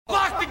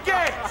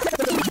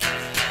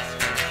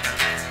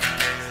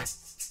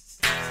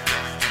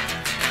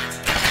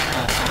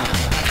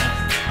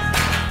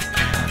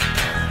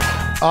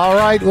All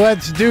right,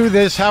 let's do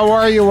this. How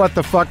are you, what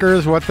the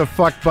fuckers, what the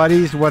fuck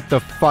buddies, what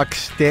the fuck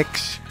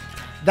sticks?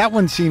 That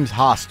one seems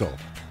hostile.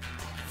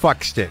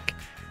 Fuck stick.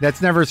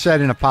 That's never said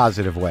in a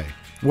positive way.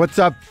 What's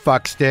up,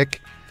 fuck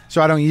stick?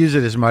 So I don't use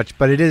it as much,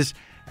 but it's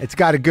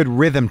got a good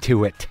rhythm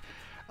to it.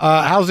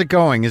 How's it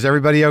going? Is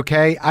everybody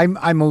okay?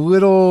 I'm a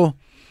little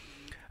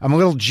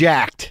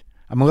jacked.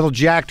 I'm a little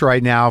jacked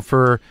right now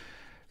for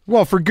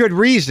good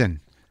reason.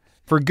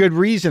 For good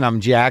reason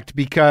I'm jacked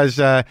because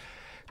I'm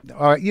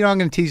going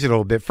to tease it a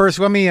little bit. First,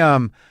 let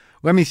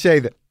me say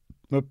that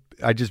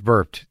I just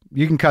burped.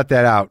 You can cut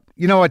that out.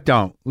 You know what?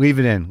 Don't leave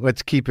it in.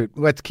 Let's keep it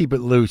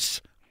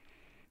loose.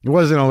 It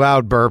wasn't a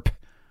loud burp.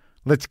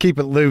 Let's keep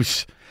it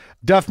loose.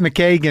 Duff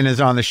McKagan is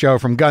on the show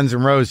from Guns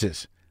N'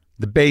 Roses,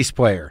 the bass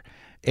player,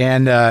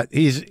 and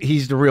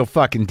he's the real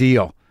fucking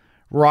deal.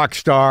 Rock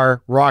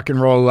star, rock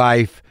and roll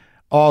life,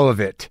 all of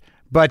it.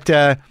 But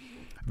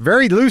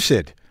very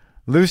lucid,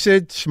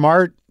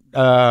 smart.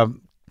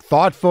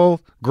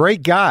 Thoughtful,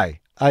 great guy.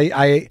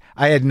 I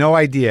had no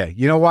idea.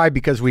 You know why?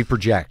 Because we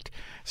project.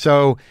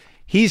 So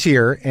he's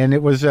here, and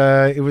it was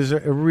a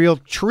real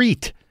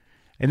treat.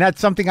 And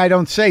that's something I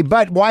don't say.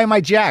 But why am I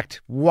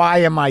jacked? Why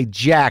am I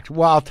jacked?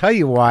 Well, I'll tell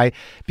you why.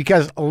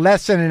 Because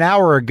less than an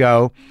hour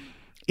ago,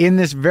 in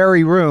this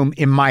very room,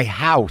 in my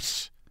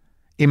house,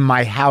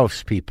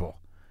 people,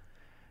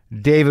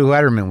 David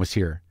Letterman was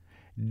here.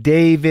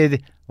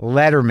 David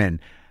Letterman,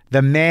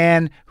 the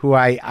man who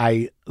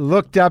I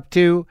looked up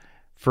to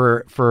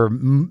for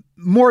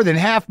more than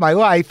half my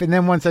life. And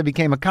then once I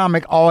became a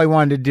comic, all I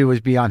wanted to do was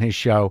be on his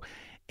show.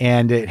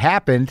 And it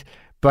happened,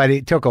 but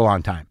it took a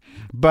long time.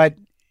 But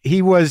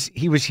he was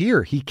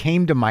here. He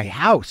came to my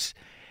house.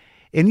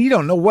 And you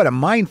don't know what a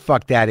mind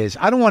fuck that is.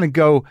 I don't want to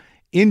go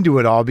into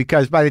it all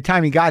because by the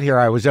time he got here,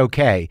 I was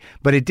okay.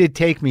 But it did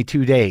take me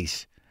 2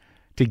 days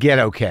to get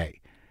okay.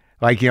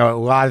 Like, a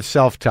lot of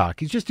self-talk.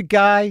 He's just a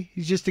guy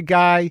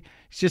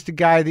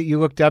that you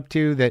looked up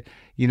to, that,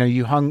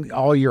 you hung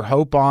all your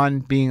hope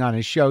on being on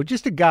his show.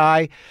 Just a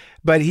guy.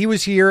 But he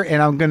was here,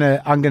 and I'm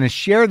gonna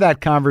share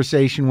that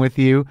conversation with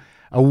you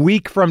a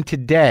week from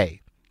today.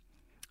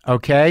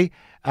 Okay?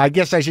 I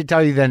guess I should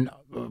tell you then,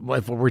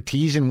 if we're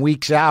teasing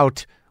weeks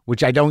out,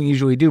 which I don't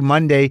usually do,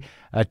 Monday,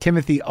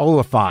 Timothy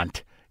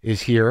Oliphant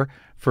is here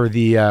for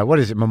the,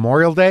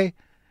 Memorial Day?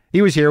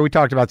 He was here. We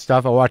talked about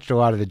stuff. I watched a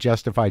lot of the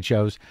Justified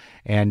shows,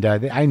 and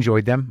I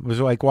enjoyed them. It was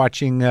like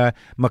watching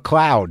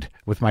McCloud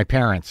with my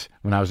parents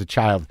when I was a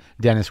child,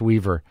 Dennis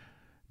Weaver.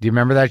 Do you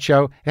remember that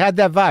show? It had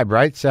that vibe,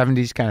 right?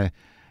 70s kind of,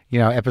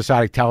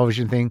 episodic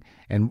television thing.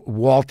 And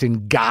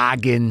Walton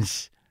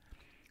Goggins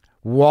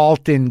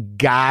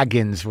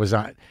was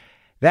on.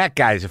 That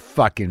guy's a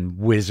fucking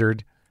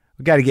wizard.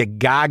 We got to get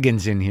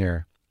Goggins in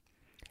here.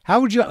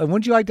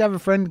 Wouldn't you like to have a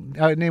friend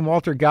named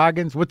Walter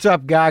Goggins? What's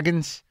up,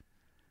 Goggins?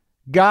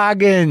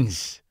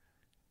 Goggins,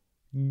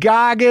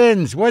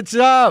 what's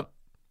up?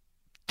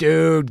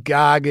 Dude,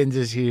 Goggins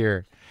is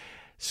here.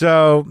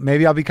 So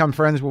maybe I'll become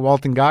friends with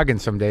Walton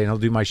Goggins someday, and he'll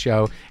do my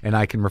show, and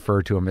I can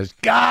refer to him as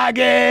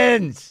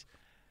Goggins.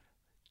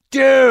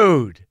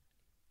 Dude,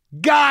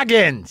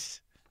 Goggins.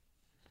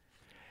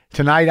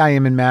 Tonight I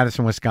am in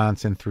Madison,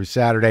 Wisconsin through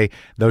Saturday.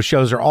 Those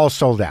shows are all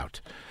sold out,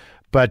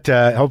 but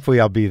hopefully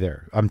I'll be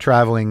there. I'm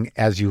traveling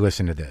as you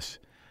listen to this.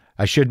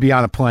 I should be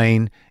on a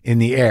plane in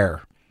the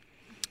air.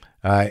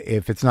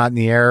 If it's not in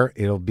the air,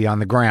 it'll be on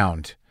the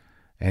ground.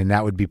 And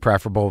that would be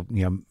preferable,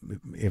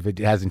 if it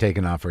hasn't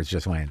taken off or it's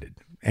just landed.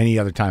 Any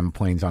other time a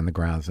plane's on the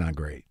ground is not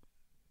great.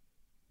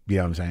 You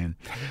know what I'm saying?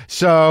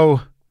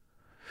 So,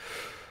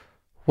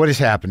 what is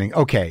happening?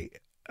 Okay,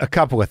 a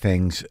couple of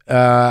things.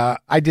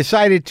 I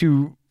decided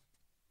to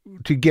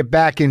get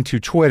back into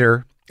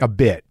Twitter a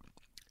bit.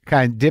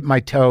 Kind of dip my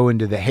toe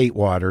into the hate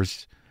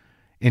waters,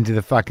 into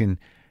the fucking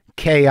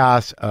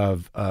chaos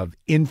of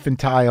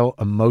infantile,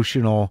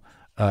 emotional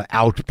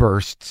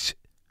outbursts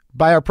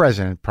by our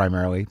president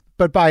primarily,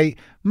 but by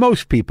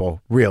most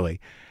people, really.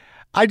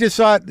 I just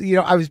thought,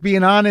 I was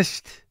being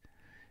honest.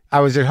 I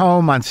was at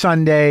home on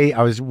Sunday.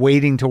 I was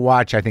waiting to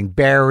watch, I think,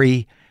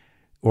 Barry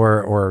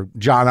or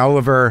John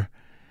Oliver.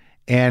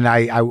 And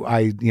I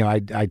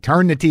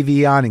turned the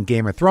TV on and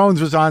Game of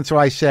Thrones was on. So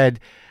I said,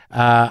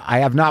 I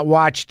have not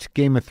watched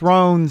Game of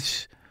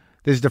Thrones.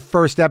 This is the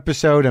first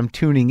episode I'm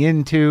tuning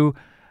into.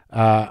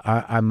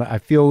 I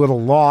feel a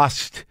little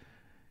lost.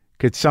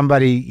 Could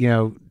somebody,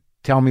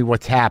 tell me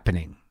what's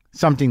happening?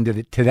 Something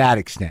to that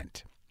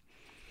extent.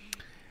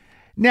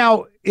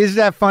 Now, is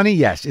that funny?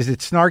 Yes. Is it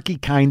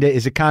snarky? Kinda.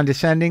 Is it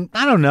condescending?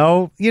 I don't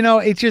know.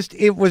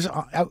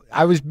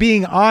 I was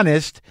being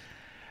honest,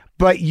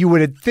 but you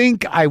would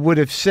think I would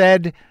have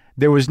said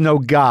there was no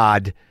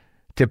God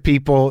to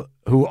people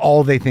who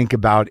all they think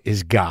about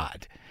is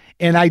God.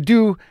 And I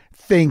do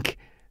think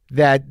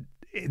that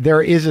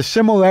there is a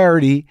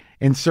similarity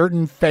in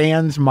certain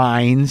fans'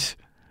 minds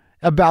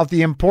about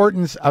the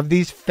importance of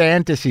these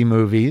fantasy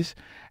movies.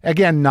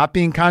 Again, not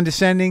being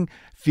condescending.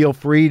 Feel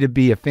free to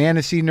be a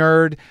fantasy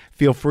nerd.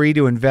 Feel free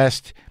to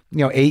invest,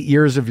 8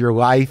 years of your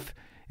life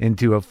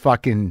into a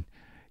fucking,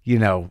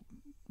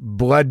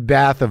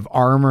 bloodbath of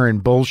armor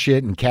and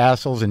bullshit and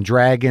castles and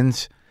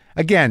dragons.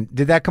 Again,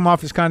 did that come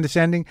off as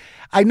condescending?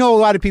 I know a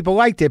lot of people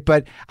liked it,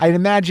 but I'd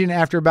imagine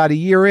after about a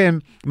year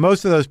in,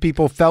 most of those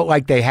people felt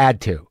like they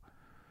had to.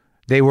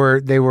 It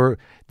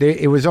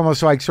was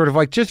almost like sort of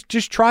like, just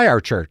try our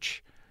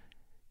church.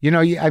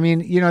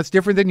 It's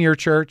different than your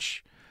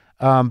church,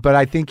 but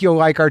I think you'll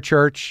like our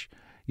church.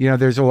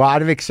 There's a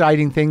lot of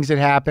exciting things that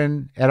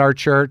happen at our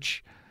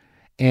church,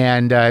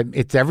 and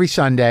it's every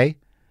Sunday,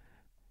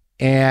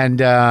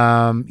 and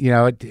at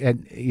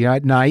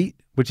night,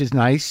 which is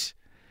nice.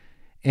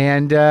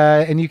 And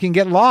you can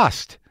get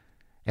lost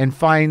and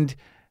find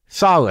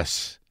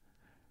solace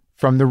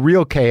from the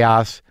real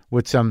chaos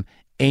with some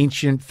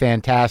ancient,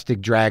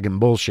 fantastic dragon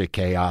bullshit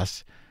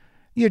chaos.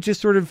 Just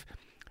sort of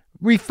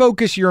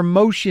refocus your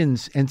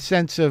emotions and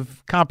sense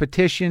of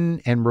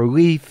competition and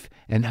relief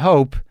and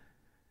hope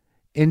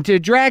into a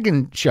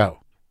dragon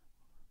show.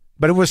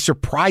 But it was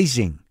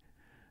surprising,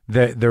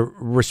 the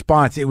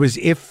response. It was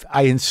if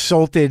I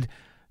insulted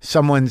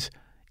someone's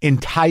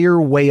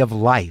entire way of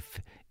life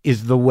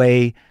is the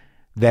way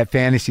that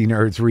fantasy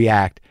nerds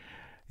react.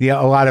 A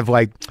lot of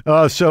like,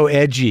 oh, so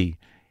edgy.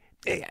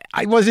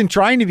 I wasn't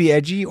trying to be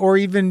edgy or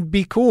even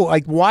be cool.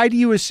 Like, why do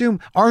you assume,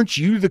 aren't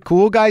you the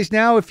cool guys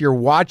now if you're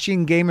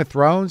watching Game of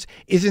Thrones?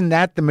 Isn't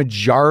that the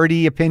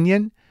majority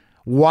opinion?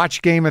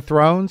 Watch Game of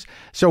Thrones.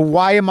 So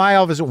why am I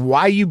all of a sudden,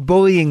 why are you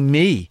bullying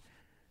me?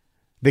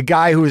 The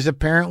guy who is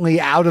apparently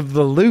out of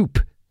the loop.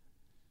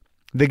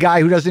 The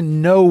guy who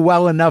doesn't know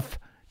well enough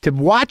to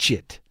watch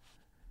it.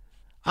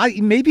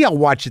 Maybe I'll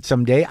watch it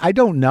someday. I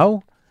don't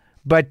know.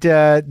 But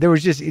there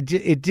was just,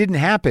 it didn't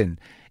happen.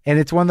 And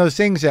it's one of those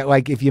things that,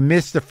 like, if you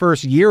miss the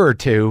first year or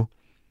two,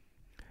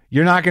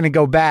 you're not going to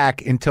go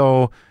back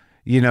until,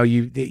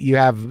 you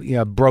have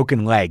a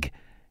broken leg,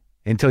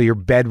 until you're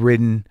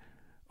bedridden,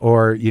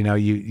 or,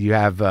 you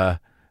have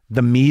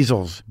the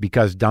measles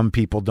because dumb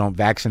people don't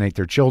vaccinate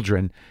their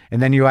children.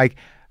 And then you're like,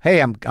 hey,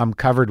 I'm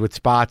covered with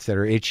spots that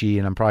are itchy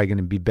and I'm probably going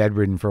to be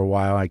bedridden for a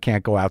while. I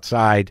can't go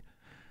outside.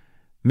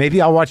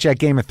 Maybe I'll watch that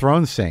Game of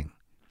Thrones thing.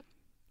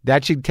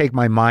 That should take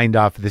my mind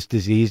off this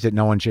disease that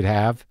no one should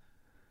have.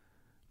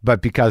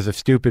 But because of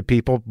stupid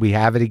people, we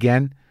have it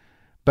again.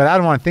 But I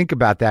don't want to think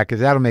about that because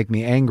that'll make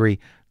me angry.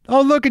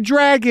 Oh, look, a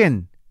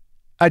dragon.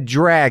 A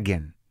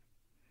dragon.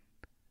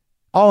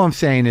 All I'm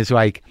saying is,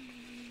 like,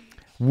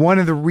 one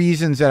of the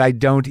reasons that I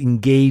don't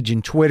engage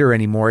in Twitter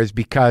anymore is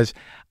because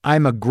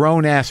I'm a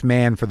grown-ass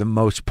man for the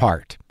most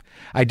part.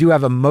 I do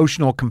have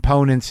emotional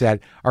components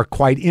that are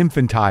quite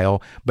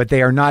infantile, but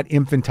they are not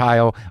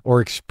infantile or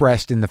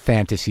expressed in the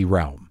fantasy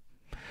realm.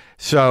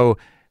 So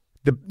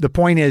the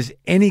point is,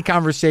 any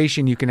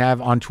conversation you can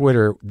have on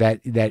Twitter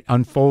that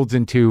unfolds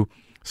into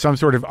some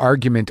sort of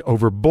argument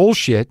over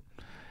bullshit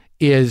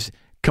is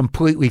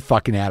completely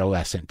fucking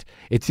adolescent.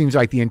 It seems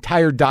like the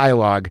entire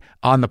dialogue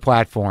on the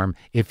platform,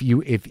 if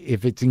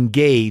it's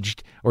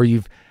engaged or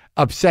you've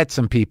upset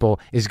some people,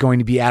 is going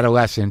to be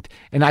adolescent.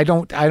 And I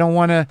don't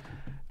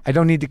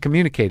need to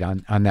communicate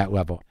on that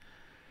level.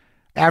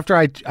 After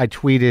I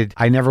tweeted,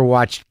 I never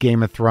watched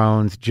Game of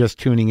Thrones, just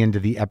tuning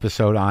into the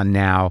episode on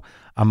now.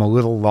 I'm a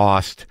little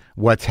lost.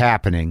 What's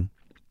happening?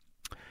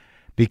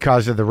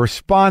 Because of the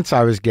response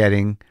I was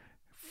getting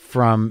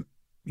from,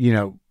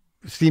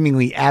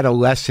 seemingly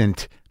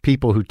adolescent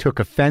people who took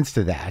offense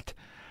to that,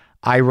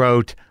 I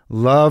wrote,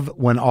 love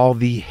when all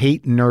the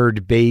hate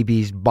nerd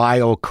babies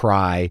bile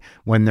cry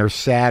when their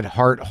sad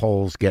heart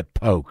holes get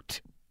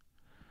poked.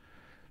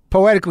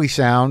 Poetically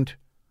sound,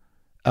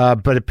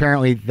 but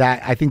apparently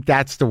I think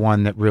that's the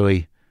one that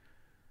really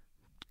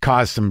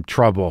caused some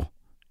trouble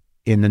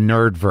in the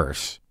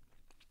nerdverse.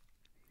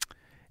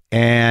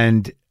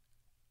 And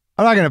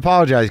I'm not going to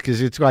apologize because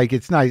it's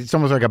nice. It's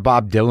almost like a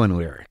Bob Dylan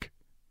lyric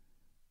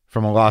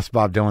from a lost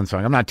Bob Dylan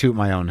song. I'm not tooting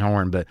my own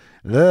horn, but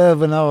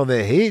love when all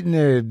the hate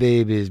nerd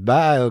babies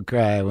bile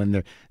cry when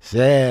their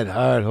sad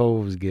heart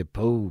holes get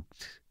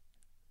poked.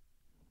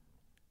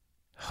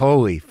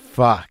 Holy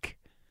fuck.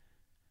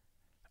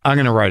 I'm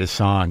going to write a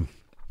song.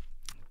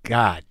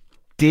 God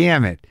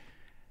damn it.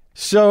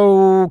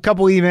 So, a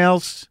couple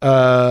emails.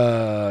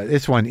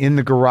 This one, in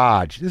the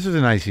garage. This is a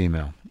nice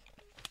email.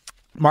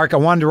 Mark, I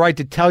wanted to write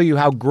to tell you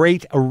how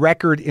great a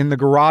record In the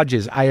Garage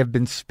is. I have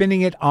been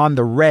spinning it on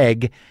the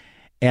reg,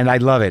 and I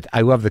love it. I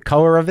love the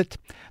color of it.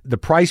 The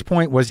price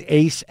point was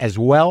ace as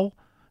well.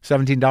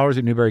 $17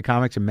 at Newbury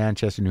Comics in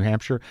Manchester, New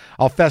Hampshire.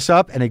 I'll fess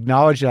up and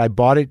acknowledge that I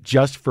bought it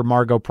just for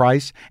Margot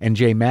Price and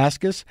Jay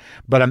Mascis,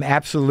 but I'm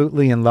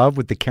absolutely in love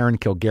with the Karen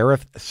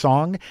Kilgariff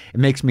song.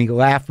 It makes me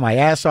laugh my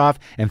ass off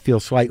and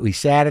feel slightly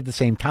sad at the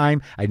same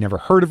time. I'd never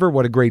heard of her.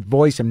 What a great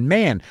voice. And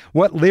man,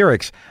 what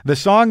lyrics. The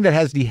song that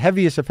has the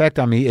heaviest effect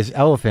on me is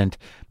Elephant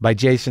by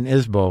Jason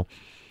Isbell.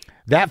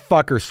 That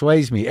fucker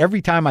slays me.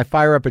 Every time I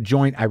fire up a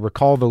joint, I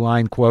recall the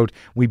line, quote,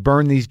 we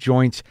burn these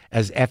joints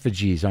as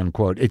effigies,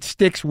 unquote. It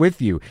sticks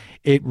with you.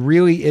 It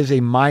really is a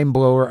mind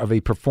blower of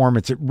a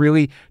performance. It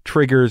really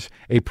triggers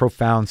a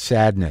profound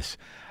sadness.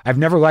 I've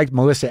never liked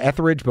Melissa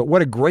Etheridge, but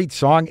what a great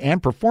song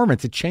and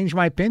performance. It changed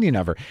my opinion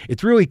of her.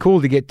 It's really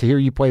cool to get to hear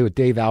you play with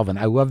Dave Alvin.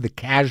 I love the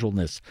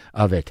casualness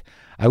of it.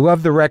 I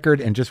love the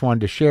record and just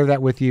wanted to share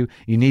that with you.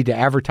 You need to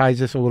advertise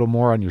this a little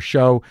more on your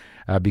show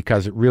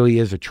because it really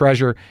is a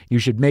treasure. You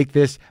should make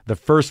this the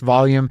first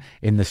volume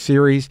in the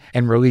series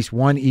and release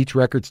one each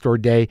record store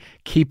day.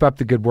 Keep up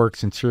the good work.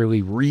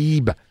 Sincerely,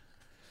 Reeb.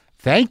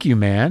 Thank you,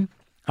 man.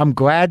 I'm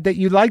glad that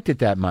you liked it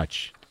that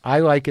much. I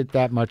like it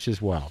that much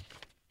as well.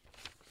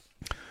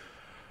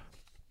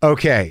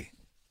 Okay.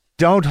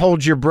 Don't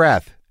hold your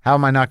breath. How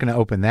am I not going to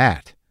open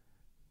that?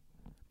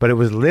 But it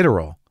was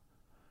literal.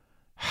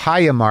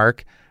 Hiya,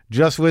 Mark.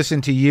 Just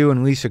listen to you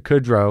and Lisa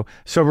Kudrow.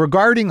 So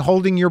regarding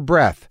holding your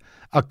breath,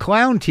 a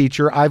clown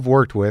teacher I've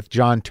worked with,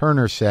 John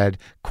Turner, said,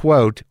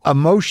 quote,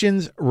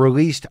 emotions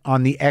released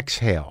on the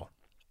exhale,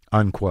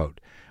 unquote.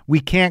 We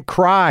can't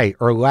cry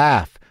or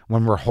laugh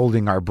when we're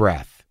holding our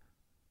breath.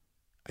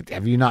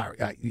 Have you not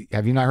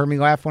heard me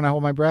laugh when I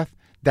hold my breath?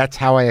 That's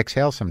how I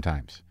exhale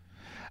sometimes.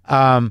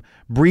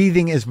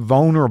 Breathing is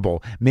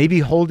vulnerable. Maybe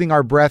holding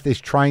our breath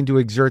is trying to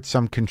exert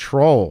some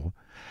control.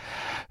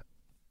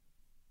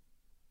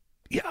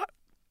 Yeah.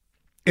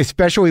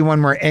 Especially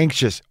when we're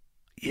anxious.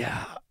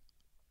 Yeah.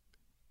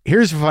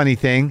 Here's a funny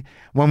thing.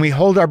 When we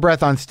hold our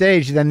breath on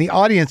stage, then the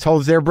audience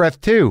holds their breath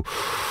too.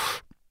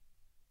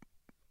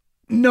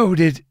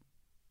 Noted.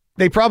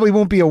 They probably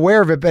won't be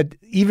aware of it, but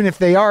even if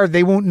they are,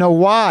 they won't know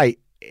why.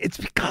 It's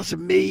because of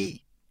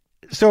me.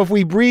 So if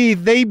we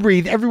breathe, they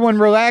breathe. Everyone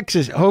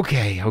relaxes.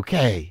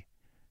 Okay.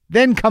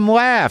 Then come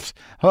laughs.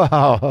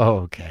 Oh,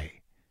 okay.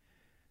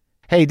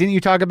 Hey, didn't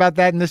you talk about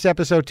that in this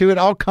episode too? It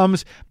all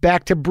comes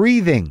back to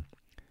breathing.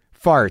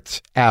 Farts,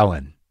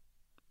 Alan.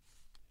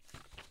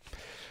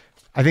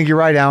 I think you're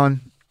right,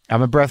 Alan.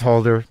 I'm a breath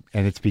holder,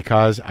 and it's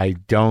because I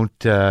don't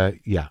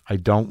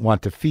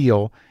want to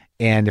feel.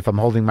 And if I'm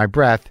holding my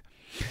breath,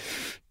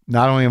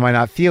 not only am I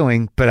not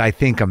feeling, but I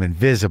think I'm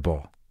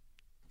invisible.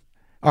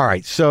 All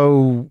right,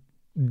 so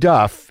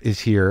Duff is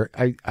here.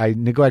 I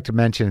neglected to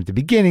mention at the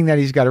beginning that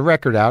he's got a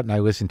record out, and I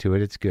listened to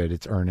it. It's good.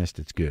 It's earnest.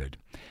 It's good.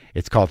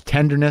 It's called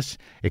Tenderness.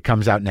 It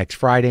comes out next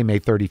Friday, May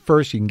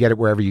 31st. You can get it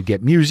wherever you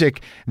get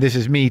music. This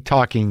is me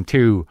talking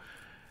to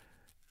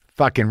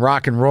fucking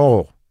rock and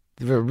roll.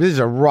 This is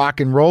a rock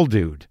and roll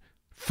dude.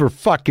 For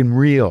fucking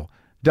real.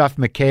 Duff,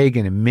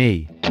 McKagan, and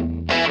me.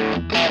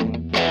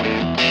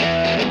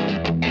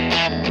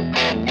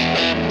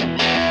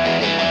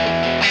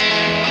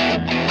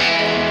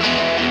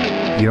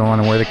 You don't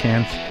want to wear the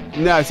cans?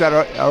 No, is that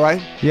all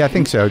right? Yeah, I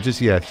think so. Just,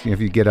 yes, if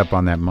you get up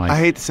on that mic. I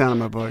hate the sound of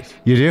my voice.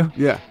 You do?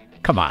 Yeah.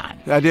 Come on.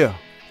 I do.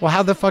 Well,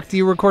 how the fuck do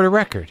you record a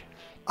record?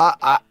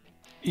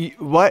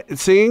 What?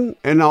 Singing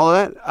and all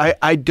that?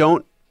 I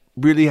don't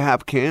really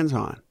have cans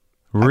on.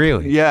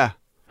 Really? Yeah.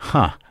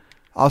 Huh.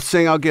 I'll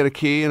sing, I'll get a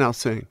key, and I'll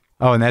sing.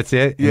 Oh, and that's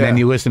it? Yeah. And then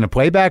you listen to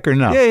playback or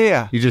no?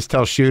 Yeah. You just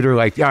tell Shooter,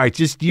 like, all right,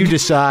 just you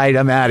decide,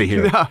 I'm out of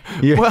here. No.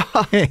 Yeah. Well,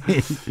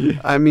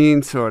 I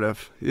mean, sort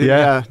of.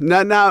 Yeah.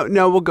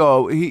 No, we'll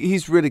go.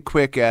 He's really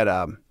quick at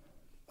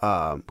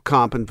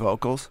comping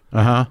vocals.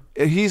 Uh-huh.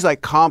 He's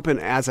like comping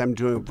as I'm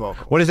doing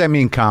vocals. What does that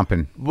mean,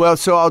 comping? Well,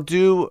 so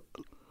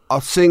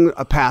I'll sing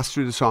a pass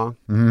through the song.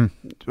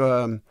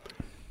 Mm-hmm.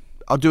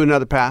 I'll do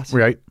another pass.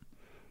 Right.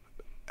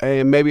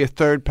 And maybe a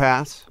third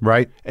pass.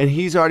 Right. And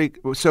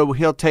so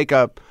he'll take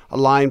a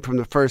line from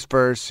the first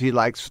verse. He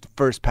likes the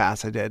first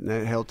pass I did, and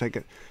then he'll take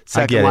a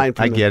second line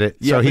from I get it.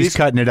 Yeah, so he's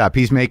cutting it up.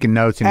 He's making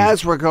notes. And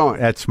as we're going.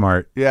 That's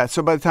smart. Yeah,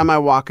 so by the time I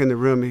walk in the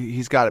room,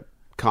 he's got it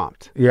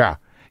comped. Yeah.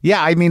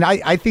 Yeah, I mean,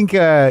 I think,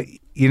 the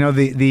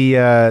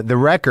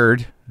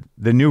record,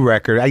 the new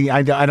record,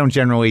 I don't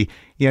generally,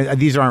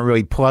 these aren't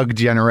really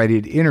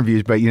plug-generated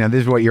interviews, but, this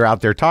is what you're out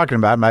there talking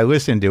about, and I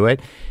listened to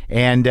it,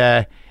 and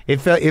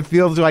it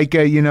feels like,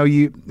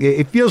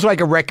 it feels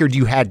like a record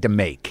you had to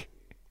make.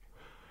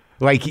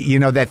 Like,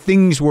 that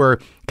things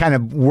were kind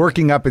of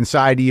working up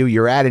inside of you.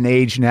 You're at an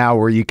age now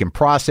where you can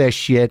process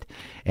shit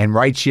and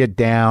write shit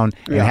down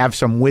and have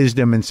some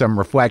wisdom and some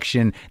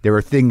reflection. There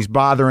are things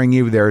bothering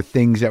you. There are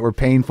things that were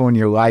painful in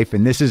your life.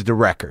 And this is the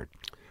record,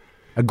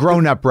 a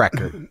grown-up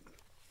record.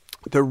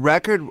 The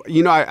record,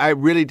 I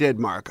really did,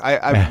 Mark.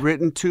 I've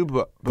written two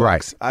books.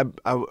 Right.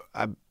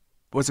 I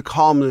was a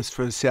columnist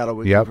for the Seattle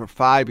Weekly for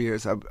 5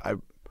 years. I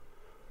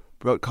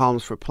wrote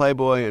columns for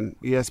Playboy and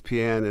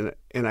ESPN,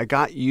 and I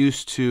got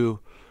used to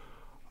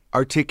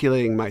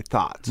articulating my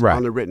thoughts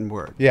on the written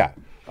word. Yeah.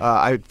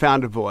 I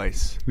found a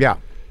voice. Yeah.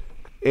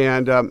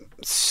 And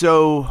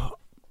so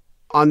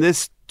on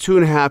this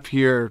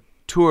 2.5-year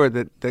tour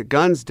that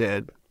Guns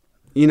did,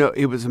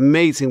 it was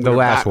amazing. The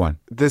last one.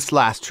 This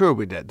last tour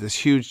we did, this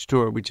huge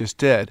tour we just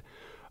did.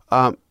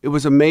 It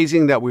was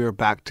amazing that we were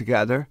back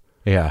together.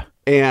 Yeah.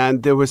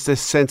 And there was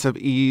this sense of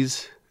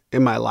ease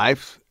in my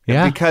life.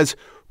 Yeah. Because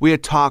we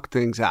had talked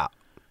things out.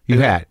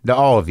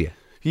 All of you.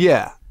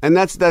 Yeah, and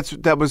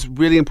that was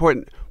really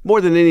important,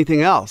 more than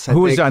anything else.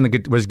 Who was on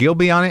the? Was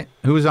Gilby on it?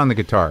 Who was on the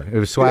guitar? It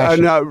was Slash.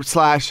 No,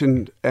 Slash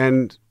and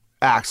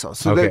Axl.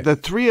 So the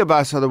three of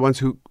us are the ones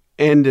who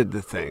ended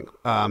the thing.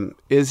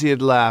 Izzy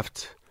had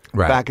left.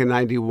 back in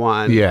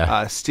 91.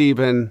 Yeah.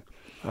 Steven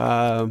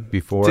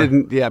Before?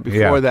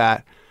 before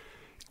that.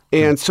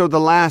 And so the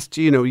last,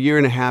 year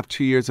and a half,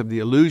 2 years of the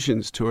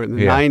Illusions tour in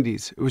the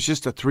 90s, it was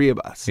just the three of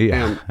us.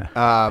 Yeah.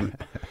 And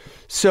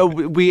so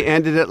we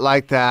ended it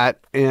like that,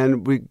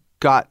 and we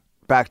got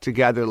back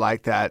together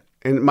like that.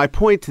 And my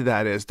point to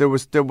that is there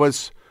was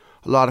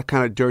a lot of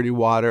kind of dirty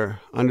water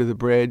under the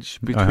bridge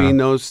between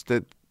those,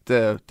 the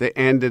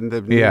end and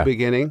the new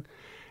beginning.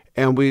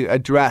 And we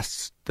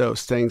addressed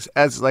those things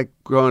as like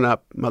grown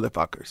up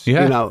motherfuckers,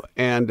 and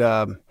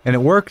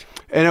it worked?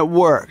 And it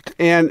worked.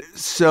 And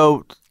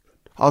so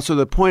also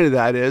the point of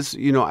that is,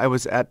 I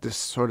was at this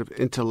sort of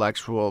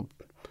intellectual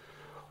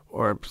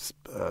or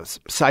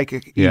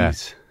psychic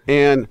ease,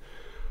 and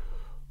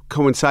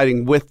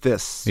coinciding with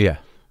this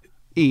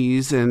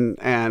ease and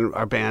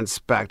our band's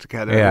back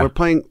together. We're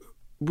playing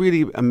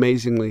really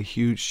amazingly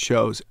huge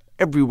shows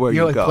everywhere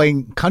you like go.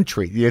 Playing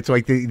country. It's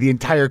like the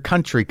entire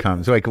country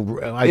comes. Like in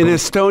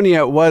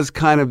Estonia, it was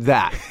kind of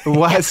that. It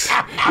was,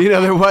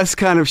 there was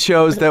kind of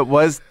shows that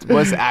was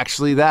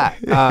actually that.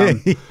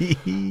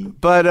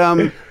 But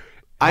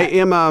I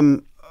am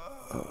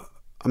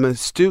I'm an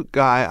astute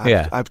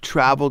guy. I've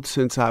traveled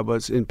since I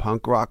was in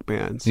punk rock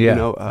bands.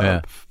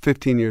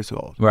 15 years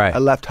old. Right. I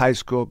left high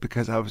school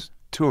because I was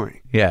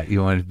touring. Yeah,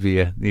 you wanted to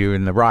be you were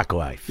in the rock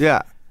life.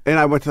 Yeah. And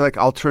I went to like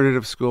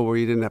alternative school where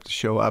you didn't have to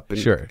show up. And,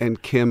 sure.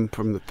 And Kim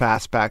from the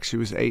Fastback, she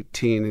was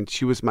 18, and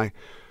she was my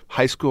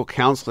high school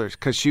counselor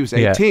because she was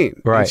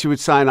 18. Right. And she would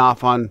sign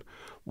off on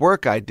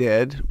work I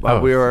did while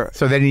we were.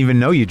 So they didn't even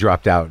know you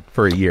dropped out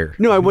for a year.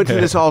 No, I went to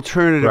this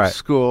alternative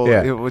school,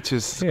 which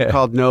is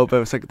called Nova. It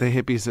was like the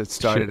hippies that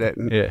started it.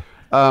 And,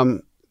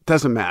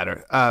 doesn't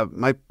matter.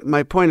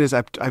 My point is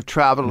I've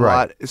traveled a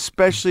lot,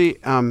 especially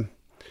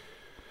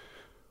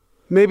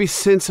maybe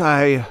since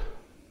I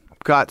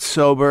got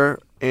sober.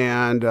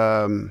 And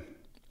kind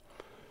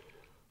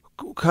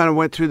of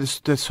went through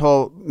this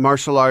whole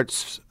martial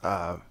arts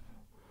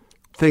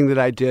thing that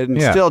I did and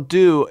still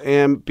do,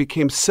 and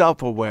became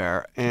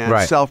self-aware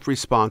and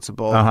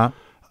self-responsible.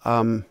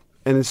 And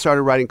then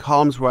started writing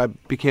columns where I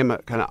became a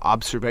kind of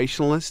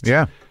observationalist.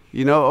 Yeah.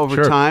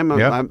 Over time.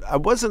 I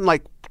wasn't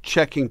like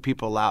checking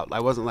people out. I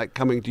wasn't like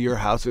coming to your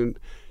house and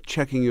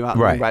checking you out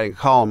and writing a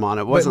column on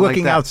it. It wasn't but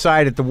looking like that.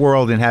 outside at the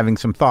world and having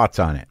some thoughts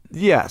on it.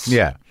 Yes.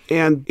 Yeah.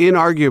 And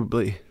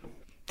inarguably,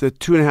 the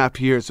 2.5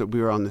 years that we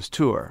were on this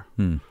tour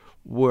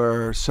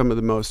were some of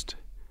the most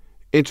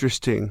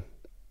interesting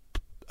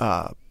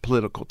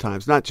political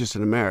times, not just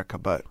in America,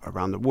 but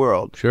around the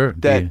world. Sure.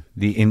 The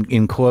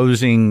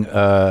enclosing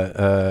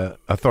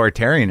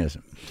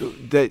authoritarianism.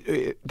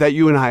 That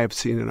you and I have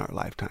seen in our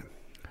lifetime.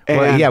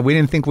 And, we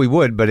didn't think we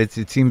would, but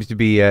it seems to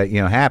be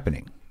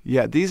happening.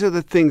 Yeah, these are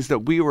the things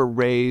that we were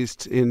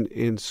raised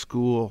in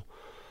school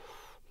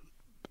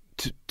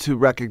to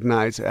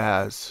recognize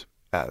as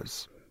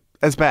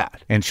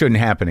bad. And shouldn't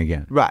happen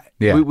again. Right.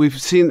 Yeah.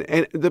 We've seen,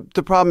 and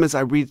the problem is I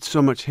read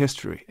so much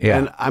history. Yeah.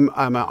 And I'm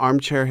an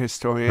armchair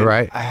historian.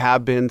 Right. I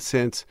have been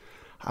since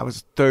I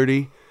was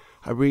 30.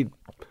 I read.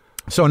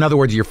 So in other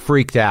words, you're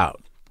freaked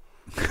out.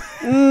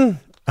 A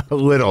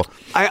little.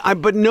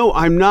 But no,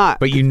 I'm not.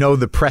 But you know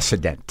the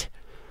precedent.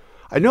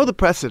 I know the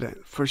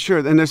precedent for sure.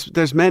 And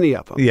there's many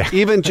of them. Yeah.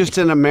 Even just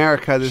in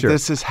America,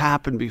 this has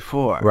happened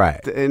before. Right.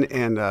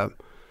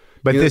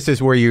 But this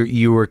is where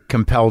you were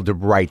compelled to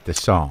write the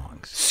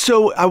songs.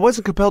 So I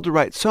wasn't compelled to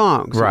write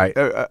songs. Right.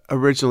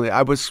 Originally,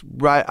 I was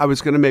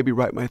going to maybe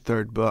write my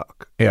third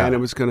book. Yeah. And it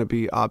was going to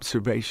be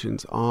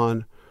observations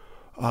on,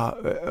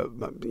 of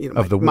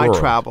the world. My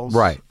travels.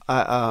 Right.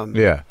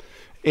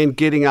 And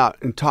getting out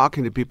and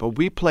talking to people.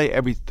 We play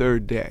every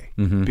third day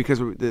because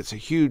it's a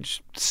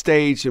huge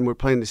stage, and we're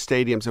playing the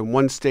stadiums. And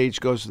one stage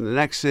goes to the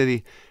next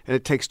city, and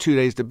it takes 2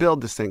 days to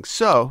build this thing.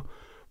 So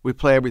we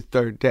play every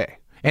third day.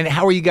 And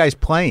how are you guys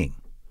playing?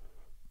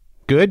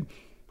 Good?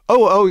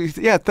 Oh,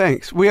 yeah,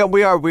 thanks. We are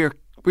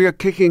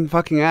kicking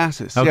fucking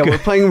asses. Okay. Yeah, we're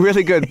playing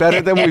really good,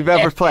 better than we've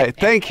ever played.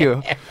 Thank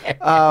you.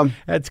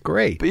 That's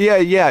great. But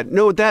yeah.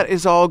 No, that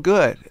is all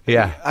good.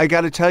 Yeah. I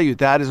got to tell you,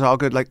 that is all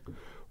good. Like,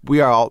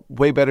 we are all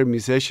way better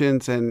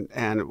musicians,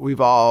 and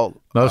we've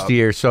all... Most of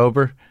you are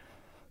sober?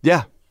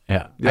 Yeah.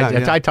 Yeah.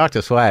 I talked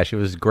to Slash. It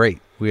was great.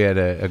 We had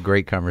a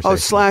great conversation. Oh,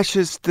 Slash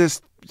is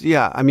this...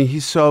 Yeah, I mean,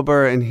 he's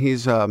sober, and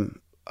he's...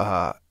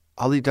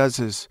 all he does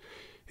is,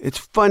 it's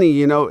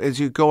funny, as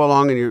you go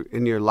along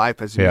in your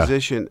life as a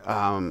musician.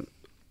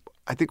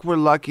 I think we're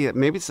lucky.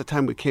 Maybe it's the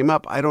time we came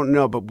up. I don't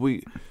know, but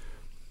we're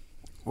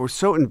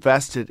so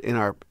invested in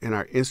our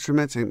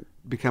instruments and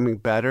becoming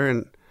better,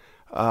 and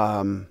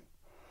I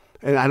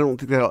don't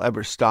think that'll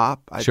ever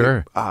stop. I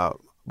think,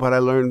 what I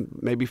learned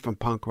maybe from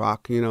punk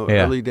rock,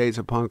 early days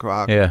of punk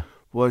rock,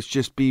 was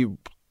just be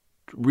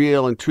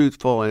real and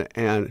truthful,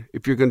 and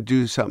if you're going to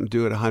do something,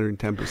 do it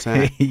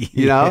 110%.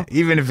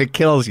 Even if it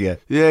kills you.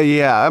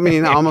 Yeah. I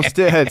mean, I almost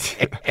did.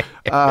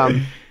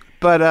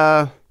 But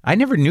I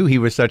never knew he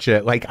was such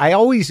a I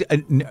always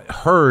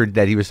heard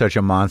that he was such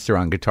a monster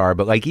on guitar,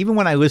 but even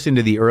when I listened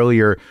to the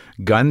earlier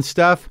Gun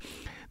stuff,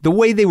 the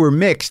way they were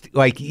mixed,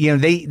 like,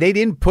 they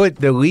didn't put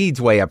the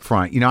leads way up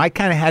front. I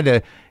kind of had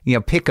to,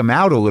 pick him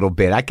out a little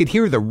bit. I could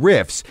hear the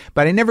riffs,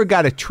 but I never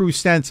got a true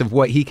sense of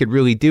what he could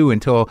really do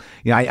until,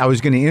 I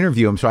was going to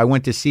interview him. So I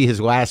went to see his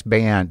last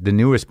band, the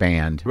newest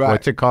band. Right.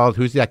 What's it called?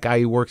 Who's that guy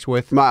he works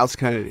with? Miles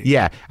Kennedy.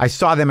 Yeah. I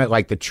saw them at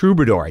like the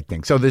Troubadour, I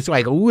think. So there's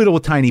like a little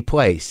tiny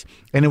place.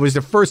 And it was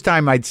the first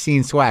time I'd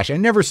seen Slash. I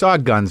never saw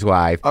Guns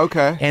live.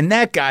 Okay. And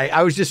that guy,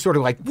 I was just sort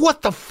of like,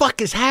 what the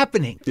fuck is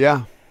happening?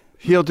 Yeah.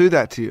 He'll do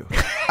that to you.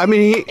 I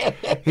mean,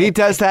 he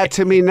does that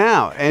to me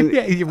now. And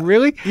yeah,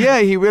 really? Yeah,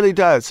 he really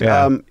does.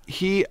 Yeah.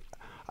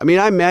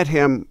 I met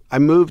him. I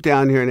moved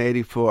down here in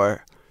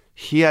 '84.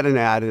 He had an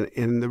ad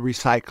in the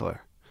Recycler,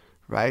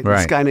 right?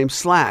 This guy named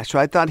Slash. So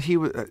I thought he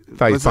was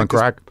punk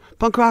rock?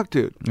 Punk rock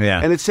dude.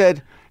 Yeah. And it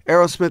said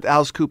Aerosmith,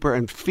 Alice Cooper,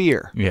 and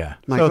Fear. Yeah.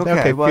 I'm like,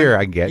 okay, well, Fear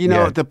I get.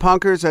 The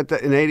punkers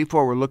in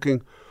 '84 were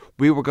looking,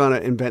 we were going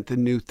to invent the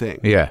new thing.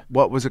 Yeah.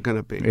 What was it going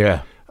to be?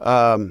 Yeah.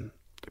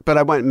 But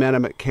I went and met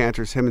him at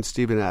Cantor's, him and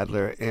Steven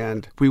Adler,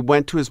 and we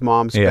went to his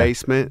mom's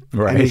basement,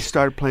 right. and he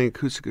started playing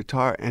acoustic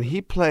guitar, and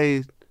he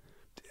played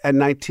at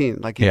 19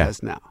 like he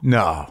does now.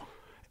 No.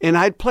 And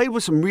I'd played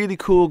with some really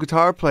cool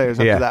guitar players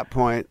up to that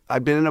point.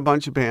 I'd been in a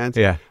bunch of bands.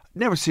 Yeah.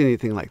 Never seen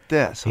anything like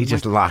this. He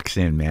just locks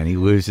in, man. He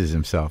loses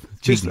himself.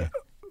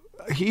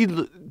 He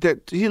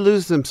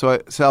loses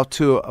himself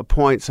to a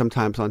point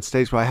sometimes on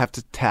stage where I have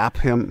to tap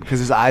him because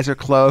his eyes are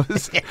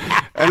closed.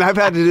 And I've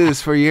had to do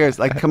this for years.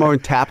 Like come over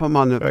and tap him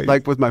on the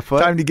like with my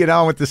foot. Time to get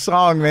on with the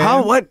song, man.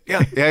 Oh, what?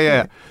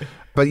 Yeah.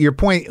 But your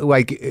point,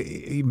 like,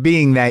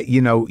 being that,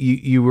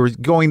 you were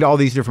going to all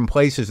these different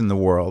places in the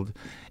world,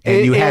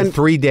 and you had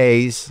 3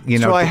 days, to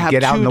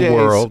get out in the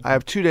world. I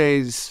have 2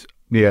 days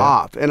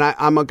off. And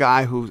I'm a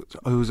guy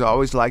who's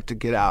always liked to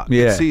get out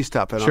and see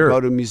stuff. And I'll go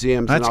to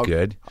museums. That's and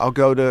good. I'll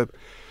go to,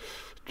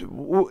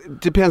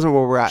 depends on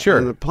where we're at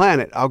on the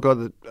planet. I'll go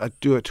to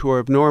do a tour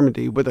of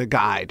Normandy with a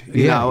guide,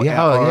 good or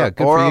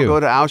for I'll you.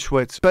 go to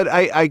Auschwitz. But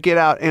I get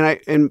out,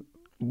 and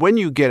when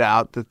you get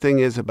out, the thing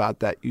is about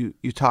that, you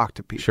talk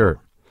to people. Sure.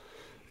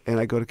 And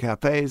I go to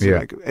cafes.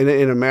 Yeah. And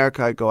in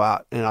America, I go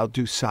out and I'll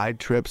do side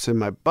trips in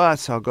my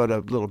bus. I'll go to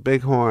Little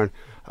Bighorn.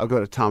 I'll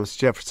go to Thomas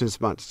Jefferson's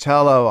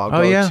Monticello. I'll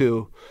go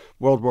to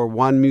World War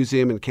I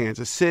Museum in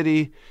Kansas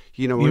City.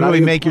 We're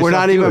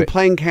not even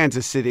playing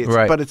Kansas City,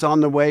 but it's on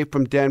the way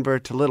from Denver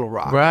to Little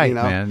Rock. Right,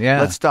 man. Yeah.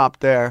 Let's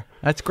stop there.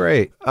 That's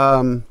great.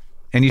 And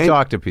you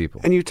talk to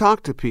people. And you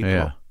talk to people.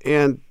 Yeah.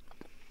 And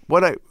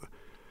what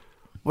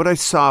I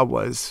saw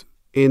was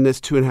in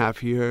this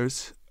 2.5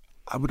 years,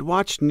 I would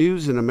watch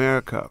news in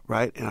America,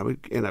 right? And I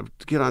would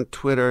get on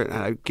Twitter, and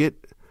I'd get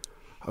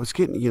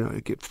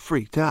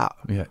freaked out.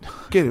 Yeah,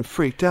 getting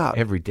freaked out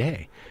every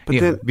day. But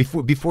then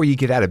before you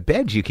get out of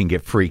bed, you can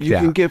get freaked out. You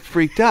can get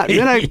freaked out. And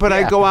then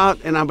I go out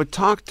and I would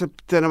talk to.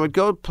 Then I would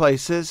go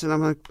places, and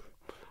I'm like,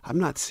 I'm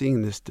not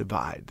seeing this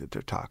divide that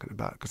they're talking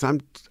about because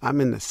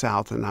I'm in the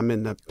South and I'm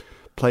in the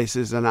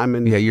places and I'm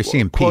in you're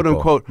seeing quote people.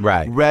 Unquote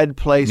right. red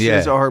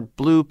places or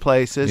blue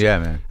places. Yeah,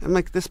 man. I'm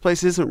like, this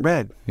place isn't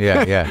red.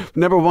 Yeah.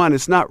 Number one,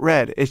 it's not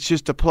red. It's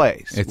just a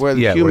place where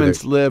the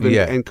humans live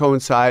and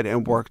coincide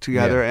and work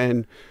together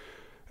and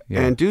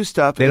do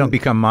stuff. They don't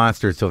become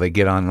monsters till they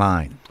get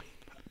online.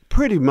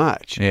 Pretty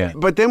much. Yeah.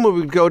 But then when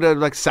we'd go to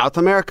like South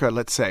America,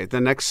 let's say,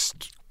 the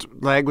next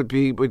leg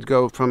we'd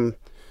go from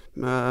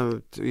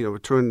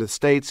touring the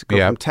States, go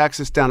from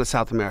Texas down to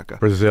South America.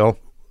 Brazil.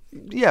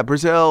 Yeah,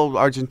 Brazil,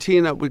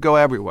 Argentina, we go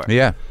everywhere.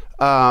 Yeah.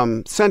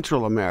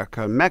 Central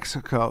America,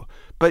 Mexico.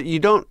 But you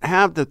don't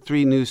have the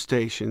 3 news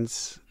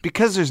stations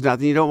because there's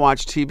nothing. You don't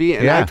watch TV.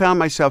 And I found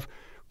myself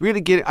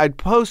really I'd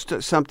post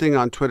something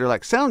on Twitter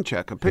like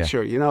soundcheck, a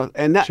picture,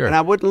 and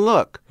I wouldn't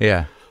look.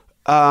 Yeah.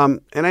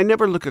 And I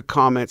never look at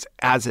comments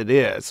as it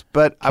is,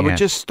 but I would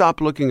just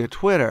stop looking at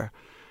Twitter.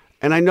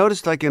 And I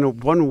noticed like in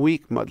 1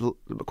 week, the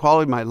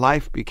quality of my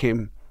life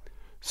became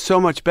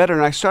so much better,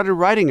 and I started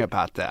writing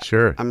about that.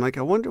 Sure. I'm like,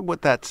 I wonder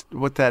what that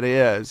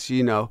is,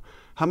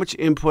 how much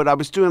input. I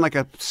was doing like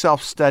a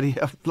self-study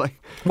of like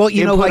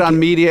input on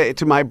media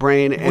to my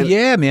brain. And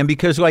yeah, man,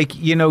 because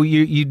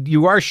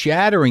you are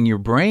shattering your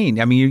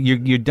brain. I mean,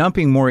 you're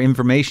dumping more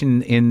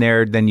information in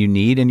there than you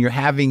need, and you're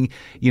having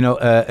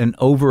an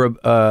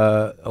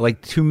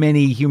like too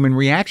many human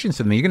reactions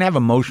to them. You're gonna have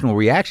emotional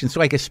reactions.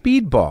 So like a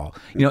speedball,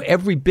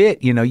 every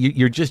bit,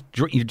 you're just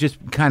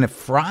kind of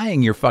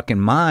frying your fucking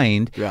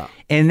mind. Yeah.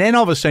 And then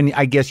all of a sudden,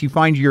 I guess you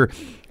find you're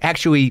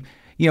actually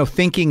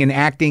thinking and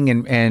acting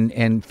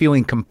and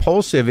feeling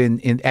compulsive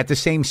in at the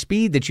same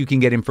speed that you can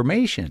get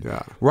information.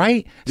 Yeah.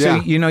 Right?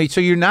 Yeah. So so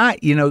you're not,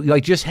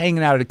 like just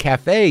hanging out at a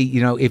cafe,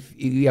 if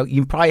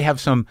you probably have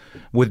some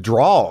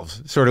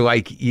withdrawals, sort of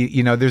like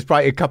there's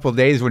probably a couple of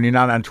days when you're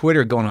not on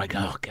Twitter going like,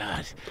 oh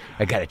God,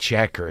 I got to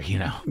check or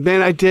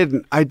Man, I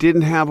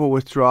didn't have a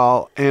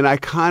withdrawal, and I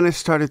kind of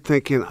started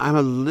thinking I'm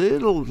a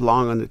little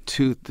long on the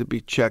tooth to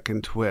be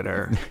checking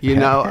Twitter.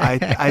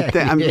 I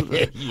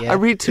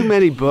read too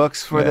many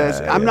books for this.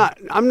 I'm not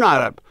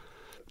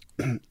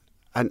an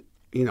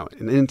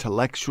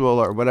intellectual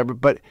or whatever,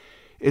 but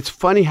it's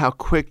funny how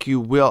quick you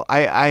will.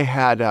 I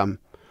had a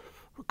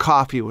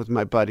coffee with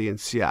my buddy in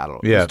Seattle.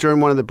 Yeah. It was during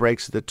one of the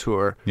breaks of the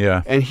tour.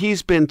 Yeah. And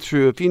he's been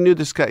through, if you knew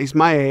this guy, he's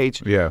my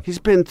age. Yeah. He's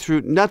been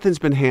through, nothing's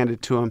been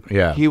handed to him.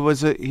 Yeah. He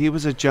was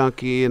a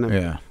junkie and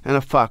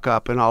a fuck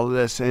up and all of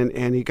this.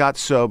 And he got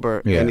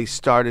sober and he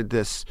started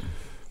this,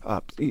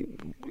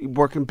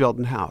 working,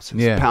 building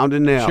houses,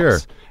 pounding nails. Sure.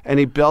 And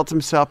he built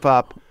himself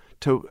up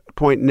to a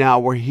point now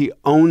where he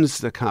owns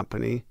the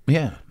company.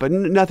 Yeah. But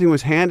nothing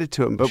was handed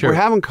to him. But we're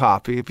having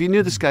coffee. If you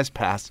knew this guy's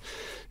past,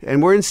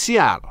 and we're in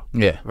Seattle.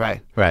 Yeah.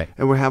 Right. Right.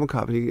 And we're having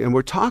coffee, and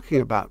we're talking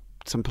about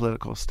some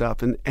political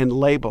stuff and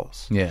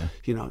labels. Yeah.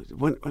 You know,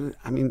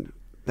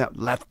 that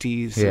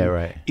lefties. Yeah, and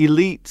right.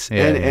 Elites.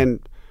 Yeah,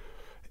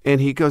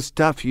 and he goes,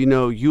 Duff, you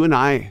know, you and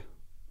I,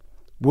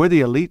 we're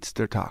the elites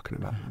they're talking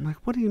about. I'm like,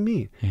 what do you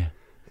mean? Yeah.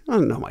 I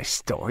don't know my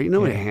story.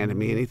 Nobody handed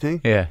me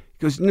anything. Yeah.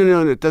 He goes,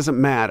 no, it doesn't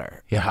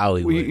matter. Yeah,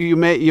 Hollywood. You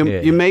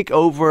make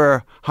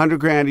over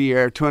 $100,000 a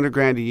year,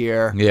 $200,000 a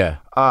year. Yeah.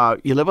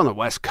 You live on the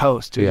West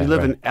Coast. Yeah, you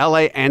live in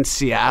L.A. and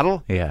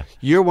Seattle. Yeah.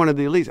 You're one of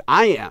the elites.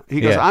 I am.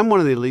 He goes, I'm one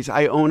of the elites.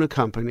 I own a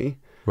company.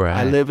 Right.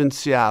 I live in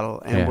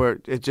Seattle,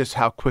 and it's just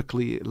how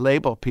quickly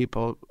label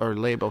people a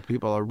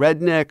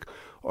redneck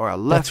or a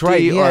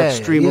lefty or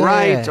extreme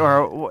right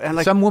and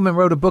like some woman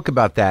wrote a book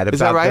about that.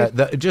 Is that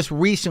right? Just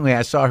recently,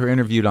 I saw her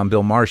interviewed on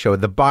Bill Maher's show.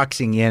 The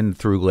boxing in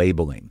through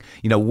labeling.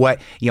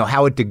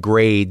 How it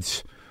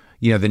degrades.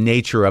 The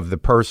nature of the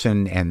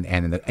person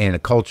and a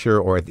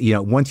culture, or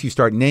once you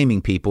start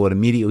naming people, it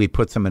immediately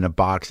puts them in a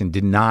box and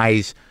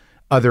denies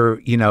other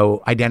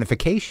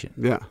identification.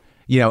 Yeah.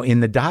 In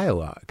the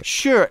dialogue.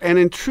 Sure. And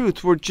in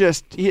truth, we're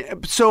just...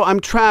 So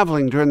I'm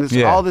traveling during this.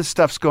 Yeah. All this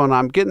stuff's going on.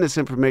 I'm getting this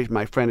information.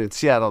 My friend in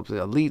Seattle, the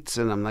elites,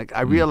 and I'm like,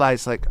 I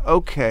realized,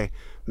 okay,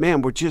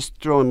 man, we're just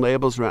throwing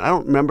labels around. I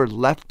don't remember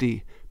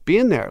Lefty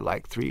being there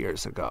like 3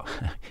 years ago.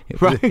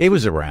 It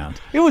was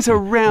around. It was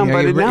around,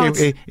 but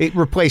it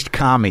replaced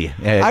commie.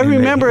 I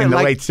remember in the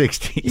like, late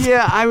 60s.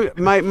 Yeah,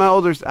 my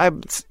oldest,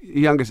 I'm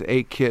youngest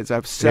 8 kids. I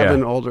have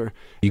 7 older.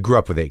 You grew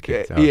up with 8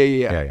 kids.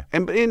 Yeah.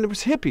 And it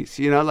was hippies.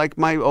 Like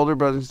my older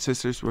brothers and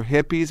sisters were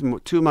hippies.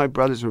 2 of my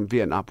brothers were in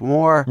Vietnam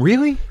War.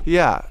 Really?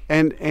 Yeah,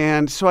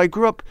 and so I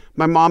grew up.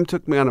 My mom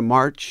took me on a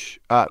march.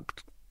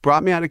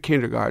 Brought me out of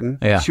kindergarten.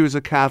 Yeah. She was a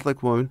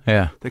Catholic woman.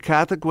 Yeah. The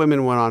Catholic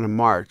women went on a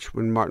march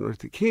when Martin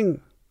Luther King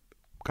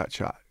got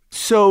shot.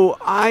 So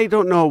I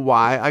don't know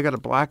why. I got a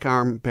black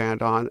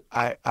armband on.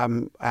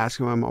 I'm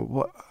asking my mom,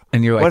 what?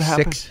 And you're like what 6?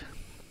 Happened?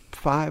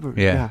 5 or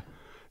yeah.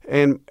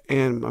 And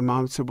my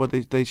mom said, well,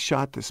 they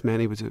shot this man.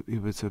 He was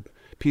a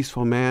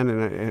peaceful man,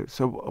 and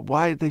so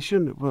why they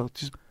shouldn't? Well,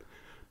 just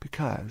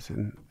because.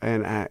 And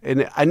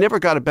I never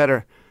got a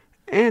better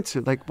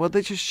answer. Like, well,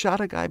 they just shot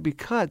a guy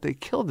because they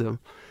killed him.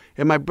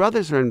 And my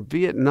brothers are in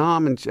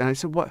Vietnam, and I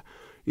said, what?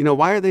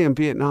 Why are they in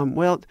Vietnam?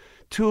 Well,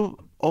 2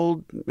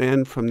 old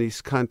men from these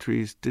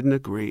countries didn't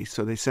agree,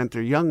 so they sent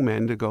their young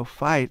men to go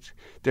fight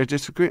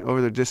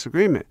over their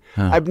disagreement.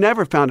 Huh. I've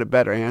never found a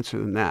better answer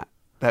than that.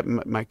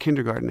 My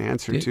kindergarten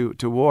answer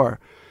to war.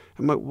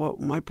 I'm like, well,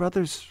 my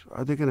brothers,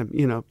 are they going to,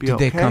 be okay? Did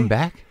they come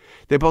back?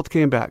 They both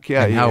came back,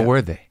 yeah. And how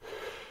were they?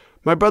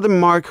 My brother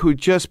Mark, who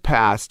just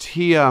passed,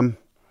 he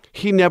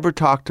never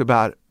talked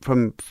about it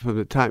from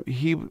the time.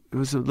 He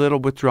was a little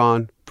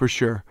withdrawn, for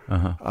sure.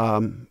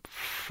 Uh-huh.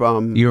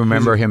 You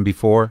remember him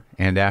before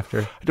and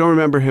after? I don't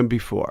remember him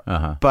before,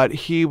 but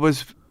he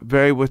was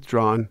very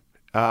withdrawn.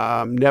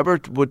 Never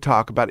would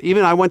talk about it.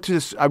 Even I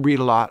read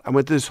a lot. I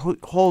went through this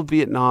whole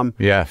Vietnam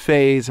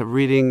phase of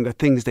reading the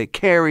things they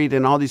carried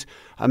and all these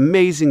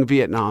amazing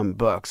Vietnam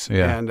books.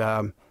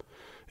 Yeah.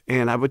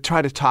 And I would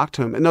try to talk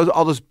to him. And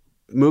all those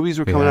movies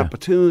were coming up,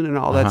 Platoon and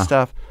all that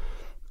stuff.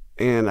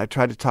 And I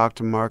tried to talk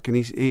to Mark, and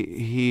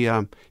he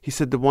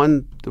said the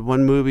one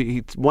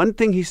movie, one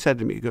thing he said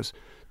to me, he goes,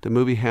 the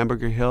movie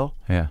Hamburger Hill,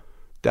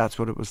 that's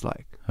what it was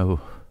like.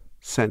 Oh.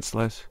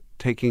 Senseless.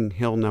 Taking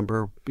hill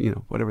number,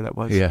 whatever that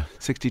was,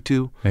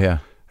 62. Yeah.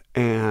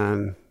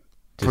 And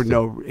a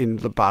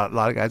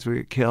lot of guys would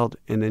get killed,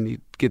 and then you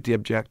get the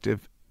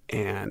objective,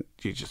 and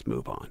you just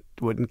move on.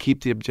 Wouldn't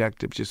keep the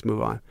objective, just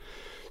move on.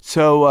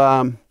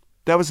 So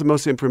that was the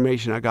most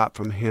information I got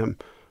from him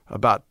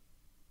about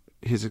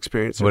his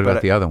experience. What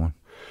about the other one?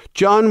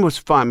 John was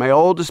fine. My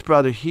oldest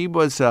brother, he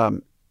was,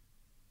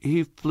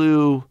 he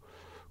flew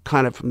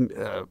kind of,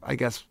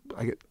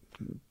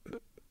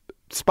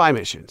 spy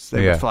missions.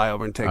 They would fly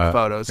over and take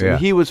photos. And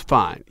he was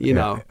fine, you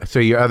know. So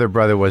your other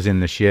brother was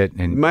in the shit,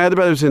 and my other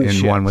brother was in the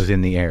shit, and one was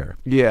in the air.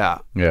 Yeah.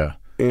 Yeah.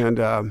 And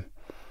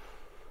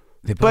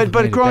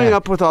but growing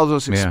up with all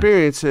those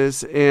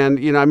experiences, and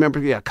I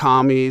remember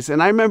commies,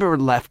 and I remember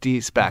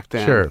lefties back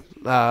then. Sure.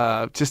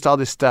 Just all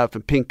this stuff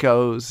and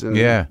pinkos, and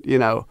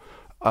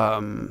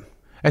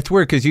That's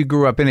weird because you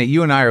grew up in it.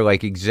 You and I are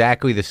like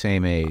exactly the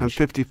same age. I'm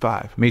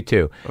 55. Me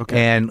too.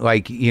 Okay. And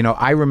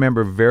I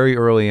remember very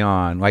early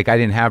on, I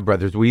didn't have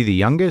brothers. Were you the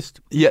youngest?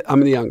 Yeah,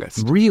 I'm the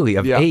youngest. Really?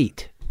 Of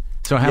 8?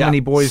 So how many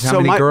boys, how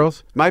many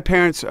girls? My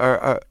parents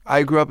are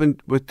I grew up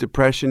with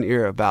Depression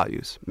era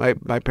values. My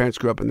parents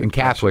grew up in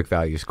Catholic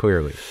values,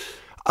 clearly.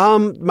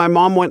 My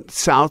mom went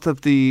south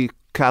of the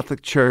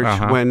Catholic Church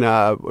when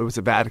it was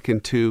the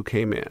Vatican II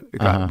came in. It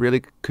got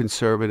really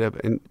conservative,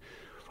 and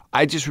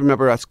I just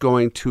remember us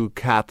going to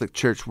Catholic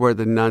Church where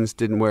the nuns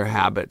didn't wear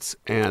habits,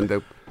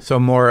 and so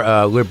more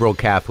liberal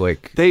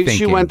Catholic.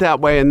 She went that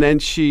way, and then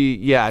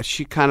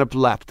she kind of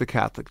left the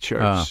Catholic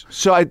Church.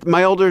 So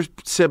my older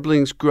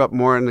siblings grew up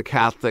more in the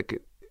Catholic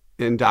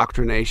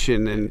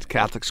indoctrination and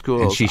Catholic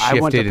schools. And she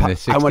shifted in the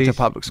 60s? I went to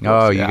public schools.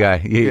 Oh, you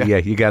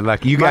got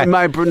lucky.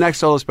 My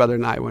next oldest brother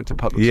and I went to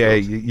public schools. Yeah,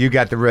 you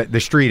got the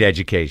street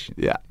education.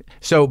 Yeah.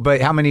 So,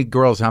 but how many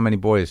girls, how many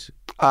boys?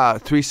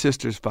 3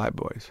 sisters, 5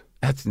 boys.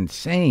 That's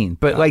insane.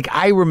 But like,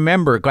 I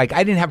remember, like,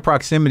 I didn't have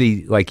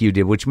proximity like you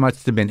did, which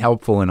must have been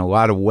helpful in a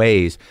lot of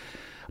ways.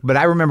 But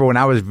I remember when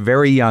I was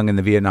very young and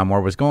the Vietnam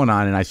War was going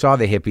on and I saw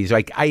the hippies,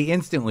 like, I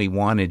instantly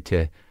wanted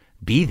to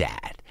be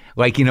that.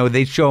 Like, you know,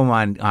 they'd show them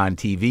on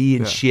TV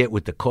and shit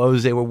with the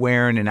clothes they were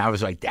wearing. And I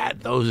was like,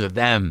 those are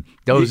them.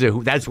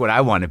 That's what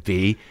I want to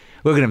be.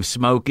 Look at them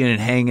smoking and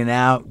hanging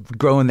out,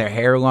 growing their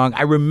hair long.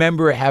 I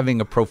remember it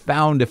having a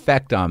profound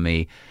effect on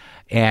me.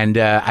 And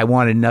I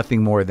wanted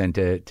nothing more than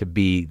to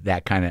be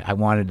that kind of, I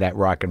wanted that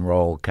rock and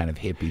roll kind of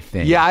hippie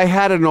thing. Yeah, I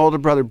had an older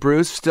brother,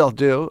 Bruce, still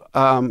do,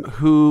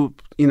 who,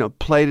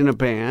 played in a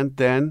band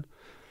then.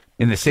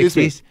 In the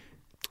 60s?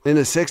 In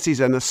the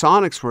 60s, and the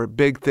Sonics were a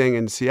big thing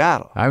in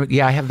Seattle. I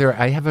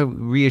have a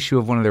reissue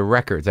of one of their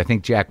records. I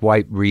think Jack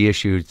White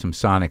reissued some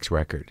Sonics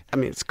record. I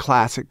mean, it's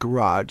classic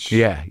garage.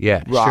 Yeah,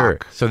 rock. Sure.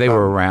 So they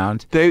were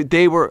around.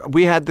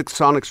 We had the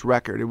Sonics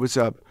record. It was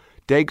a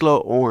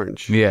Dayglow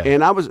Orange. Yeah.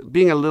 And I was,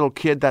 being a little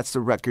kid, that's the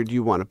record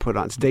you want to put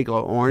on. It's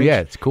Dayglow Orange. Yeah,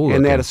 it's cool.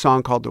 And they had a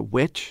song called The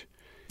Witch.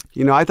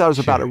 I thought it was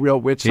about a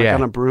real witch, like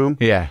on a broom.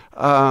 Yeah.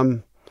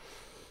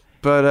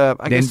 But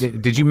I guess...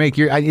 Did you make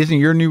isn't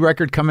your new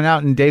record coming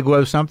out in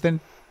Dayglow something?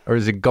 Or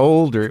is it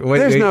gold? Or what?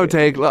 There's no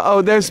Dayglow.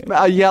 Oh, there's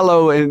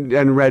yellow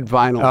and red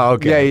vinyl. Oh,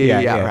 okay.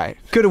 Yeah, right.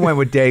 Could have went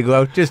with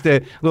Dayglow. Just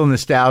a little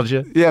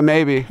nostalgia. Yeah,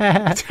 maybe.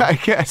 I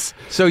guess.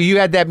 So you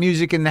had that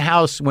music in the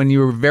house when you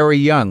were very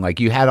young. Like,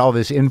 you had all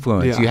this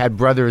influence. Yeah. You had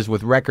brothers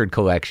with record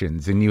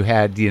collections, and you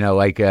had,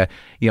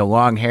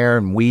 long hair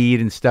and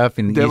weed and stuff,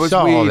 and you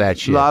saw weed, all that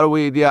shit. A lot of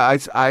weed. Yeah,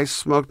 I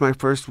smoked my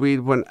first weed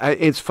when...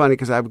 it's funny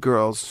because I have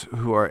girls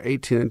who are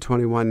 18 and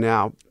 21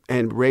 now,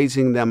 and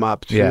raising them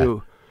up to... Yeah.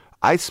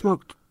 I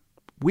smoked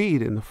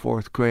weed in the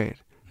 4th grade.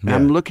 And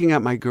I'm looking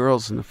at my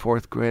girls in the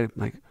 4th grade. I'm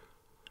like,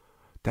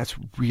 that's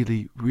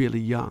really,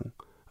 really young.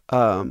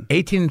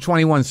 18 and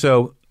 21.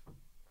 So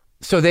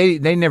they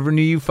never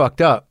knew you fucked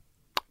up.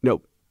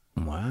 Nope.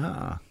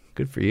 Wow.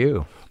 Good for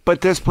you.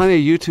 But there's plenty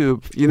of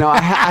YouTube.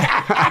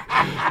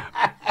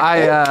 I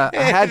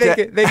had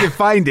they can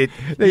find it.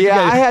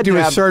 I had to do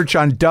a search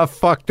on Duff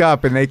fucked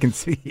up, and they can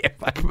see it.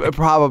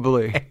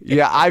 Probably.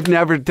 Yeah, I've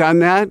never done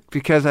that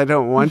because I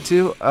don't want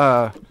to.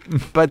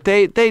 But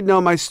they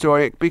know my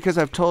story because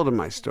I've told them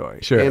my story.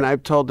 Sure. And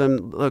I've told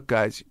them, look,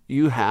 guys,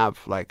 you have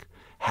like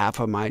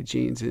half of my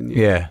genes in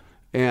you. Yeah.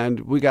 And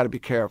we got to be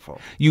careful.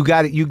 You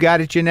got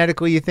it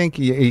genetically, you think?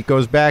 It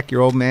goes back,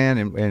 your old man,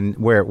 and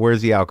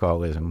where's the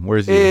alcoholism?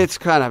 It's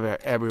kind of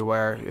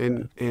everywhere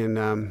in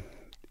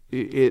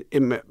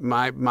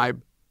my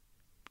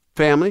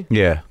family.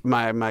 Yeah.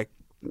 My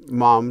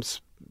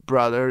mom's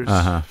brother's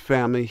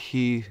family.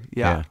 He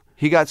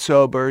got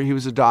sober. He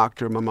was a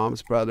doctor. My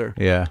mom's brother.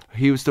 Yeah.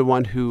 He was the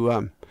one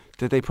who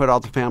that they put all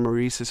the family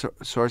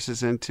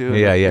resources into.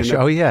 Yeah.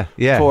 Sure. Oh yeah.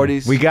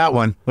 40s. We got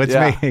one. Let's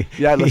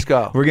let's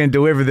go. We're gonna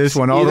deliver this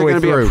one all the way through.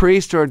 Either going to be a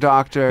priest or a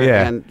doctor.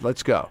 Yeah. And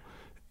let's go.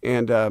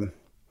 And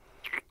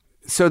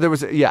so there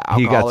was alcoholism.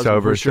 He got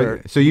sober. For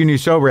sure. So you knew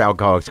sober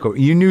alcoholics.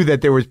 You knew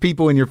that there was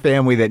people in your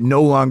family that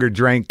no longer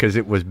drank because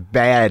it was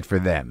bad for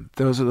them.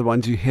 Those are the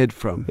ones you hid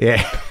from.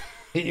 Yeah.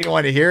 You didn't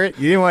want to hear it?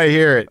 You didn't want to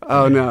hear it.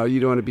 Oh, no. You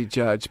don't want to be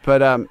judged.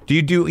 But do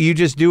you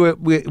just do it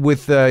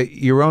with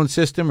your own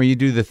system, or you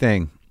do the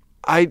thing?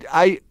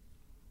 I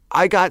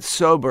got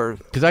sober.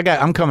 Because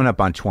I'm coming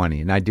up on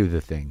 20, and I do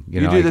the thing.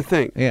 You do the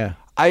thing. Yeah.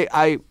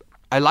 I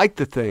like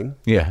the thing.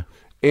 Yeah.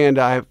 And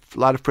I have a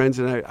lot of friends,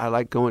 and I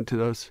like going to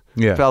those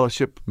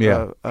fellowship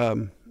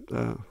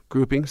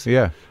groupings.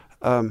 Yeah.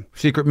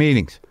 Secret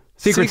meetings.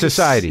 Secret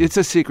society. It's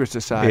a secret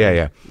society.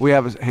 Yeah. We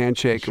have a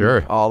handshake. Sure.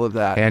 And all of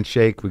that.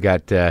 Handshake. We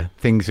got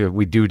things that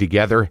we do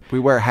together. We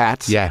wear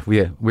hats. Yeah.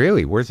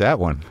 Really? Where's that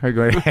one? I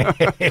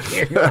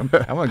want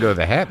to go to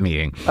the hat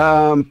meeting.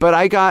 But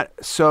I got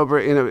sober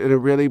in a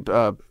really,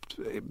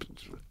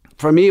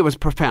 for me, it was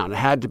profound. It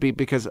had to be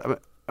because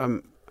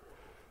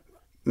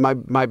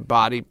my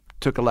body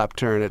took a left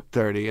turn at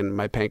 30 and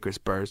my pancreas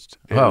burst.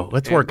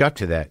 Let's work up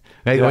to that.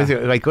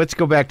 Let's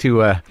go back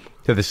to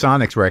the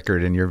Sonics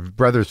record and your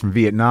brothers from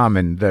Vietnam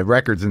and the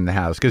records in the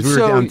house. Because we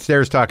were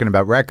downstairs talking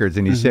about records,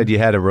 and you said you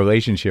had a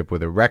relationship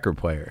with a record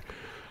player.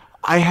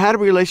 I had a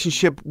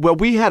relationship. Well,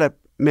 we had a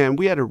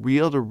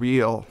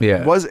reel-to-reel.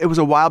 Yeah. It was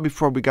a while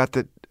before we got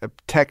the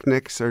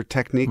Technics.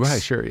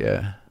 Right, sure,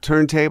 yeah.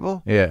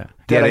 Turntable. Yeah.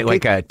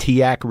 Like a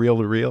TIAC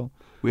reel-to-reel?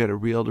 We had a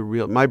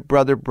reel-to-reel. My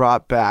brother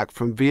brought back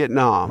from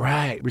Vietnam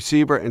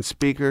receiver and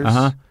speakers.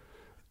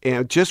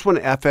 And just when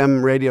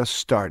FM radio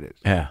started.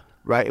 Yeah.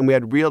 right? And we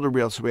had reel to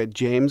reel. So we had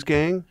James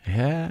Gang,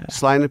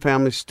 Sly and the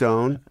Family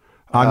Stone,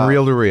 on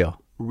reel to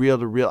reel. Reel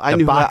to reel. I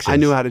knew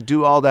how to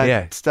do all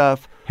that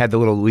stuff. Had the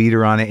little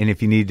leader on it, and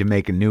if you needed to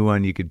make a new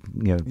one, you could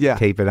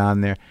tape it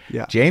on there.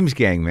 Yeah. James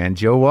Gang, man,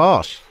 Joe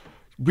Walsh.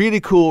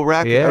 Really cool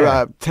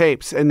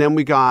tapes. And then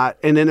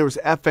there was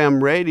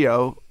FM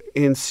radio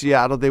in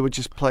Seattle. They would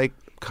just play.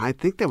 I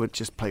think they would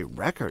just play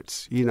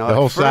records. The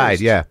whole side,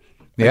 yeah.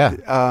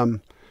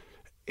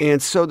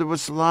 And so there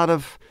was a lot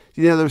of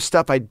there was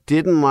stuff I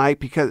didn't like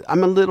because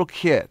I'm a little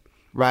kid,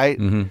 right?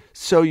 Mm-hmm.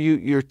 So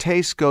your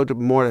tastes go to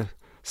more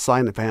Sly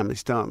and the Family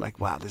Stone. Like,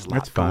 wow, there's a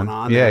lot going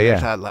on. Yeah, there.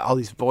 Had all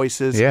these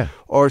voices. Yeah.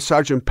 Or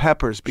Sgt.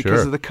 Pepper's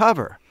because of the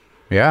cover.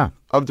 Yeah.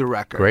 Of the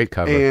record. Great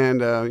cover.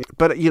 And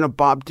but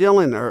Bob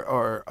Dylan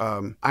or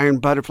Iron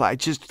Butterfly,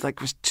 just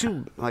like was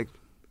too like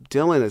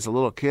Dylan as a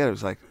little kid. It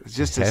was like it's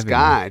just this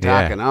guy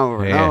talking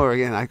over and over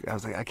again. I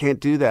was like, I can't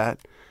do that.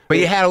 But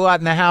you had a lot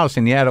in the house,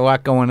 and you had a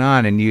lot going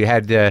on, and you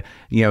had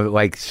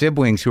like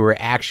siblings who were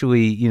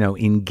actually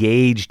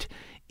engaged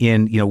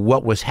in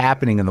what was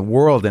happening in the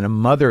world, and a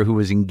mother who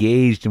was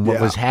engaged in what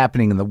was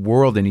happening in the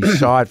world, and you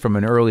saw it from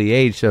an early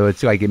age. So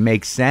it's like it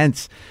makes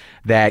sense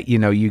that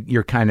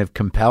you're kind of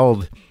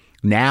compelled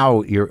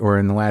now, or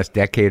in the last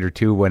decade or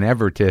two,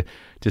 whenever, to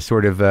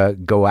sort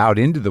of go out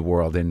into the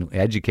world and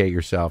educate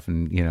yourself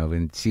and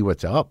and see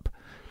what's up,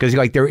 because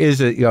like there is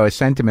a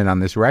sentiment on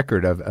this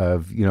record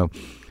of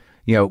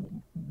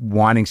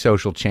wanting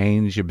social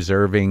change,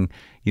 observing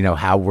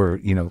how we're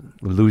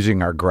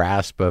losing our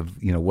grasp of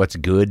what's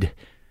good.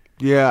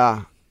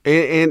 Yeah,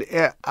 and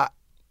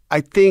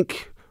I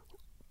think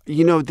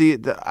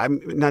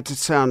I'm not to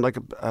sound like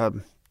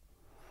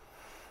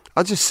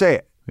I'll just say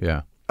it.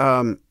 Yeah.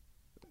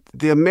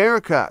 The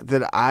America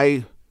that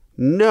I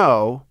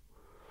know,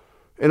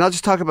 and I'll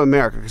just talk about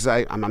America because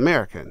I'm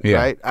American,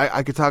 right?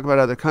 I could talk about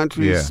other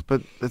countries,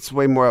 but it's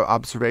way more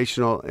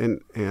observational.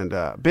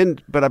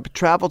 But I've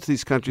traveled to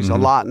these countries a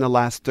lot in the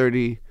last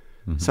 30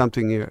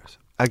 something years.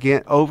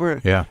 Again,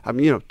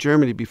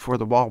 Germany before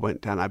the wall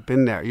went down. I've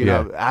been there.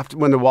 After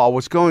when the wall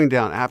was going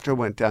down, after it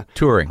went down.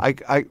 Touring.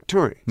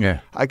 Touring.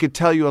 Yeah. I could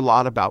tell you a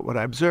lot about what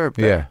I observed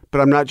there,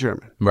 but I'm not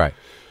German. Right.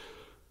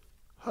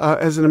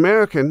 As an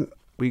American,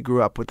 we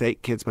grew up with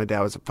 8 kids. My dad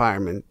was a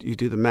fireman. You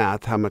do the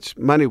math, how much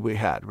money we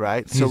had,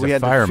 right? So we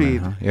had to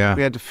feed. Huh? Yeah.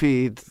 We had to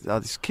feed all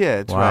these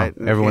kids, wow. right?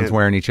 Everyone's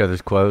wearing each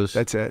other's clothes.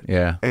 That's it.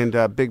 Yeah. And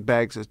big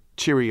bags of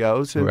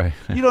Cheerios. And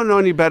you don't know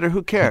any better.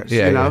 Who cares?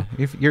 Yeah.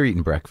 You're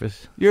eating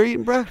breakfast. You're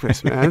eating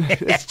breakfast, man.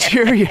 It's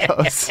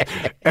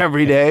Cheerios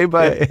every day,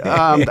 but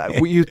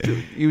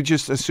you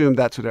just assume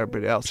that's what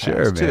everybody else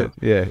has, too.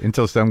 Yeah.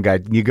 Until some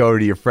guy, you go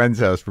to your friend's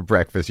house for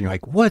breakfast, and you're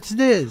like, "What's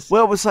this?"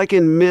 Well, it was like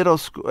in middle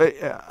school.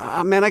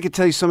 Man, I could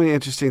tell you so many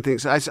interesting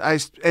things. As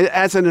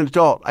an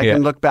adult, I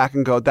can look back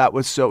and go, "That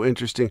was so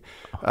interesting."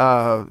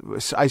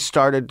 I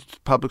started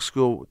public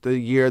school the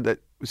year that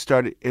we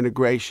started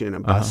integration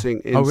and busing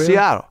in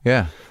Seattle.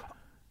 Yeah.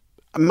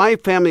 My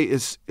family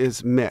is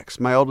mixed.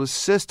 My oldest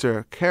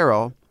sister,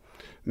 Carol,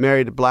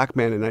 married a black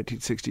man in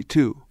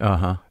 1962.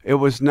 It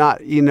was not,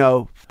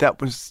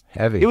 that was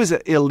heavy. It was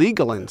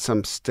illegal in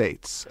some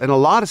states, and a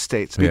lot of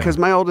states, because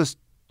my oldest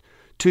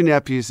 2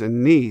 nephews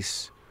and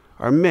niece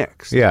are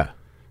mixed. Yeah.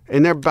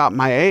 And they're about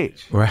my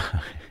age.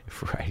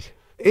 Right.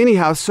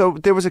 Anyhow, so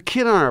there was a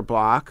kid on our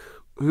block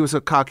who was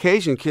a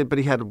Caucasian kid, but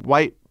he had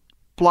white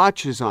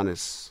blotches on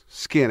his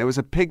skin. It was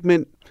a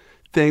pigment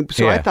thing.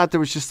 So I thought there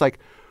was just like,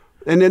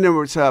 and then there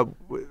was a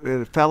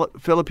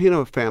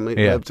Filipino family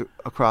lived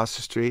across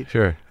the street.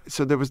 Sure.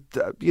 So there was,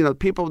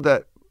 people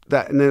that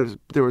and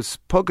there was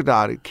polka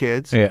dotted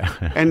kids. Yeah.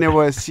 And there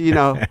was,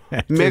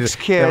 mixed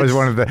kids.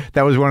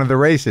 That was one of the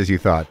races, you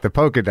thought, the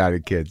polka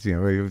dotted kids. It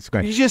was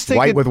going, you just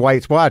white with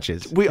white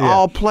splotches. We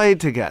all played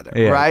together,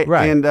 right?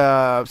 Right.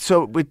 And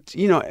so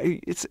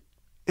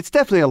it's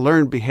definitely a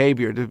learned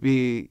behavior to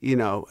be,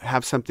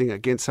 have something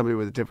against somebody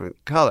with a different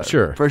color.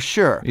 Sure. For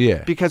sure.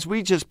 Yeah. Because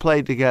we just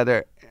played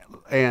together.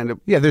 And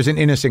there's an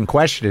innocent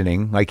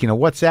questioning, like,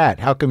 what's that?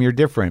 How come you're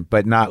different?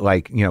 But not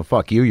like,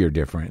 fuck you, you're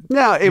different.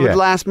 No, it would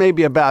last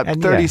maybe about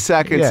 30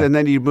 seconds, and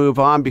then you'd move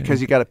on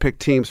because you got to pick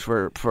teams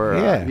for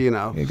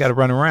you got to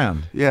run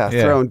around.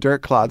 Throwing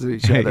dirt clods at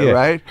each other,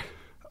 right?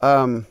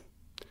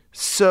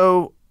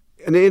 So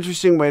an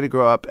interesting way to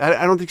grow up.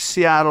 I don't think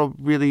Seattle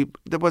really,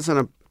 there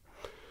wasn't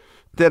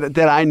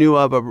that I knew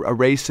of a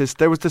racist.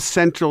 There was the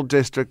Central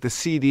District, the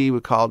CD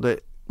we called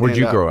it. Where'd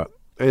you grow up?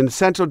 And the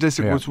Central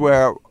District was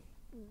where,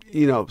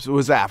 it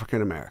was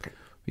African American.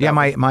 Yeah,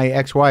 my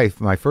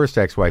ex-wife, my first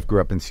ex-wife, grew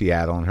up in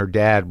Seattle, and her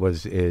dad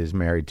is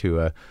married to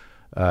a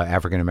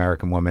African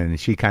American woman, and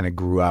she kind of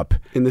grew up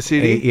in the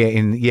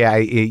CD.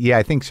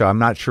 I think so. I'm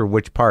not sure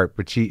which part,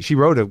 but she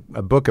wrote a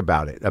book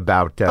about it,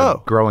 about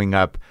growing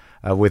up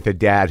with a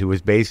dad who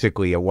was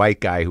basically a white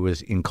guy who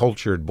was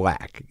encultured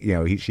black. He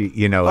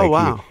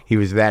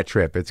was that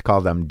trip. It's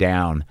called I'm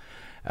Down,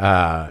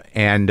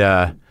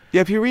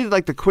 if you read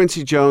like the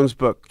Quincy Jones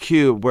book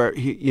Cube, where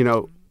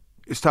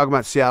he's talking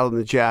about Seattle and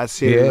the jazz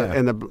scene,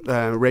 and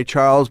the Ray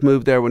Charles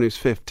moved there when he was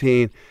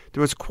 15.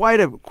 There was quite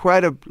a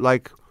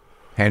like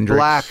Hendrix.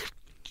 black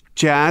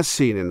jazz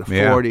scene in the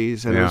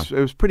 40s, and it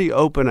was pretty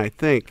open, I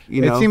think.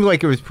 It seemed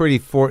like it was pretty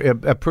fertile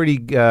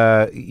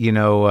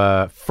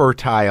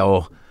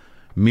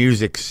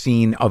music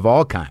scene of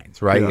all kinds,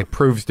 right? It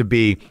proves to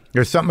be.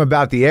 There's something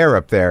about the air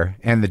up there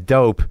and the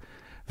dope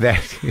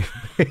that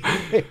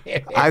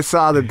I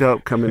saw the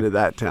dope come into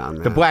that town,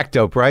 man. The black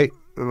dope, right?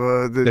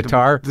 The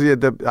tar?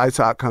 I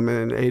saw it come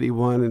in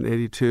 81 and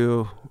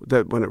 82,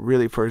 that when it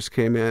really first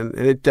came in,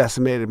 and it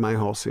decimated my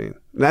whole scene.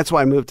 And that's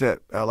why I moved to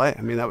L.A.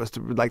 I mean, that was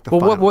the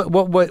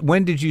final.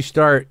 When did you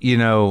start,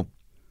 playing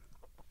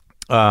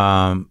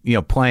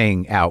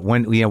out?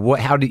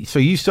 So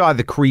you saw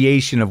the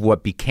creation of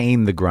what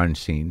became the grunge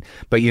scene,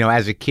 but,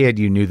 as a kid,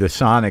 you knew the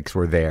Sonics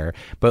were there.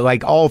 But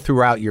like all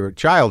throughout your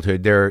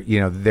childhood,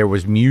 there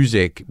was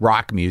music,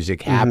 rock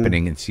music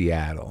happening in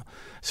Seattle.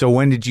 So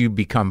when did you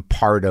become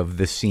part of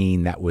the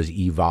scene that was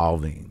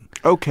evolving?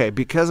 Okay,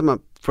 because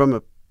I'm from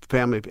a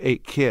family of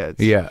 8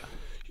 kids. Yeah.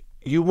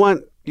 You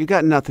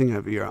got nothing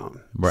of your own.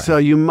 Right. So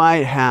you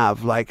might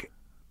have like,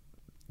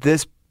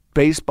 this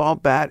baseball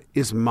bat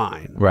is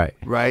mine. Right.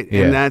 Right?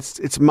 Yeah. And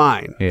it's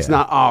mine. Yeah. It's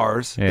not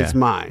ours. Yeah. It's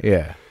mine.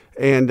 Yeah.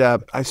 And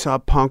I saw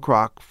punk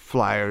rock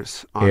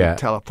flyers on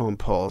telephone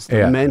poles,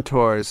 the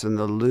Mentors and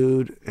the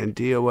Lewd and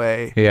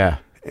DOA. Yeah.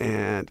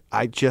 And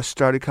I just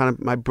started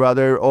my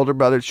older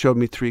brother showed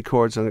me 3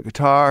 chords on a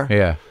guitar.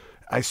 Yeah.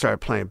 I started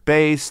playing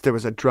bass. There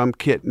was a drum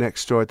kit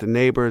next door at the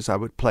neighbors. I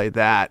would play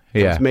that.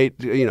 Yeah. It was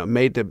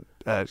made to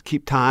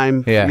keep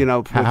time. Yeah.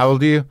 How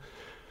old are you?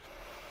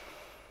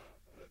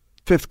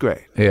 5th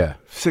grade. Yeah.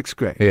 6th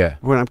grade. Yeah.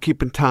 When I'm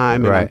keeping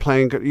time and I'm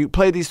playing. You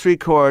play these 3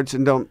 chords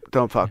and don't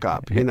fuck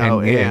up.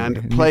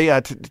 And play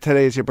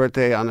Today's Your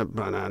Birthday on the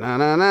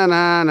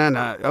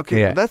na. Okay.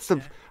 Yeah. That's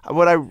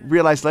what I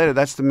realized later.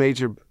 That's the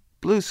major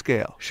blues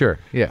scale. Sure.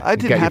 Yeah. I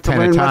didn't have to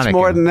learn much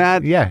more than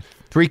that. Yeah.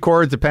 3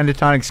 chords, a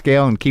pentatonic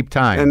scale, and keep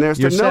time. And there's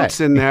the notes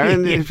in there.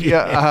 And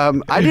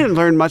I didn't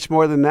learn much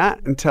more than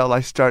that until I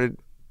started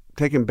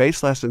taking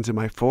bass lessons in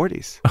my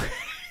 40s.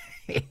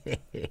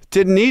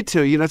 Didn't need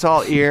to. It's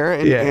all ear.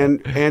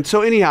 And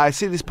so anyhow, I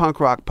see these punk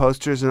rock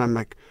posters, and I'm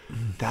like,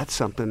 that's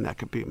something that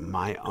could be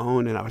my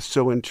own. And I was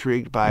so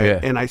intrigued by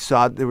it. And I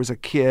saw there was a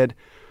kid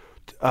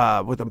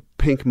with a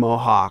pink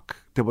mohawk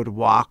that would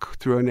walk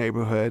through a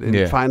neighborhood.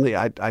 And finally,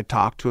 I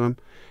talked to him.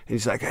 And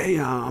he's like, hey,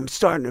 I'm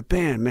starting a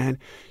band, man.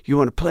 You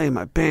want to play in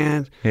my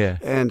band? Yeah.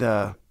 And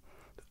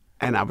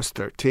I was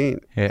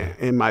 13. Yeah.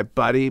 And my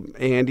buddy,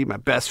 Andy, my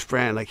best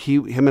friend, like he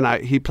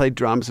played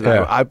drums and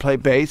I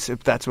played bass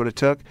if that's what it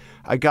took.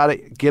 I got a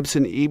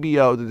Gibson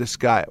EBO to this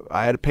guy.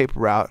 I had a paper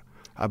route.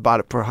 I bought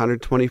it for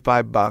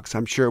 $125.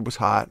 I'm sure it was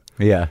hot.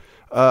 Yeah.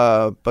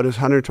 But it was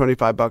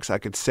 $125 I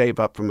could save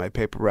up from my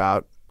paper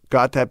route.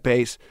 Got that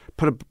bass,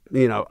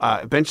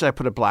 eventually I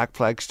put a Black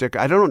Flag sticker.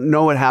 I don't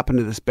know what happened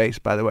to this bass,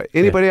 by the way.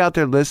 Anybody out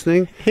there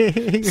listening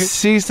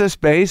sees this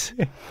bass?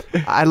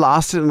 I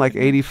lost it in like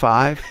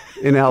 85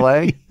 in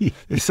LA.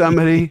 If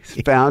somebody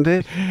found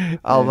it,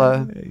 I'll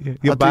buy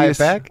it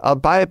back? I'll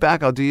buy it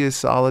back. I'll do you a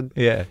solid.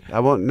 Yeah. I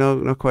won't,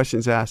 no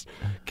questions asked.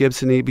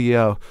 Gibson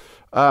EBO.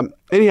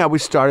 Anyhow, we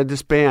started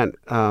this band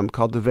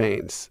called The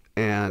Veins.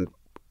 And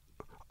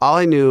all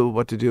I knew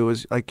what to do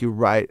was you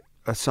write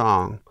a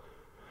song,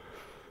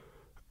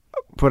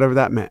 whatever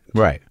that meant.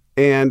 Right.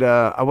 And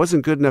I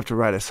wasn't good enough to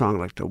write a song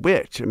like The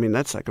Witch. I mean,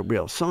 that's like a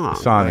real song.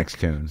 Sonics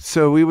tune.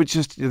 So we would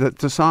just, the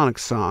Sonics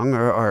song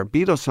or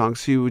Beatles song,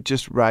 so you would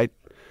just write,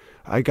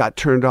 I got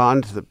turned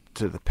on to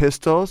the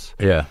Pistols.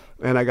 Yeah.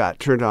 And I got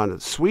turned on to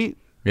the Sweet.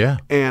 Yeah.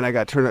 And I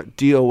got turned on,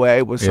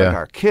 DOA was like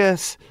our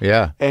Kiss.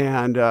 Yeah.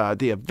 And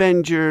the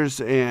Avengers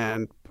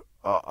and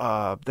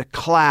the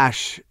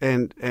Clash.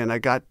 And I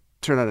got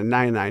turned on to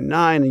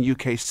 999 and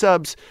UK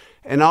Subs.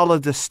 And all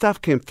of this stuff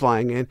came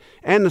flying in,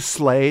 and the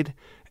Slade,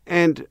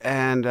 and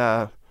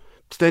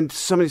then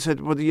somebody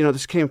said, well,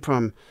 this came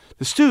from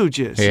the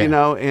Stooges, and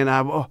and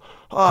I'm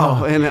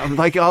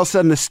like all of a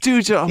sudden the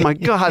Stooges, oh my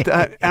God,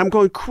 I'm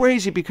going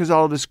crazy because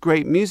all of this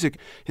great music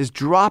is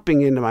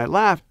dropping into my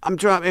lap.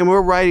 And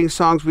we're writing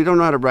songs. We don't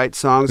know how to write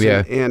songs,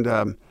 but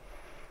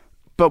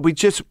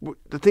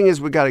the thing is,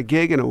 we got a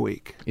gig in a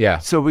week,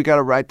 so we got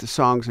to write the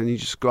songs, and you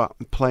just go out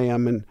and play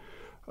them, and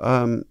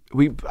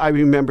I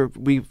remember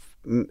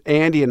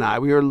Andy and I,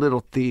 we were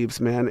little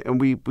thieves, man, and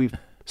we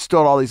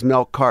stole all these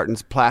milk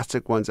cartons,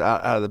 plastic ones,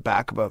 out of the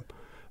back of a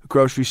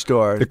grocery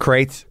store. The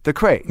crates? The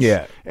crates.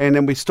 Yeah. And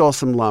then we stole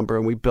some lumber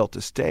and we built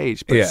a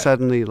stage. But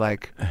suddenly,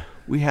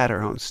 we had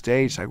our own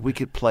stage. We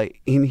could play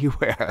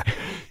anywhere.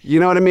 You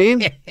know what I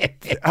mean?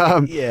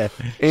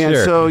 And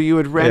so you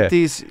would rent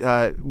these.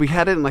 We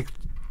had it in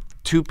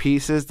 2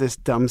 pieces, this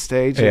dumb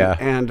stage.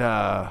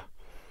 And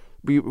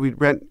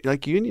we'd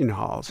rent union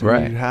halls. And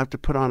right. You'd have to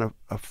put on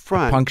a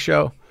front. A punk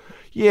show?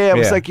 Yeah, it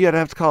was you'd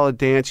have to call a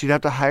dance. You'd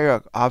have to hire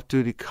an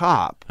off-duty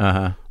cop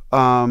for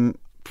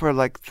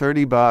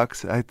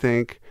 $30, I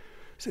think.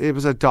 So it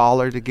was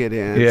 $1 to get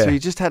in. Yeah. So you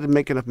just had to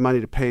make enough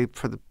money to pay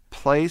for the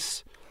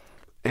place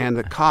and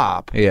the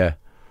cop. Yeah.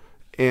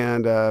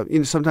 And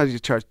sometimes you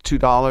charge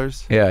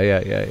 $2.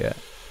 Yeah.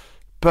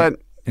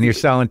 But and you're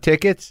selling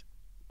tickets?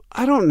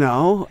 I don't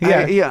know.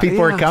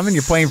 People are coming.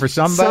 You're playing for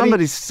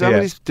somebody.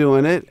 Somebody's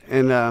doing it,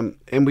 and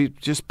we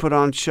just put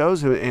on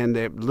shows, and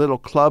the little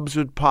clubs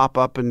would pop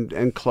up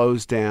and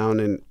close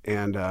down,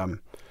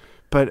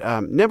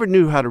 but never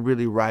knew how to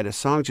really write a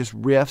song. Just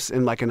riffs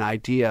and like an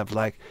idea of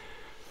like,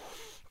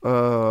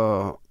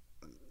 it's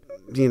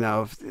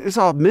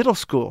all middle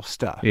school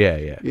stuff.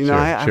 Yeah.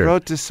 I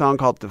wrote this song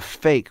called "The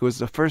Fake." It was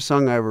the first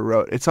song I ever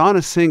wrote. It's on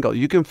a single.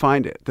 You can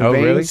find it. The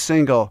Veins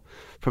single.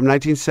 From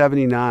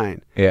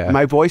 1979. Yeah.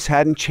 My voice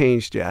hadn't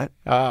changed yet.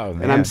 Oh,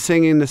 man. And I'm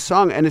singing the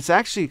song. And it's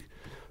actually,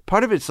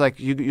 part of it's like,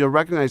 you'll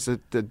recognize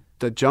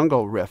the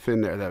jungle riff in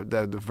there,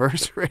 the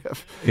verse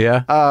riff.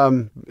 Yeah.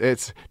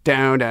 It's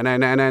down,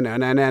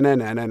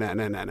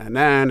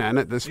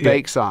 this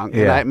fake song.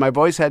 And my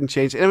voice hadn't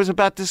changed. And it was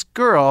about this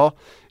girl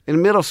in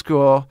middle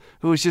school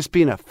who was just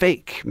being a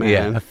fake, man.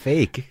 Yeah, a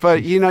fake.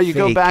 But, you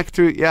go back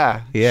through,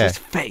 it's just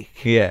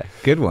fake. Yeah,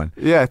 good one.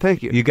 Yeah,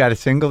 thank you. You got a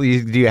single? Do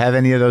you have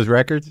any of those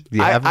records? Do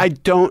you have them? I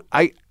don't.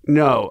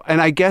 No. And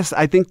I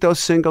think those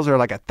singles are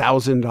like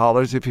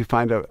 $1,000 if you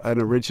find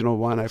an original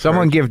one.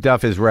 Someone give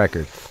Duff his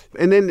record.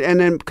 And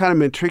then kind of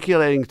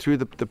matriculating through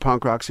the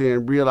punk rock scene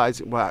and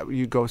realizing, wow,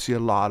 you go see a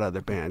lot of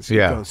other bands. You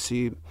go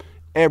see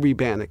every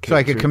band that came.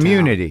 It's like a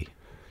community. Town.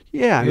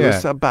 Yeah, there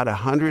was about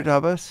 100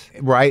 of us.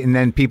 Right, and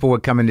then people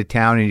would come into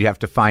town and you'd have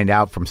to find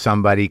out from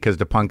somebody because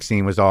the punk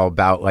scene was all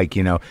about like,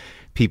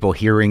 people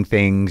hearing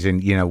things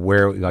and,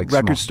 where like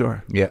record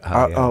store. Yeah.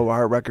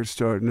 Our record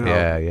store. No.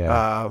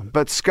 Yeah.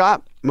 But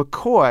Scott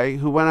McCoy,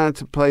 who went on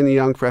to play in the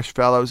Young Fresh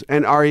Fellows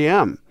and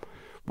REM,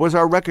 was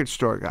our record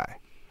store guy.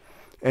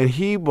 And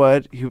he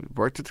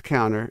worked at the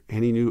counter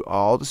and he knew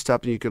all the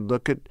stuff. And you could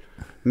look at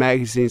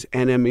magazines,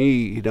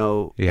 NME,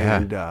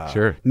 and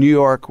sure. New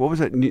York. What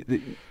was it?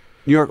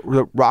 New York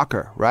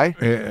Rocker, right?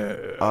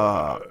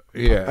 Yeah.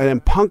 And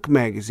then Punk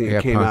magazine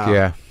came out.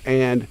 Yeah.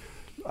 And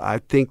I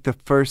think the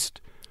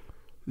first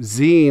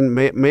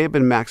zine may have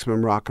been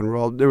Maximum Rock and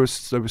Roll. There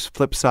was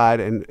Flipside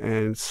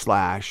and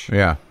Slash.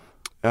 Yeah.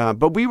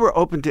 But we were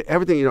open to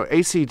everything.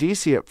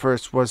 AC/DC at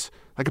first was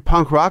like a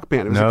punk rock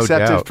band. It was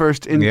accepted doubt.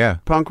 first in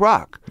punk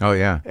rock. Oh,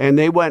 yeah. And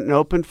they went and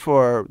opened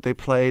they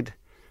played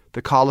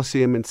the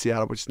Coliseum in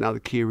Seattle, which is now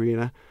the Key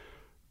Arena.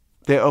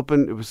 They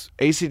opened, it was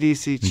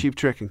AC/DC, Cheap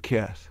Trick, and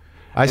Kiss.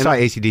 I saw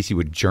AC/DC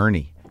with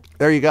Journey.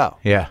 There you go.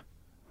 Yeah.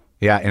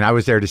 Yeah, and I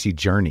was there to see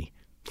Journey.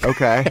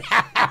 Okay.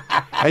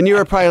 And you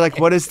were probably like,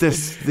 what is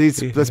this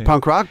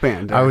punk rock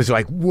band? I was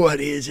like, what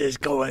is this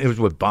going? It was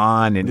with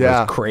Bond and it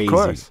was crazy. Of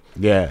course.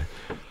 Yeah.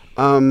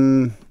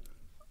 And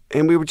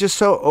we were just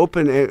so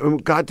open and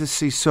we got to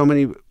see so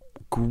many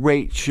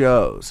great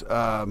shows.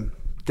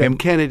 Dead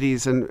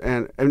Kennedys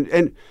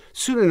and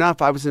soon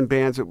enough I was in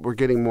bands that were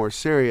getting more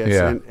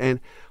serious and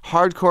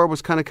hardcore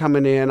was kind of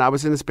coming in. I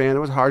was in this band,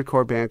 it was a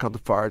hardcore band called The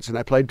Farts, and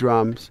I played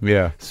drums.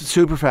 Yeah.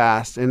 Super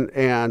fast.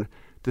 And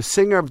the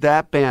singer of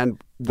that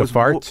band The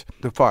Farts?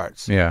 The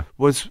Farts.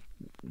 Was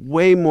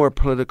way more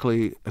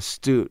politically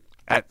astute.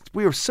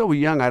 We were so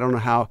young, I don't know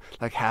how,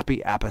 like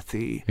Happy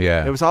Apathy.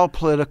 Yeah. It was all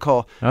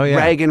political. Oh, yeah.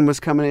 Reagan was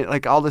coming in,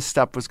 like all this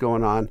stuff was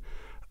going on.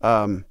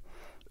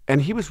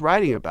 And he was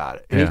writing about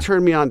it. And he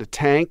turned me on to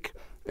Tank,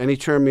 and he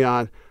turned me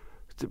on,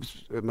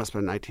 it must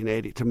have been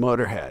 1980, to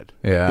Motorhead.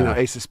 Yeah.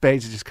 Ace of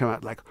Spades had just come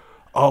out like,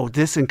 oh,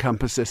 this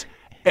encompasses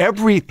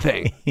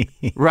everything,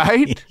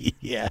 right?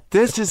 Yeah.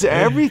 This is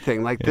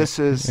everything. Like this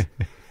is,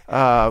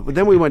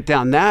 then we went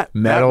down that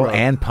metal that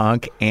and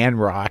punk and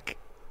rock.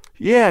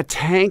 Yeah,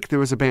 Tank. There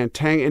was a band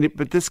Tank,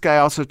 but this guy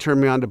also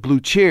turned me on to Blue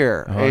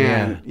Cheer. Oh,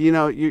 and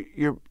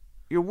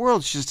your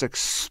world's just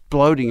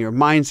exploding. Your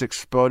mind's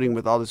exploding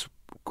with all this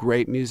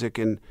great music,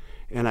 and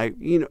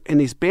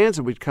these bands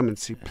that we'd come and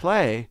see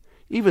play.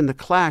 Even the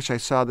Clash, I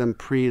saw them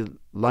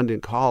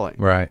pre-London Calling,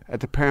 right,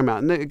 at the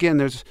Paramount. And again,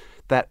 there's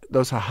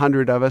those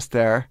 100 of us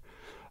there.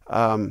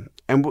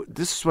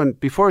 This is when,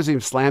 before it was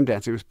even slam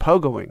dance, it was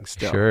pogoing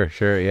still.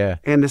 Sure, yeah.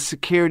 And the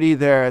security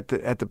there at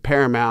the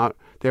Paramount,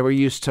 they were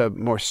used to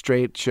more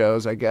straight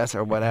shows, I guess,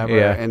 or whatever,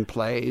 and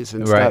plays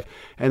and stuff.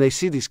 And they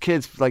see these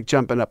kids like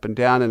jumping up and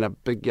down, and a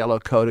big yellow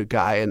coated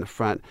guy in the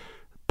front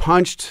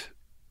punched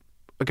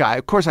a guy.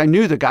 Of course, I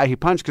knew the guy he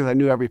punched because I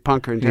knew every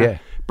punker in town. Yeah.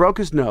 Broke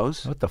his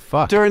nose. What the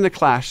fuck? During the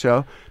Clash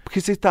show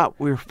because he thought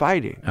we were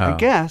fighting. I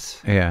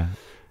guess. Yeah.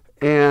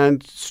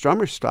 And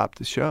Strummer stopped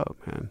the show,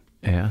 man.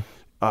 Yeah.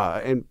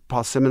 And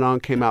Paul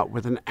Simonon came out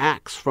with an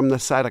axe from the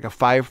side, like a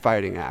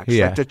firefighting axe,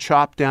 like to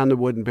chop down the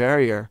wooden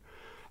barrier.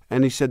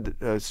 And he said,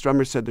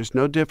 Strummer said, there's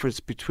no difference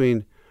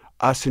between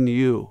us and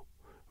you.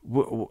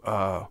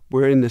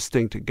 We're in this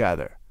thing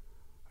together.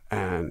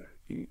 And,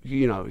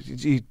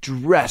 he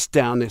dressed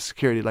down this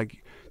security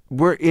like,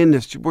 we're in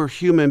this, we're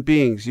human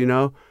beings,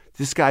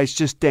 This guy's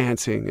just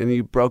dancing, and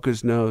he broke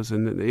his nose,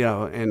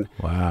 and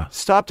wow.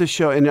 Stopped the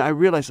show. And I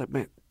realized, like,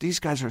 man, these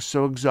guys are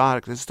so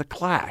exotic. This is the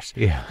Clash.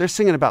 Yeah. They're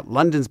singing about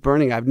London's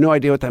burning. I have no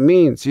idea what that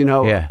means,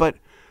 Yeah. But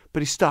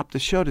he stopped the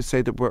show to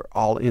say that we're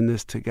all in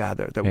this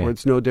together. That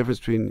there's no difference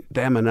between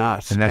them and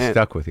us. And that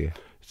stuck with you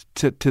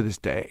to this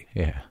day.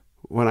 Yeah.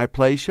 When I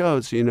play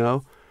shows,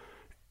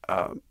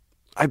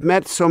 I've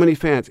met so many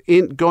fans.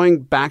 In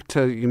going back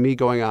to me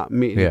going out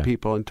meeting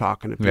people and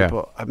talking to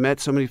people, I've met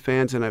so many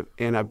fans, and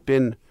I've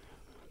been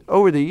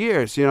over the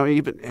years,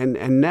 even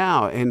and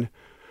now, and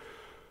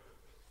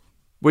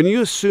when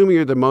you assume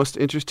you're the most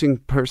interesting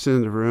person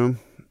in the room,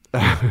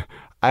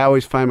 I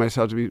always find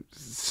myself to be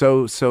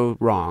so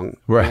wrong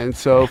and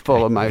so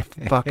full of my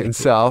fucking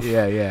self.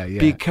 Yeah.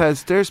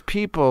 Because there's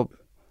people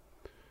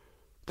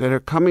that are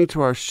coming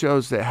to our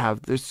shows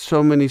that there's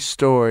so many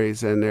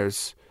stories, and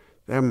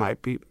there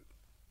might be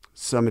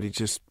somebody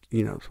just,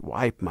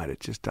 wife might have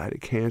just died of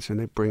cancer, and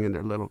they bring in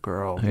their little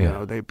girl,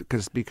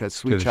 because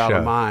Sweet Child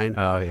of Mine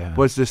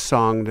was this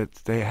song that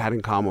they had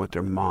in common with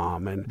their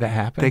mom. And that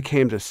happened? They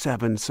came to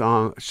 7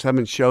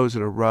 shows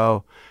in a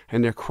row,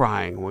 and they're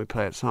crying when we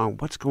play that song.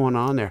 What's going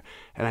on there?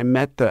 And I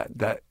met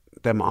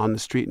them on the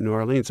street in New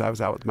Orleans. I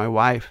was out with my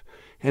wife,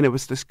 and it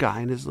was this guy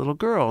and his little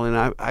girl.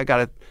 And I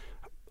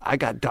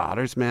got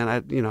daughters, man.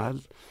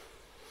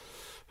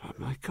 I'm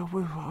like,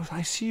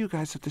 I see you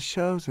guys at the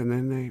shows, and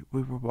then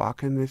we were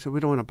walking. They said, we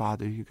don't want to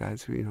bother you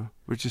guys.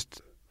 We're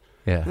just,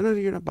 I know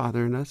you're not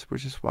bothering us. We're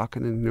just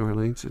walking in New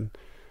Orleans, and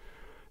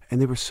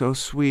they were so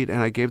sweet. And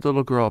I gave the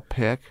little girl a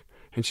pick,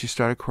 and she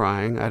started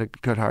crying. I had a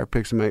guitar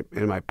picks in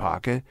my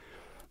pocket,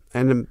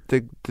 and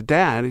the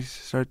dad, he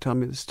started telling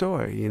me the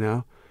story,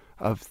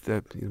 of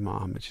the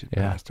mom that she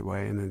passed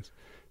away, and then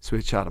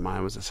Sweet Child of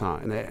Mine was a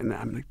song, and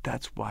I'm like,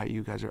 that's why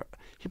you guys are.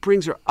 He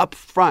brings her up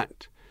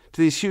front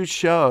to these huge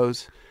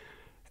shows.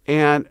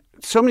 And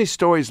so many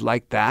stories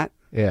like that.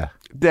 Yeah.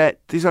 That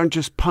these aren't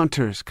just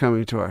punters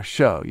coming to our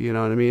show, you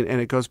know what I mean? And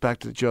it goes back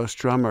to Joe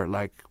Strummer.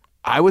 Like,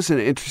 I was an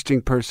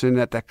interesting person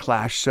at that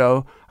Clash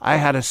show. I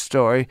had a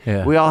story.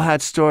 Yeah. We all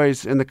had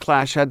stories, and the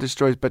Clash had their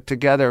stories, but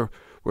together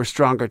we're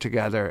stronger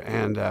together.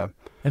 And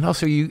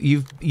also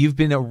you've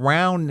been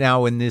around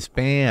now in this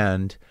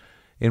band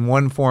in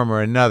one form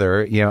or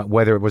another,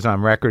 whether it was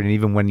on record and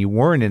even when you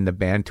weren't in the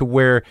band, to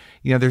where,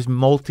 there's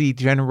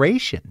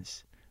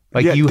multi-generations.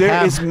 Like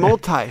there is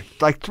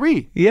like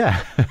 3.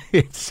 Yeah.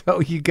 So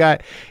you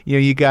got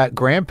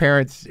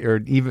grandparents, or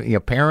even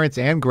parents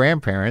and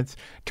grandparents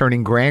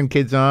turning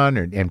grandkids on,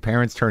 and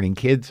parents turning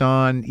kids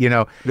on,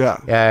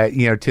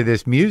 to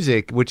this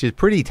music, which is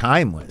pretty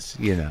timeless,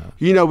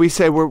 we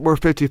say we're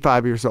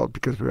 55 years old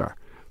because we are,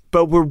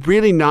 but we're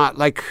really not.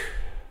 Like,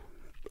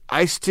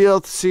 I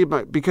still see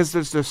because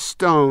there's the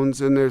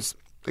Stones, and there's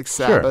like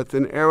Sabbath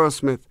and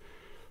Aerosmith.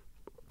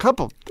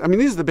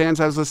 These are the bands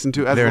I was listening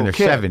to as a little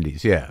kid. They're in their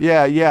 70s,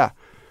 yeah. Yeah.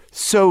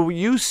 So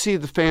you see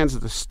the fans of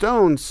the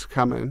Stones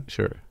coming.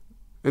 Sure.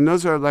 And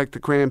those are like the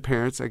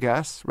grandparents, I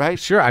guess, right?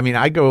 Sure. When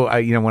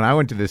I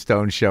went to the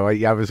Stones show,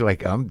 I was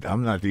like, I'm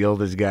not the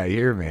oldest guy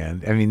here,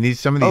 man.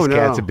 Some of these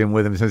cats have been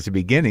with them since the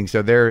beginning,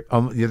 so they're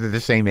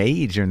the same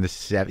age, or in the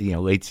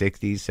late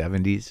 60s,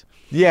 70s.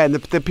 Yeah, and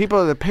the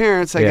people, the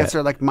parents, I guess,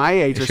 are like my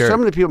age. Or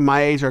some of the people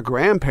my age are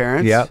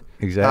grandparents. Yep,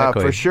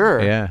 exactly. For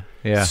sure.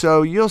 Yeah.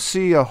 So you'll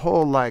see a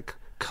whole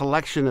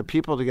collection of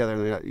people together,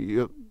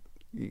 and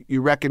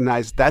you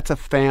recognize that's a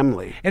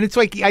family. And it's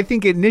like, I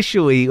think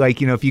initially,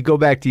 if you go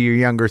back to your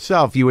younger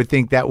self, you would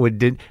think that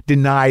would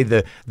deny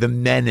the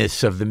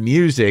menace of the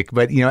music.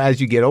 But,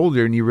 as you get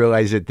older and you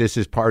realize that this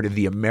is part of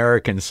the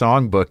American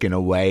songbook in a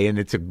way, and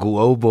it's a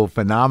global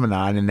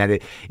phenomenon, and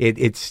that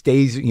it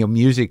stays,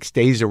 music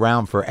stays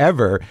around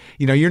forever,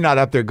 you're not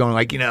up there going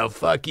like,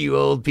 fuck you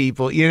old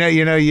people.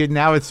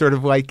 Now it's sort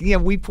of like,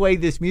 we play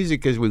this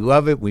music because we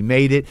love it, we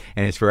made it,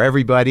 and it's for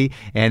everybody,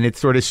 and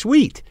it's sort of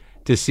sweet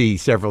to see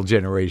several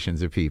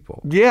generations of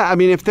people. Yeah,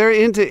 if they're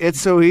into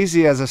It's So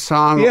Easy as a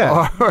song,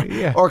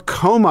 or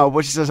Coma,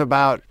 which is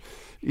about,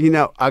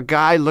 a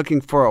guy looking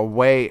for a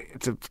way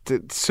to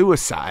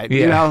suicide,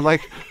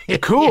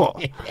 cool.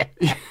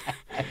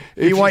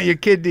 You want your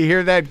kid to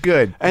hear that?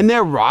 Good. And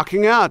they're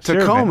rocking out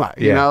to Coma,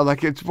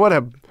 it's what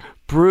a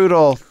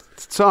brutal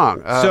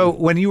song. So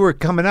when you were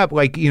coming up,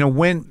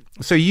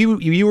 so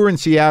you were in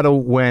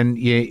Seattle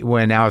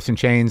when Alice in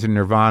Chains and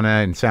Nirvana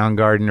and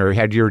Soundgarden, or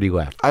had you already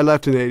left? I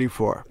left in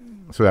 '84.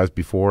 So that was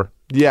before?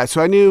 Yeah,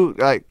 so I knew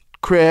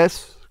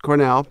Chris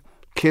Cornell,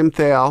 Kim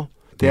Thale.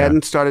 They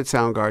hadn't started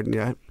Soundgarden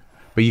yet.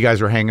 But you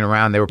guys were hanging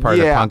around. They were part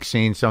of the punk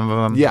scene, some of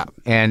them? Yeah.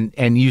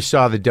 And you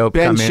saw the Dope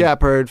come in? Ben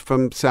Shepherd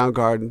from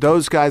Soundgarden.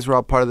 Those guys were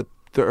all part of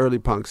the early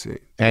punk scene.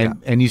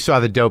 And you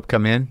saw the Dope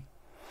come in?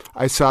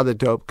 I saw the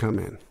Dope come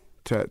in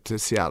to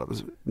Seattle. It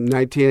was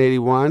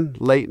 1981,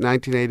 late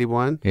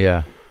 1981.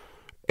 Yeah.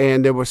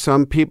 And there were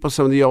some of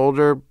the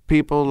older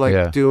people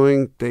they're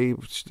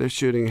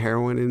shooting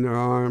heroin in their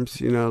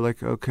arms,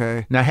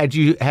 okay. Now, had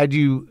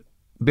you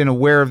been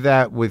aware of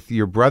that with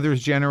your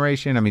brother's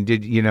generation?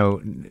 Did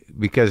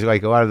because a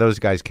lot of those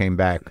guys came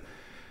back,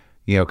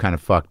 kind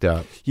of fucked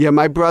up. Yeah,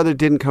 my brother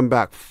didn't come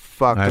back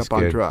fucked up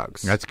on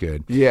drugs. That's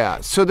good. Yeah.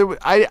 So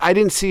I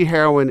didn't see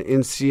heroin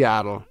in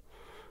Seattle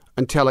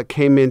until it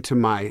came into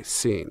my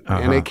scene.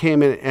 And it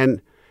came in,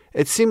 and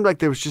it seemed like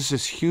there was just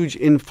this huge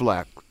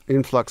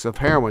influx of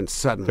heroin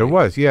suddenly. There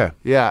was, yeah.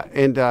 Yeah,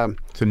 and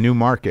it's a new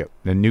market,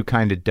 a new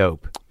kind of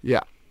dope.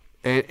 Yeah.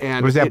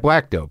 And was that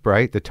black dope,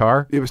 right? The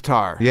tar? It was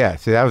tar. Yeah,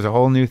 so that was a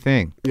whole new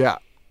thing. Yeah.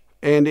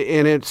 And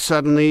it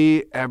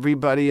suddenly,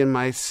 everybody in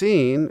my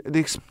scene,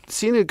 the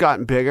scene had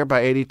gotten bigger.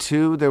 By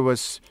 82, there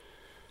was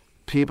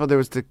people, there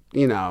was the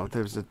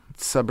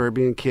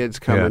suburban kids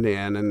coming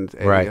in, and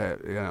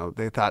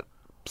they thought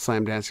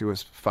slam dancing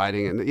was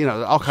fighting, and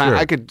all kind. Sure.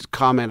 I could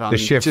comment on the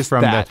shift just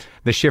from that.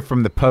 the shift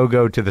from the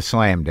pogo to the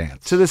slam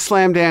dance. To the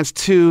slam dance,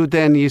 to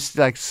then you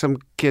like some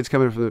kids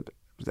coming from the,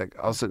 like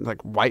all of a sudden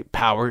like white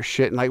power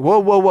shit, and like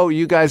whoa,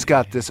 you guys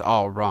got this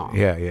all wrong.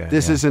 Yeah.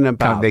 This isn't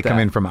about They that. come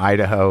in from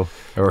Idaho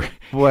or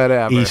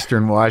whatever,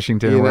 Eastern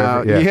Washington, or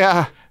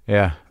wherever.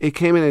 Yeah. It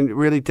came in and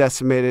really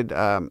decimated.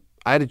 I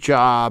had a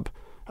job.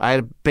 I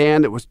had a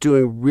band that was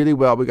doing really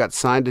well. We got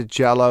signed to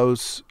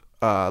Jello's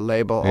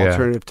label,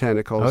 Alternative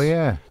Tentacles. Oh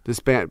yeah. This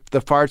band,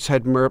 the Farts,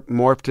 had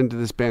morphed into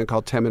this band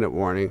called 10 Minute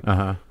Warning.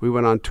 We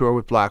went on tour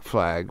with Black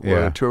Flag. We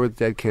went on tour with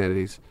Dead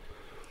Kennedys.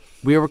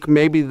 We were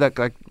maybe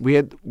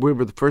we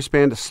were the first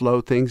band to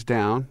slow things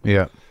down.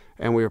 Yeah.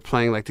 And we were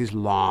playing like these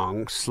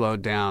long,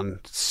 slowed down,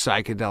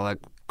 psychedelic,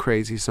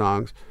 crazy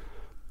songs.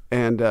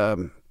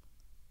 And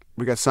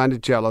we got signed to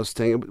Jello's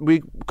thing.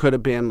 We could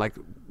have been like,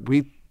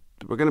 we're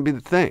going to be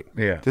the thing.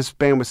 Yeah. This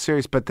band was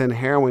serious, but then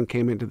heroin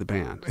came into the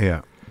band.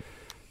 Yeah.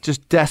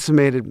 Just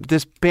decimated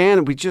this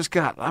band. We just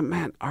got,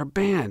 our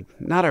band,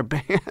 not our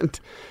band.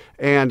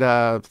 And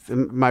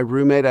my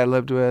roommate I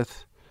lived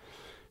with,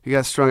 he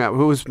got strung out.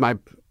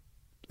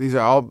 These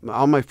are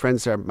all my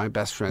friends are my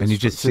best friends. And you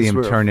just see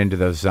them turn into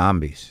those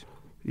zombies.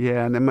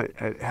 Yeah, and then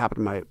it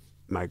happened to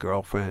my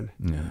girlfriend.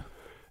 Yeah.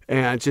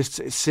 And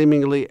just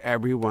seemingly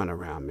everyone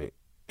around me.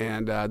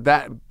 And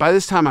that by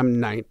this time I'm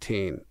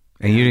 19.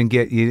 And you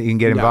didn't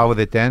get involved with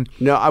it then?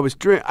 No, I was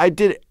I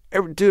did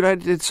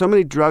so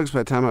many drugs by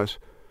the time I was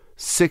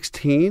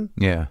 16.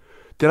 Yeah.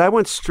 That I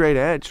went straight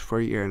edge for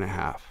a year and a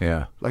half.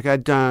 Yeah. Like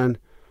I'd done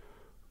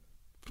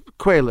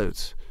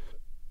Quaaludes,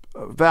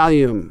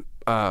 Valium,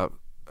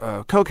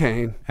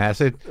 cocaine,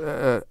 acid,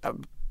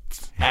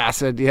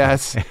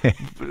 yes.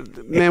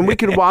 Man, we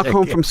could walk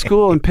home from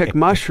school and pick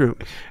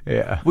mushrooms.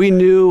 Yeah. We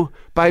knew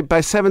by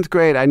 7th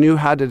grade, I knew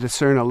how to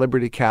discern a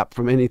Liberty Cap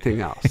from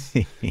anything else.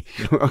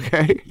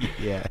 Okay.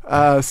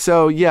 Yeah.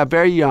 So yeah,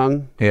 very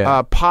young.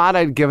 Yeah. Pot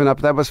I'd given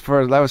up. That was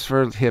for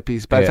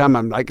hippies. By the time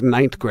I'm like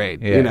 9th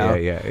grade. Yeah.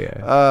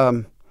 Yeah.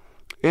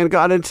 And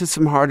got into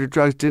some harder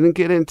drugs. Didn't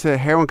get into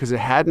heroin because it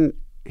hadn't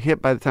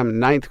hit by the time of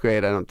 9th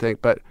grade, I don't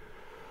think. But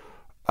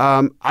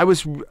I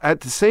was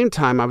at the same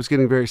time I was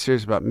getting very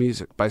serious about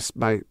music. By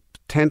my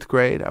 10th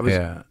grade, I was.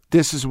 Yeah.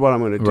 This is what I'm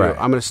going to do. Right.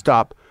 I'm going to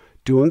stop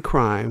doing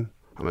crime.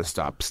 I'm going to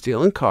stop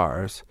stealing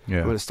cars. Yeah.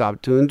 I'm going to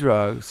stop doing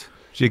drugs.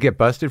 Did you get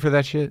busted for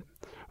that shit?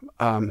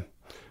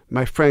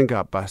 My friend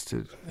got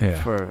busted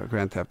for a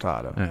Grand Theft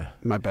Auto. Yeah.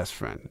 My best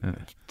friend. Yeah.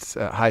 It's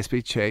a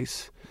high-speed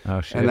chase.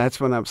 Oh shit! And that's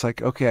when I was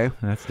like, okay,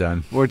 that's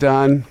done. We're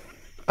done.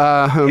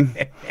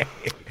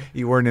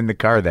 You weren't in the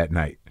car that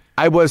night.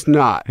 I was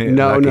not.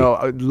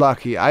 No,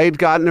 lucky. I had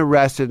gotten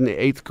arrested in the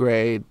 8th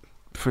grade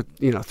for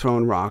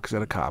throwing rocks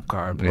at a cop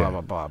car,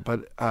 blah blah.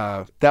 But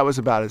that was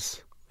about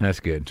as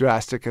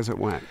drastic as it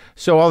went.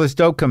 So all this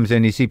dope comes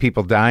in. You see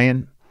people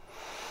dying.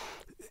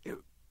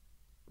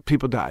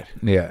 People died.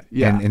 Yeah.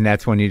 And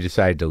that's when you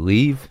decided to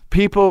leave.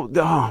 People.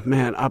 Oh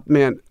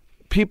man,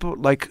 people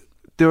like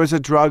there was a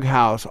drug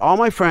house. All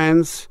my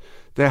friends,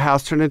 their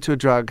house turned into a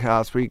drug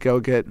house where you go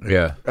get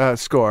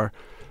score.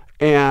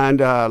 And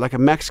like a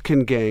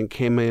Mexican gang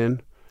came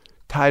in,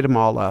 tied them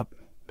all up,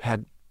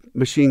 had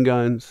machine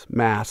guns,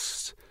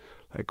 masks.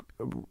 Like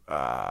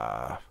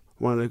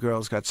one of the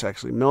girls got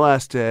sexually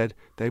molested.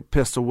 They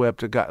pistol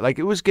whipped a guy. Like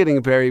it was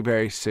getting very,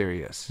 very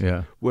serious.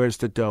 Yeah. Where's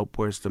the dope?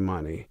 Where's the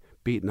money?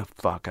 Beating the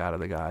fuck out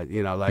of the guy.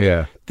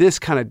 This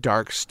kind of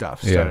dark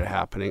stuff started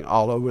happening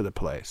all over the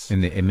place.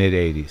 In the mid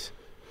 80s.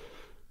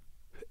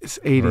 It's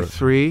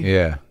 83.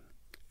 Yeah.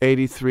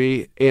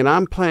 83, and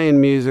I'm playing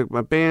music.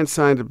 My band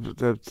signed to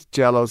the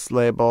Jello's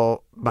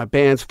label. My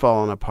band's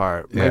falling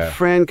apart. My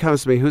friend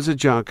comes to me, who's a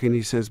junkie, and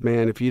he says,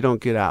 man, if you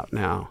don't get out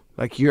now,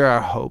 like you're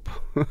our hope.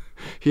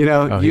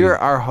 You're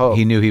our hope.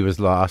 He knew he was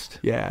lost.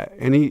 Yeah,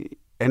 and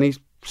he's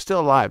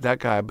still alive, that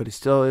guy, but he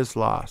still is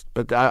lost.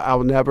 But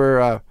I'll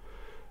never,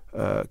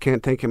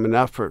 can't thank him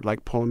enough for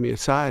like pulling me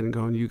aside and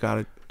going, you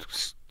got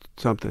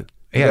something.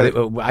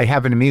 Yeah, I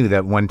happened to me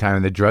that one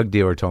time the drug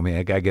dealer told me,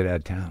 I got to get out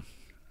of town.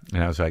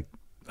 And I was like,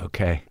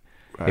 okay,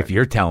 if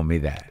you're telling me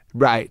that.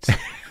 Right.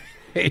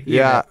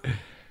 Yeah.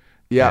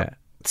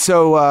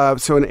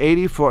 So in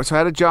 84, so I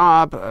had a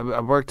job. I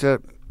worked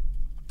at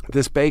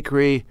this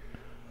bakery.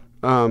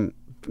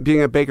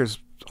 Being a baker's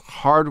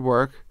hard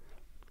work,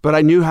 but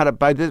I knew how to,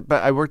 but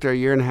I worked there a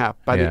year and a half.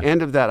 By the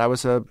end of that, I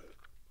was an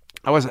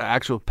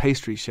actual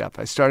pastry chef.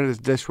 I started as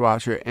a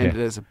dishwasher, ended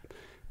as a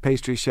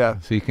pastry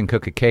chef. So you can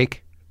cook a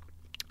cake?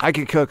 I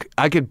could cook.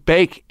 I could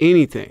bake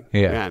anything.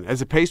 Yeah. Man.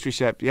 As a pastry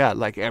chef,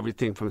 like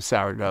everything from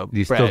sourdough. Do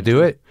you bread. still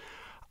do it?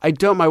 I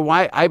don't. My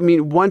wife. I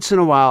mean, once in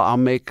a while, I'll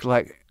make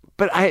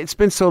But it's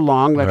been so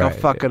long, like I'll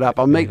fuck it up.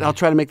 I'll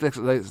try to make this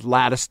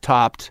lattice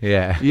topped,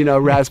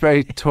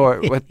 raspberry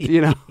tort with,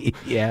 Yeah.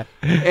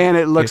 And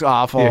it looks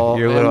awful.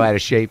 You're a little out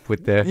of shape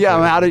with the. Yeah,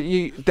 I'm out of.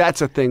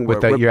 That's a thing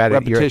with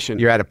repetition.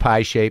 You're out of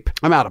pie shape.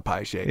 I'm out of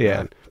pie shape. Yeah.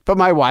 Man. But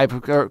my wife,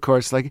 of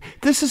course, like,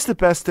 this is the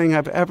best thing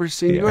I've ever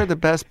seen. Yeah. You're the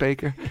best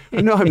baker.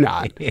 No, I'm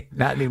not.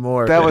 Not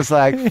anymore. That was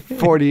like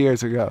 40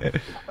 years ago.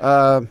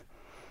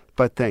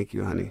 But thank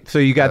you, honey. So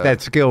you got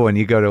that skill when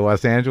you go to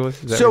Los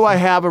Angeles? So I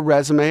have a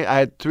resume. I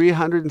had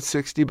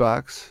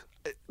 $360.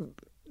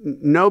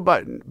 No,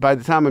 but by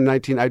the time I'm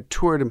 19, I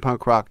toured in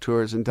punk rock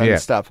tours and done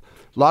stuff.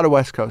 A lot of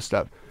West Coast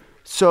stuff.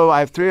 So I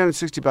have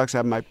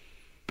 $360.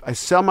 I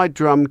sell my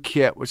drum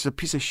kit, which is a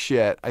piece of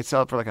shit. I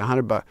sell it for like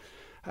 $100.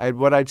 I had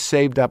what I'd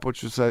saved up,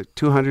 which was like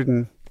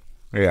 $215,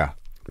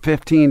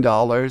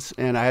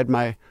 and I had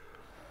my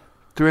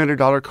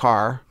 $300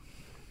 car,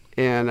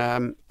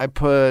 and I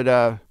put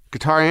a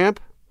guitar amp,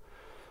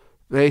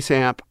 bass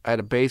amp. I had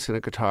a bass and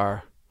a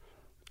guitar,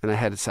 and I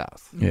headed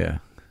south. Yeah.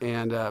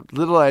 And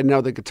little I know,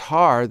 the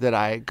guitar that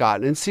I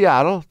got in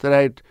Seattle that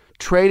I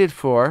traded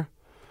for,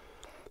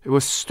 it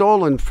was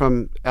stolen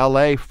from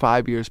L.A.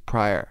 5 years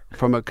prior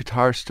from a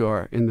guitar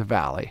store in the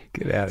Valley.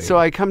 Get out of here. So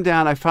I come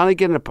down. I finally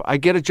get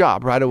a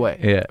job right away.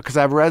 Yeah. Because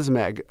I have a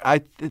resume. I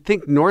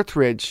think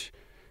Northridge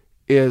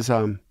is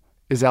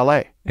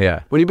L.A.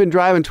 Yeah. When you've been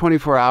driving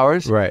 24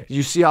 hours, right,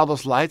 you see all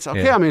those lights.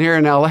 Okay, I'm in here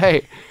in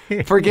L.A.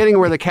 Forgetting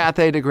where the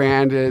Cathay de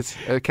Grande is.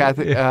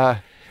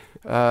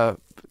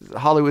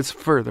 Hollywood's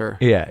further.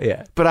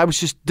 Yeah. But I was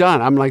just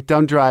done. I'm like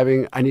done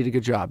driving. I need a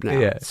good job now.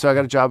 Yeah. So I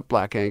got a job at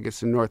Black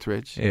Angus in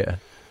Northridge. Yeah.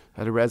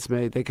 I had a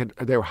resume.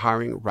 They were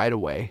hiring right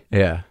away.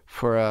 Yeah.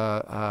 For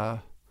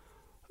a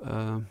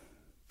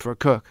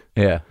cook.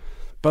 Yeah.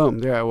 Boom,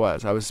 there I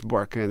was. I was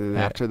working, and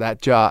after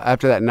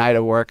that night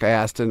of work, I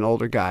asked an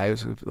older guy who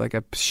was like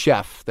a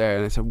chef there,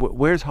 and I said,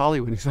 "Where's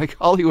Hollywood?" He's like,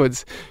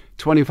 "Hollywood's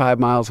 25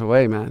 miles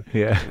away, man."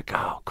 Yeah. I'm like,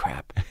 oh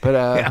crap. But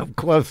yeah, I'm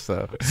close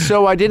though.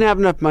 So I didn't have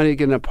enough money to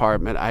get an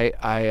apartment.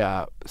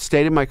 I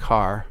stayed in my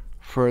car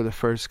for the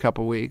first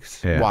couple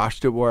weeks. Yeah.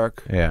 Washed at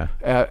work. Yeah.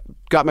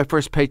 Got my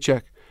first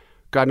paycheck.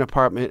 Got an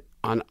apartment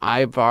on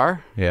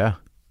Ivar. Yeah.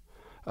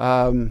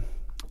 And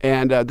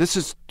this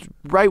is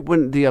right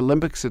when the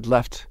Olympics had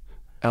left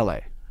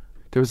L.A.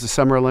 There was the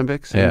Summer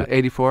Olympics in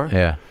 '84.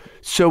 Yeah.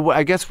 So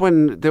I guess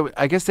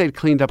they'd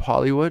cleaned up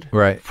Hollywood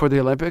for the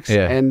Olympics,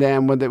 and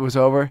then when it was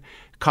over,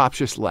 cops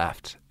just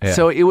left. Yeah.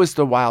 So it was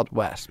the Wild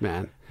West,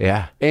 man.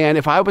 Yeah. And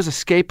if I was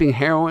escaping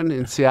heroin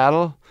in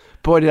Seattle,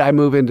 boy, did I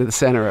move into the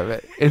center of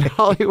it in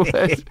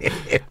Hollywood.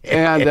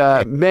 And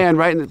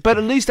man, but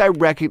at least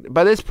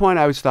by this point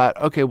I was thought,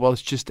 okay, well,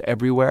 it's just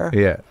everywhere.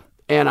 Yeah.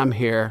 And I'm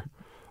here.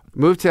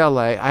 Moved to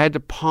L.A. I had to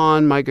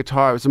pawn my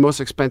guitar. It was the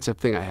most expensive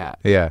thing I had.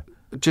 Yeah.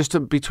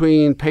 Just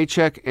between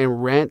paycheck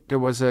and rent, there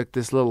was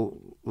this little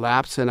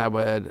lapse, and I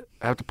would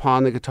have to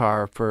pawn the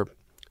guitar for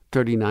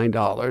 $39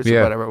 or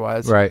whatever it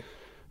was. Right.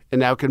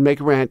 And I could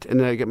make rent, and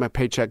then I get my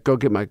paycheck, go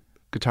get my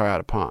guitar out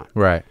of pawn.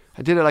 Right.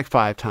 I did it like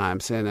 5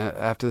 times, and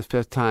after the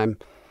 5th time,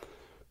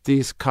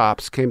 these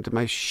cops came to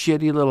my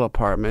shitty little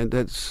apartment.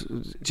 That's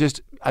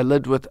just, I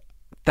lived with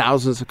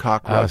thousands of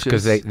cockroaches.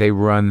 Because they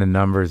run the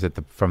numbers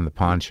from the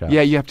pawn shop.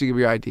 Yeah, you have to give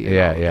your ID.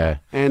 Yeah.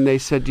 And they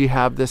said, "Do you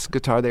have this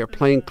guitar?" They were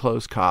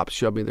plainclothes cops.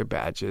 Showed me their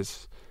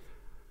badges.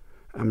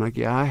 I'm like,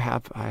 "Yeah, I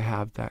have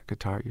that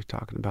guitar you're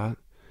talking about.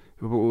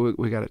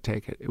 We got to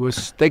take it." It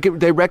was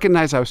they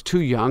recognized I was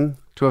too young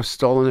to have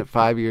stolen it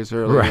 5 years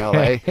earlier in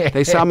L.A.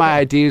 They saw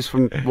my IDs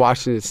from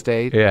Washington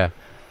State. Yeah.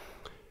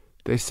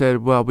 They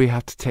said, "Well, we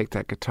have to take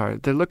that guitar."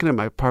 They're looking at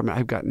my apartment.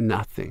 I've got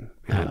nothing.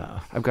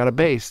 I've got a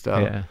bass though.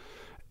 Yeah.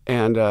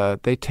 And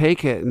they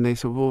take it, and they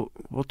said, "We'll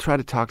try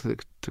to talk to the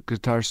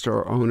guitar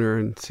store owner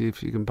and see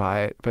if you can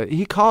buy it." But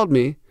he called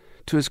me.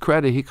 To his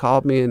credit, he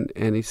called me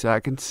and he said, "I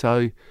can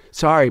sell you.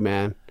 Sorry,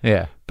 man.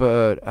 Yeah.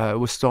 But it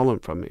was stolen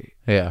from me.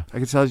 Yeah. I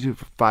can sell you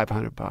for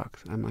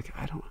 $500." I'm like,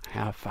 I don't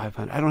have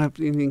 $500. I don't have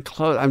anything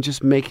close. I'm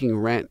just making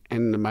rent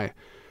and my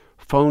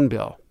phone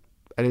bill.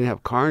 I didn't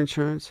have car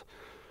insurance.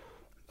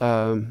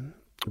 By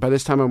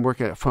this time, I'm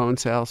working at a phone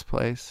sales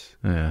place.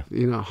 Yeah.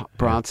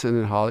 Bronson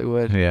in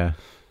Hollywood. Yeah.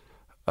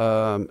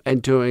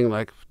 And doing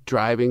like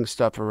driving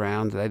stuff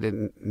around that I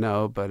didn't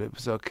know, but it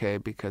was okay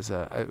because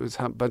it was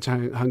a bunch of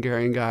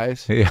Hungarian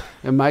guys. Yeah.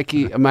 And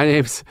Mikey,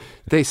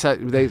 they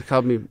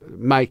called me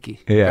Mikey.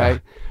 Yeah. Right?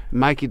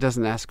 Mikey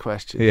doesn't ask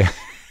questions. Yeah.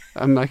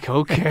 I'm like,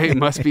 okay, it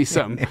must be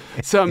something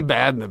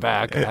bad in the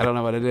back. I don't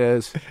know what it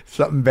is.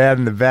 Something bad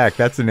in the back.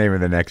 That's the name of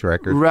the next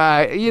record.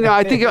 Right.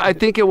 I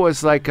think it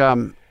was like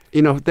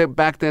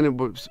back then it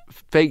was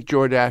fake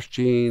Jordache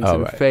jeans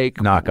and fake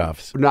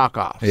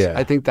knockoffs. Yeah,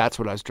 I think that's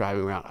what I was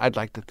driving around. I'd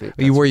like to think.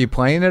 Were you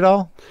playing at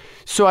all?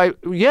 So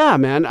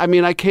man. I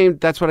mean,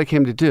 that's what I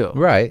came to do.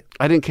 Right.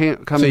 I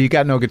didn't come. So you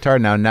got no guitar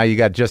now. Now you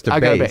got just a bass.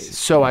 Got a bass.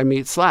 So I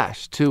meet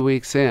Slash 2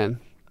 weeks in.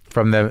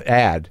 From the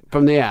ad.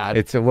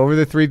 It's what were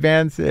the 3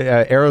 bands?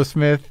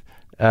 Aerosmith,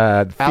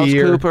 Alice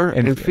Fear, Cooper,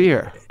 and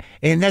Fear.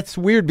 And that's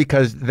weird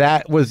because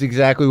that was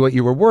exactly what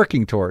you were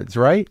working towards,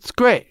 right? It's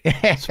great.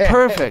 It's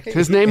perfect.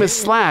 His name is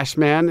Slash,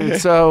 man. And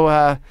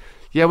so,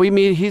 yeah, we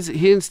meet.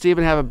 He and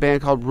Steven have a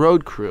band called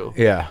Road Crew.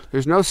 Yeah.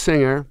 There's no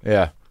singer.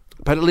 Yeah.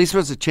 But at least it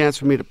was a chance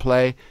for me to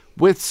play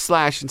with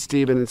Slash and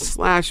Steven. And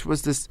Slash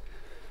was this,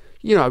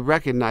 I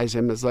recognize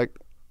him as like,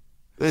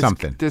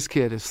 something. This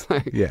kid is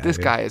like, this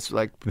guy is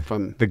like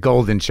from... The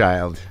golden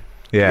child.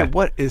 Yeah.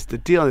 What is the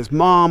deal? His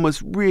mom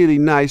was really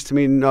nice to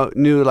me,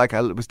 knew like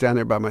I was down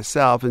there by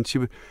myself, and she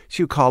would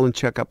call and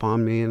check up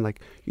on me, and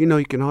like, you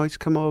can always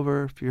come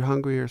over if you're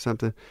hungry or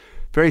something.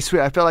 Very sweet.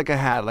 I felt like I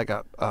had like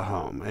a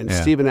home. And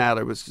Steven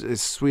Adler was the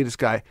sweetest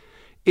guy.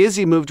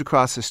 Izzy moved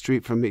across the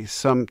street from me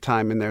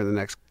sometime in there in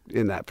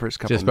that first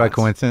couple Just of months. by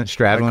coincidence?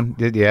 Stradlin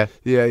did, yeah?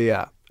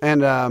 Yeah.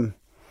 And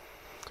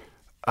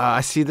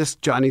I see this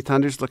Johnny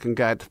Thunders looking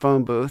guy at the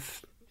phone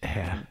booth.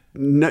 Yeah.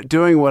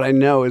 Doing what I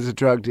know is a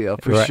drug deal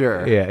for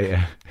sure.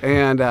 Yeah.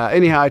 And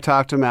anyhow, I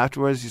talked to him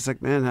afterwards. He's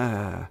like,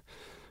 man,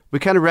 we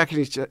kind of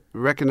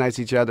recognize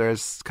each other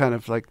as kind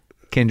of like...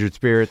 Kindred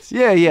spirits?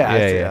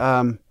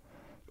 Yeah.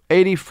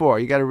 84.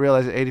 You got to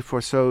realize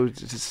 84. So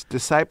it's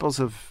disciples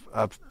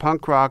of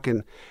punk rock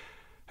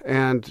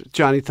and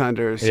Johnny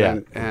Thunders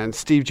and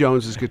Steve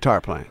Jones's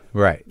guitar playing.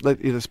 Right.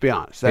 Let's be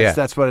honest.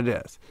 That's what it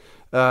is.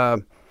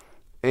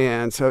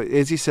 And so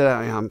Izzy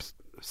said,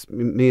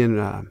 me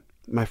and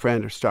my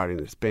friend are starting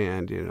this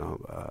band.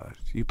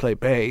 You play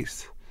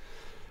bass.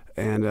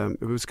 And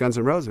it was Guns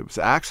N' Roses. It was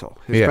Axl.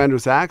 His friend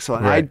was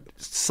Axl. And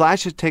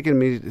Slash had taken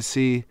me to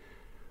see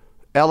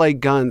L.A.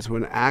 Guns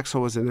when Axl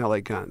was in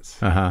L.A. Guns.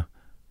 Uh-huh.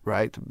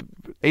 Right?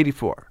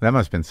 84. That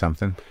must have been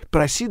something.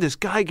 But I see this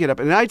guy get up,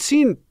 and I'd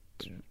seen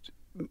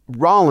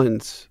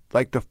Rollins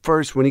like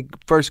when he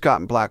first got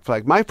in Black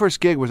Flag. My first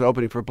gig was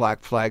opening for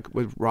Black Flag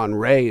with Ron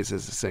Reyes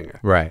as a singer.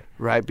 Right.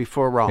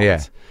 Before Rollins.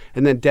 Yeah.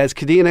 And then Des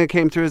Cadena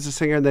came through as a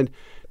singer, and then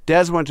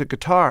Des went to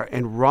guitar,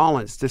 and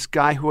Rollins, this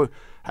guy who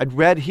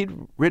he'd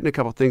written a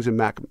couple things in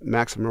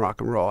Maximum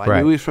Rock and Roll.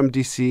 I knew he was from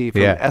DC,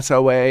 from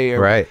SOA.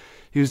 Right.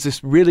 He was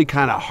this really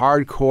kind of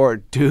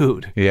hardcore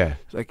dude. Yeah.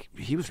 Like,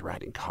 he was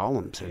writing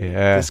columns, and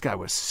this guy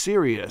was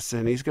serious,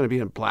 and he's going to be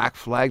in Black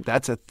Flag.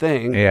 That's a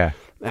thing. Yeah.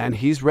 And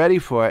he's ready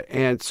for it.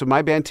 And so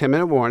my band, 10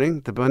 Minute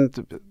Warning,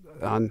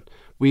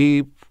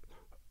 we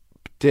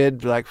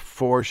did like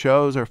 4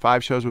 shows or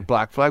 5 shows with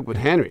Black Flag with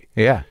Henry.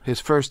 Yeah. His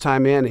first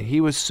time in, and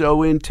he was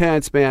so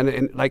intense, man.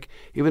 And like,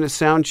 even a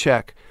sound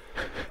check,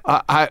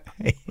 I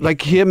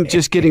like him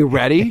just getting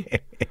ready.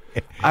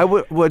 I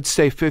would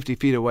stay 50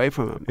 feet away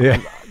from him.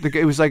 Yeah.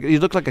 It was like, he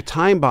looked like a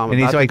time bomb. And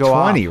he's like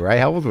 20, right?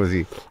 How old was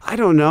he? I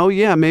don't know.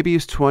 Yeah, maybe he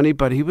was 20,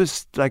 but he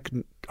was like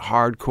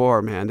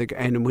hardcore, man.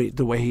 And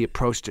the way he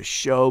approached a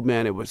show,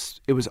 man, it was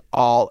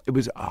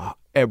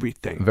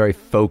everything. Very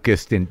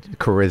focused in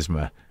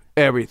charisma.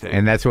 Everything.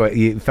 And that's what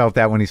you felt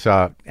that when he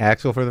saw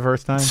Axl for the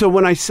first time? So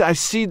when I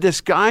see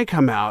this guy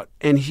come out,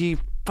 and the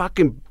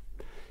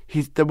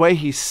way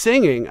he's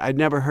singing, I'd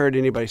never heard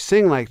anybody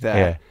sing like that.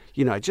 Yeah.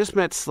 I just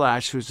met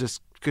Slash, who's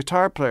this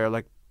guitar player,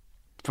 like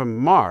from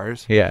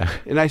Mars. Yeah.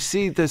 And I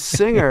see this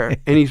singer,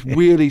 and he's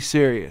really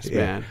serious,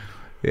 man.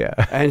 Yeah.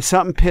 And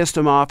something pissed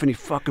him off, and he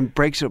fucking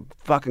breaks a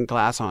fucking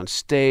glass on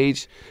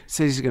stage,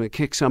 says he's going to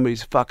kick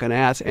somebody's fucking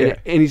ass, and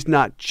he's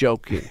not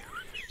joking.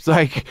 It's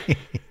like,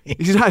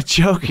 he's not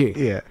joking.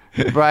 Yeah.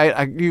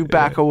 Right? You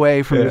back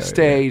away from the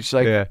stage,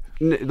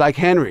 like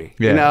Henry.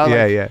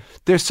 Yeah.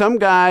 There's some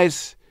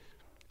guys...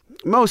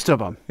 Most of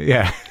them.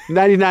 Yeah.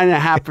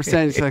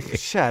 99.5%. It's like,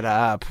 shut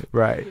up.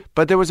 Right.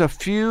 But there was a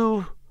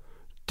few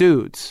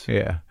dudes.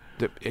 Yeah.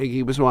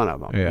 He was one of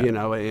them,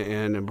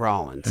 and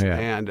Rollins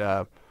and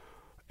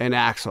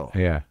Axl.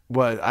 Yeah.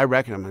 I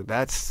reckon him.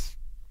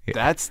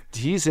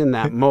 He's in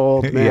that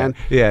mold, man.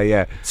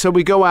 Yeah. So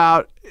we go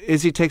out.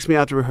 Izzy takes me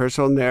out to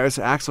rehearsal, and there's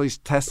Axl. He's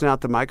testing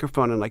out the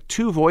microphone, and like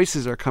 2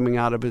 voices are coming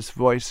out of his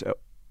mouth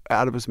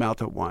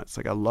at once,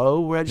 like a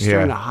low register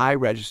and a high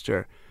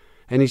register.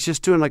 And he's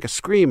just doing like a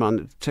scream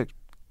on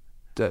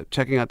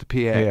checking out the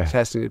PA,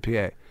 testing the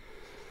PA.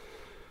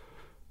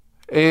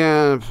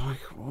 And I'm like,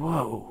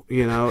 whoa,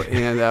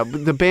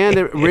 and the band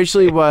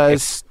originally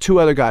was 2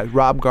 other guys,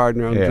 Rob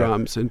Gardner on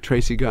drums and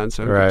Tracy Guns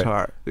on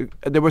guitar.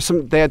 There were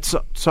they had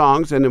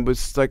songs, and it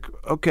was like,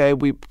 okay,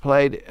 we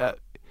played,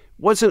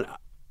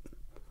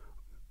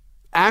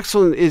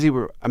 Axl and Izzy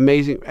were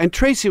amazing, and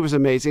Tracy was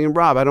amazing, and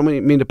Rob. I don't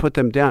mean to put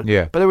them down,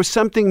 but there was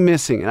something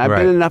missing, and I've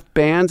been in enough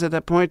bands at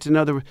that point to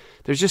know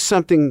there's just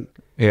something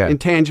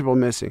intangible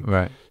missing.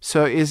 Right.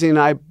 So Izzy and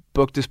I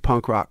booked this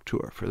punk rock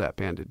tour for that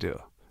band to do,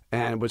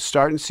 and it would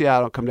start in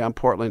Seattle, come down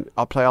Portland.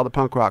 I'll play all the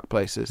punk rock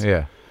places.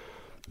 Yeah.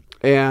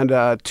 And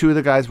 2 of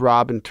the guys,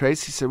 Rob and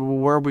Tracy, said, well,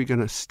 where are we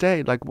going to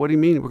stay? Like, what do you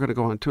mean we're going to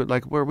go on tour?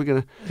 Like, where are we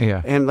going to?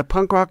 Yeah. And the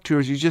punk rock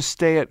tours, you just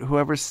stay at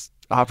whoever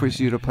offers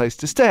you the place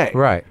to stay.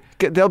 Right.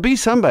 There'll be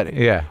somebody.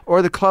 Yeah.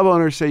 Or the club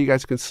owners say, you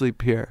guys can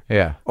sleep here.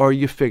 Yeah. Or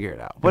you figure it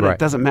out. But it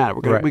doesn't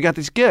matter. We got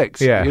these gigs.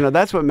 Yeah.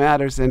 That's what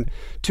matters. And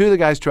 2 of the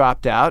guys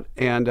dropped out,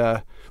 and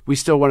we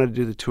still wanted to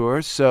do the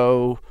tour.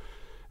 So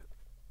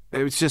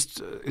it was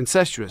just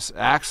incestuous.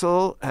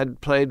 Axl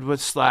had played with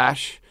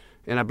Slash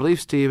and I believe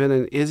Steven,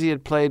 and Izzy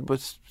had played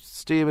with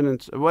Steven,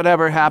 and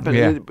whatever happened.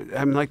 Yeah.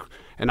 I'm like,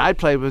 and I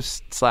played with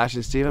Slash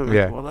and Steven. I'm like,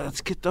 Yeah. well,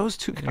 let's get those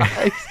two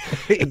guys.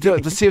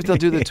 Let's see if they'll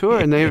do the tour.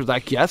 And they were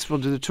like, yes, we'll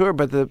do the tour.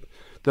 But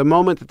the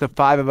moment that the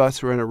five of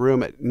us were in a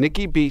room at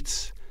Nikki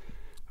Beats'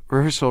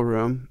 rehearsal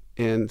room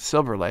in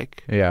Silver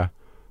Lake,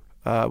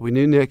 we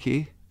knew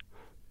Nikki,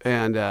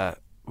 and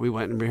we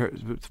went and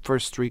rehearsed. The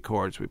first three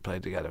chords we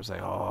played together. I was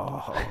like,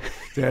 oh,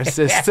 there's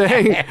this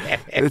thing.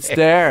 It's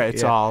there.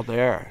 It's all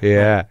there.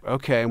 Yeah. Like,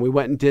 okay, and we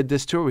went and did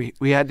this tour.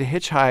 We had to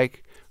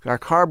hitchhike. Our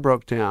car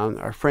broke down,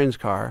 our friend's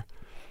car,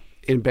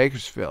 in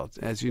Bakersfield.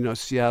 As you know,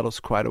 Seattle's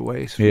quite a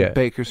ways from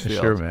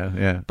Bakersfield. Sure, man.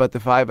 Yeah. But the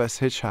five of us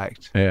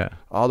hitchhiked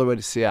all the way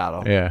to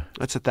Seattle. Yeah.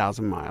 That's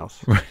 1,000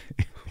 miles.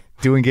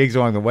 Doing gigs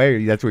along the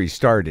way, that's where you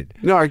started.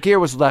 No, our gear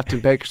was left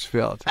in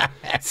Bakersfield.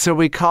 So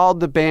we called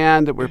the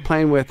band that we're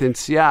playing with in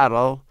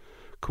Seattle.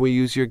 Can we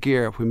use your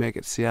gear if we make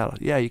it to Seattle?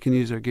 Yeah, you can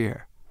use our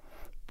gear.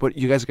 But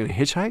you guys are going to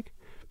hitchhike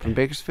from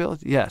Bakersfield?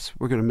 Yes,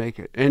 we're going to make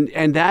it.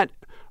 And that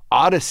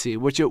odyssey,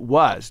 which it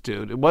was,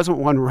 dude, it wasn't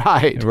one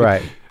ride.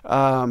 Right.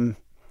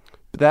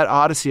 That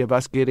odyssey of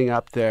us getting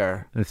up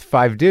there. It's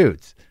five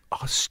dudes.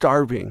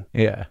 Starving.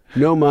 Yeah.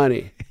 No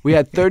money. We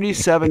had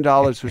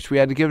 $37, which we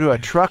had to give to a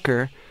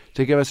trucker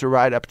to give us a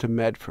ride up to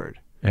Medford.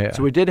 Yeah.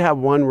 So we did have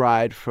one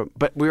ride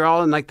but we were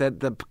all in like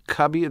the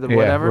cubby, the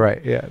whatever.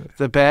 Right, yeah.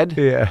 The bed.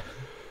 Yeah.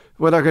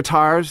 With our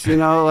guitars,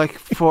 like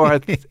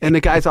and the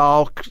guy's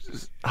all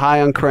high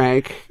on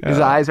crank.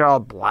 His eyes are all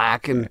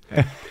black, and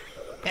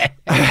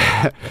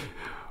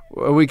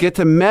we get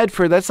to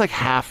Medford. That's like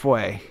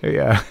halfway.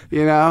 Yeah.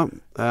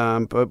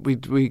 But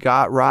we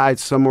got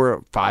rides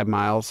somewhere 5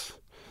 miles.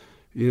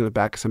 The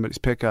back of somebody's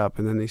pickup,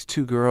 and then these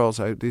two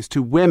girls, these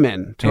two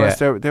women, to us,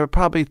 they were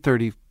probably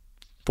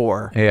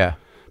 34. Yeah.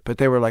 But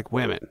they were like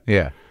women.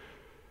 Yeah.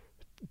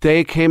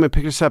 They came and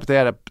picked us up. They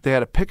had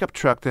a pickup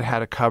truck that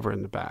had a cover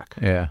in the back.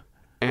 Yeah.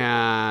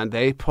 And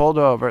they pulled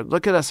over.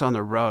 Look at us on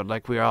the road.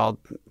 Like we all,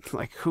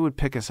 like who would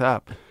pick us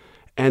up?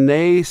 And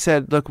they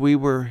said, look, we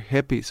were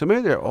hippies. So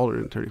maybe they're older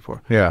than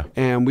 34. Yeah.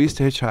 And we used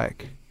to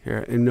hitchhike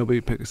here, and nobody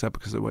would pick us up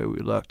because of the way we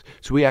looked.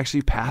 So we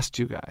actually passed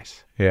you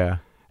guys. Yeah.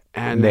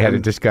 And they had a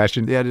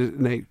discussion.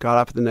 And they got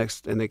off the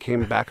next, and they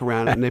came back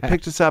around, and they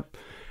picked us up,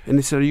 and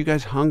they said, are you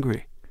guys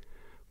hungry?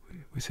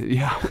 We said,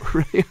 yeah,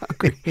 we're really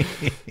hungry.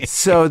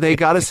 So they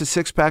got us a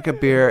 6-pack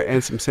of beer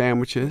and some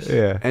sandwiches.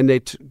 Yeah. And they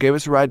gave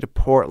us a ride to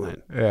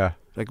Portland. Yeah.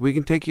 Like, we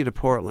can take you to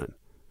Portland.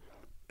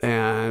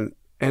 And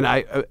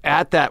I,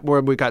 at that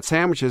where we got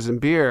sandwiches and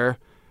beer,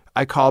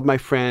 I called my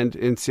friend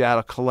in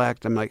Seattle,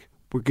 Collect. I'm like,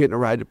 we're getting a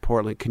ride to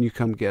Portland. Can you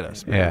come get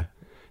us, man? Yeah.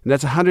 And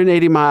that's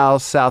 180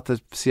 miles south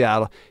of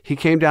Seattle. He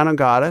came down and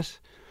got us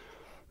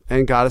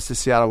to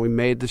Seattle. We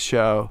made the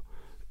show,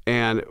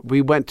 and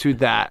we went through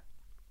that.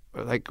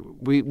 Like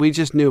we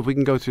just knew if we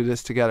can go through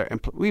this together, and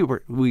we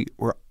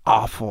were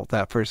awful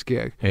that first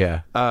gig.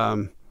 Yeah.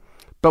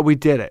 But we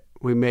did it.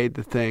 We made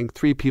the thing.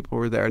 3 people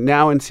were there.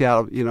 Now in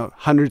Seattle,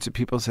 hundreds of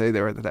people say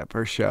they were at that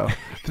first show.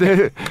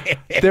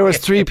 There was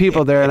 3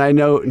 people there, and I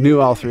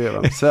knew all 3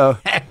 of them. So,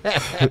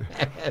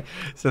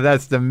 so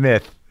that's the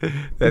myth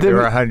that there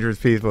were 100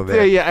 people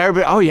there. Yeah.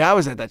 Everybody. Oh yeah, I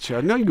was at that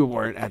show. No, you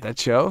weren't at that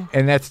show.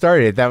 And that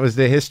started. That was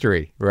the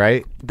history,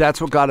 right?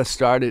 That's what got us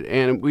started.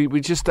 And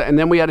we just and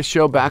then we had a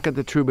show back at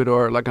the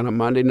Troubadour, like on a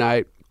Monday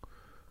night.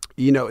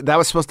 That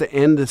was supposed to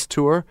end this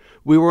tour.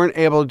 We weren't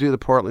able to do the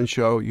Portland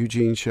show,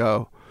 Eugene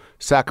show,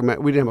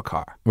 Sacramento. We didn't have a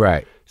car.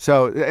 Right.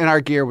 So, and our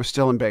gear was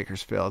still in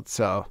Bakersfield.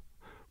 So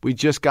we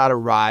just got a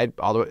ride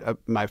all the way.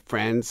 My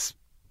friend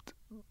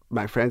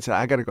said,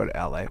 I got to go to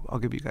LA. I'll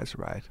give you guys a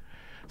ride.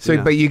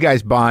 So, but you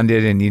guys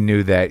bonded, and you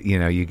knew that,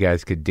 you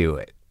guys could do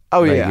it.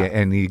 Oh, yeah.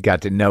 And you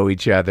got to know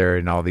each other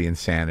and all the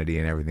insanity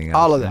and everything else.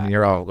 All of that. And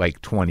you're all like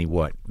 20,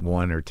 what,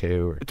 1 or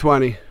 2? Or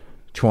 20.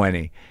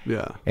 20.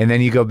 Yeah. And then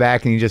you go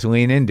back and you just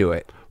lean into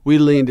it. We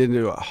leaned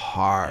into it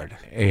hard.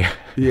 Yeah.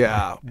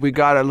 Yeah. We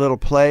got a little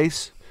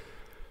place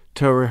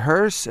to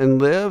rehearse and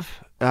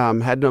live.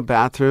 Had no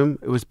bathroom.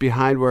 It was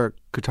behind where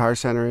Guitar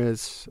Center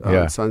is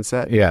on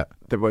Sunset. Yeah.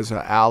 There was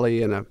an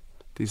alley and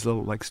these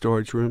little like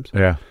storage rooms.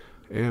 Yeah.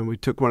 And we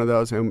took one of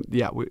those, and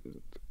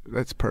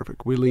that's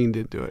perfect. We leaned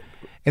into it.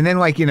 And then,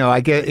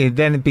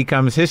 then it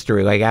becomes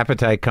history. Like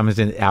Appetite comes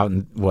out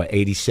in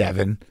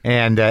 87,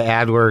 and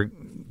Adler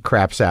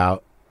craps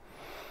out.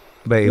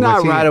 But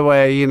not right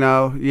away,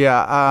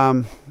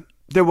 Yeah,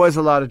 there was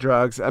a lot of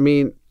drugs. I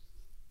mean,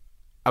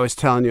 I was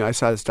telling you, I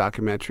saw this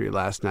documentary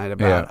last night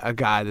about a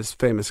guy, this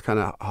famous kind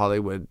of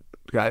Hollywood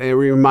guy. It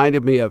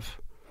reminded me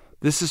of,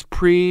 this is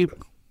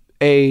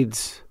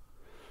pre-AIDS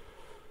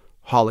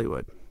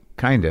Hollywood.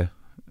 Kind of.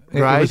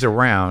 Right? It was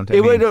around. So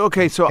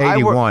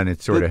 81,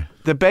 it's sort of.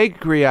 The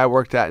bakery I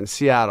worked at in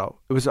Seattle,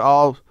 it was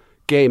all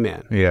gay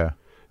men. Yeah.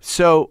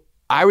 So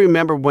I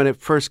remember when it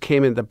first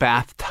came in, the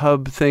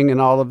bathtub thing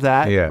and all of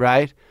that,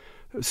 right?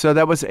 So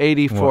that was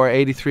 84,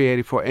 83,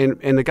 84.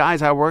 And the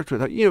guys I worked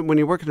with, when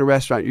you work in a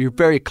restaurant, you're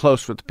very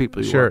close with the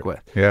people you work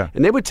with. Yeah.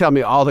 And they would tell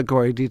me all the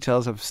gory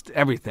details of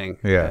everything.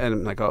 Yeah. And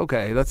I'm like,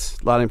 okay, that's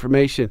a lot of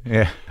information.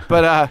 Yeah.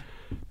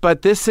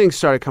 But this thing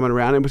started coming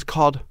around. It was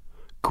called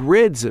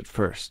grids at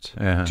first.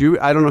 Uh-huh.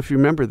 I don't know if you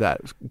remember that.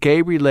 It was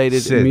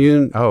gay-related SIDS.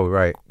 immune. Oh,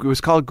 right. It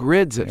was called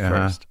grids at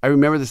first. I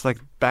remember this like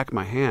back of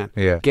my hand.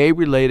 Yeah.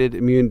 Gay-related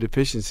immune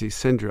deficiency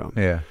syndrome.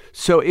 Yeah.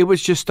 So it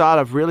was just thought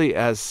of really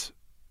as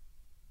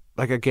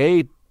like a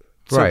gay,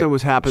 something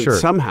was happening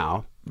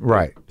somehow.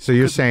 Right. So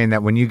you're saying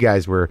that when you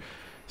guys were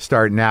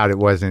starting out, it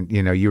wasn't,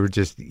 you were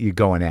just, you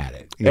going at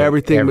it.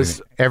 Everything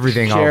was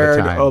everything all shared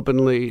the time.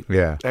 Openly.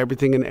 Yeah.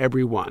 Everything and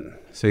everyone.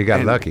 So you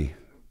got lucky.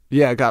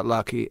 Yeah, I got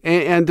lucky.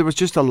 And there was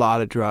just a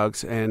lot of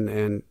drugs,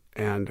 and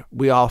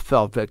we all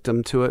fell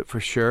victim to it for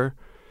sure.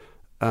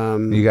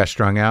 You got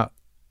strung out?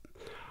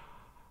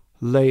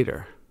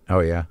 Later.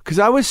 Oh, yeah? Because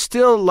I was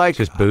still like...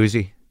 Just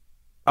boozy?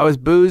 I was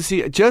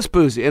just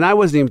boozy. And I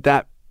wasn't even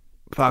that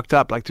fucked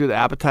up, like through the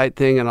appetite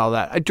thing and all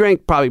that. I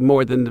drank probably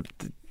more than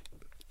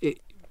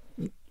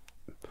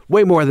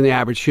way more than the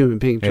average human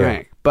being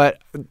drank. Yeah.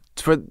 But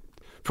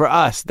for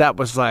us, that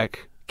was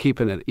like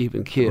keeping it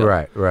even keel.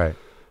 Right.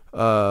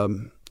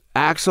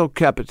 Axel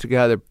kept it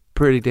together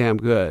pretty damn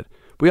good.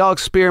 We all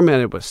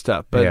experimented with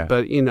stuff, but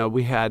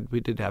we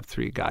did have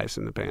 3 guys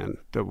in the band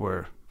that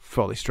were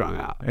fully strung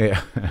out.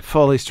 Yeah,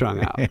 fully strung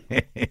out.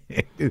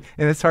 And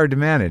it's hard to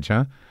manage,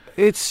 huh?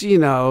 It's okay,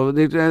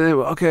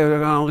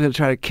 we're all gonna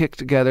try to kick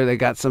together. They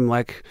got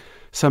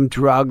some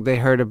drug they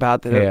heard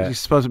about that you're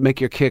supposed to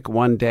make your kick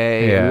one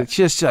day, and it's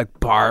just like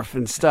barf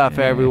and stuff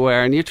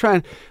everywhere. And you're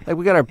trying, like,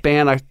 we got our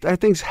band, our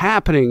thing's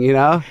happening, You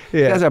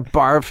guys are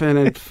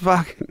barfing and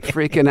fucking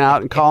freaking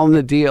out and calling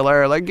the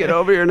dealer, like, get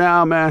over here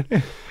now, man.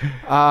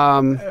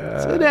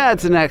 So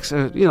that's an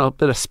extra,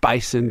 bit of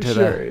spice into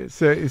there.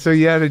 So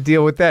you had to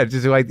deal with that.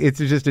 Just like it's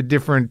just a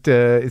different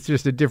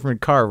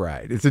car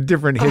ride. It's a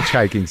different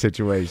hitchhiking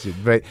situation.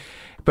 But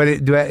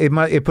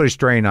it put a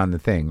strain on the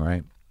thing,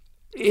 right?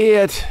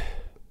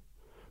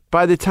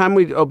 By the time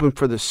we opened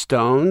for the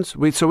Stones,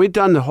 we'd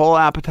done the whole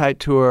Appetite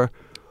tour.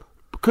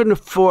 Couldn't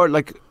afford,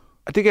 I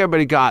think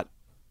everybody got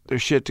their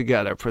shit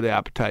together for the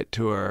Appetite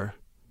tour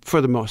for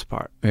the most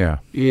part. Yeah.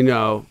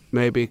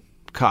 Maybe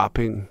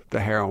copping the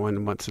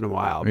heroin once in a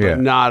while,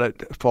 but not a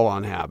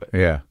full-on habit.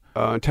 Yeah.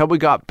 Until we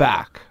got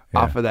back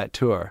off of that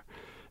tour.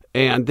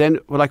 And then,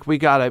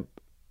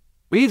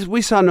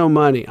 we saw no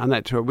money on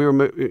that tour.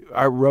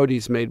 Our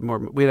roadies made more.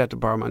 We'd have to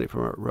borrow money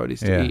from our roadies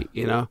to eat,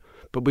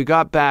 But we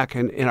got back,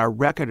 and our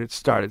record had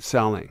started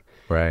selling.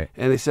 Right.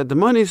 And they said, the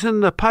money's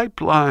in the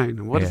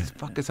pipeline. What the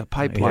fuck is a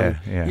pipeline?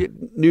 Yeah.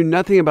 You knew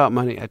nothing about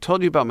money. I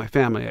told you about my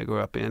family I grew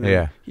up in.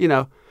 And,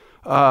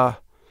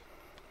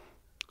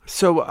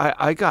 so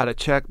I got a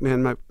check,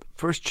 man. My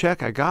first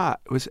check I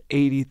got was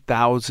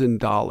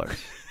 $80,000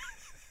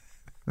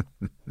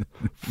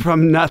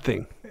 from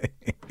nothing.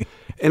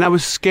 And I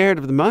was scared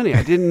of the money.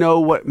 I didn't know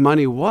what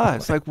money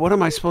was. Like, what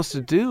am I supposed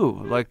to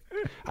do? Like,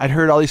 I'd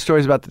heard all these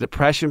stories about the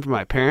depression from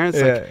my parents.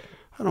 Like,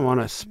 I don't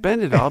want to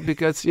spend it all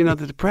because, the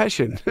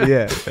depression.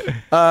 Yeah.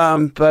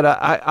 But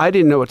I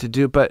didn't know what to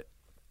do. But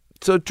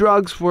so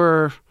drugs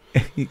were...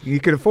 You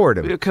could afford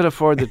them. You could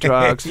afford the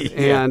drugs.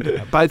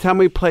 And by the time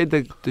we played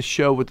the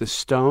show with the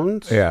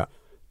Stones,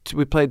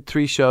 we played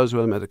 3 shows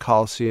with them at the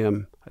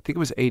Coliseum. I think it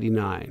was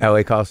 89.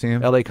 L.A.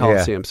 Coliseum? L.A.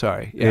 Coliseum,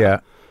 sorry.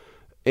 Yeah.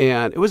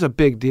 And it was a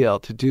big deal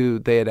to do.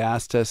 They had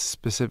asked us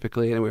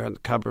specifically, and we were on the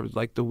cover of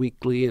the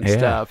Weekly and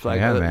stuff,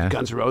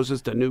 Guns N'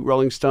 Roses, the new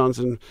Rolling Stones,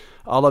 and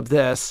all of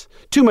this.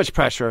 Too much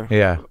pressure.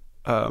 Yeah.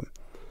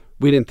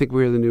 We didn't think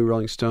we were the new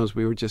Rolling Stones.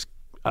 We were just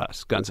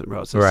us, Guns N'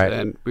 Roses, right.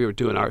 And we were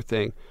doing our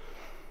thing.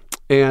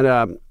 And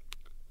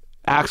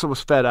Axl was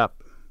fed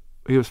up.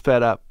 He was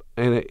fed up,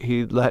 and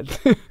he let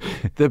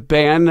the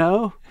band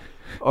know,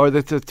 or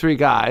the 3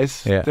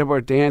 guys that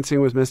were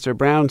dancing with Mr.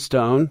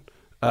 Brownstone.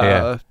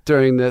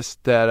 During this,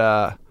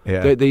 that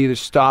they either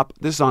stop.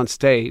 This is on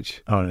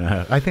stage. Oh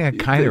no! I think I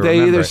kind of they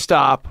remember. Either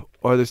stop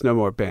or there's no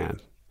more band.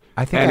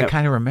 I think I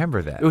kind of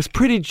remember that. It was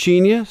pretty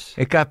genius.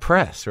 It got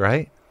press,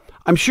 right?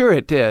 I'm sure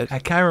it did. I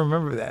kind of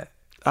remember that.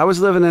 I was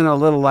living in a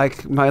little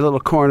my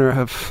little corner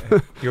of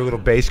your little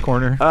bass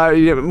corner.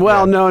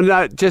 No,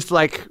 not just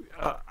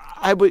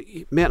I would.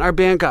 Man, our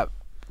band got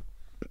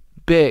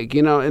big,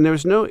 and there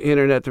was no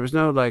internet. There was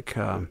no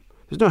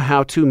there's no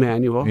how-to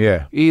manual.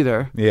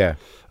 Either. Yeah.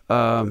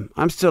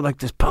 I'm still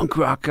this punk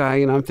rock guy,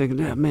 I'm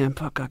thinking, man,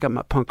 fuck, I got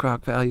my punk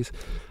rock values.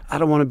 I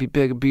don't want to be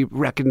big, be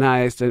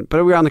recognized. But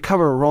we were on the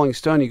cover of Rolling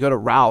Stone. You go to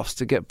Ralph's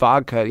to get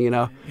vodka,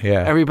 Yeah.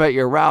 Everybody at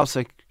your Ralph's,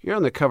 you're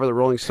on the cover of the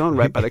Rolling Stone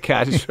right by the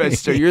cash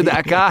register. You're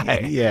that guy.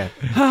 Yeah.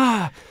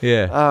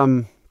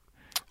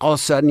 All of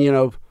a sudden,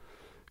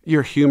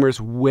 your humor's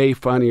way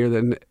funnier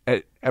than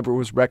it ever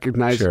was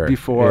recognized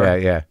before.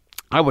 Yeah.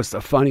 I was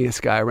the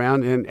funniest guy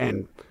around,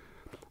 and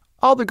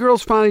all the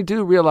girls finally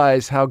do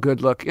realize how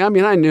good looking. I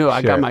mean, I knew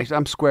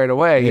I'm squared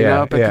away,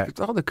 but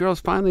all the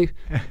girls finally,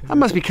 I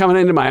must be coming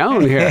into my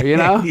own here,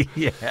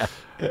 Yeah.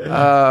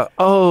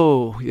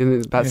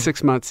 And about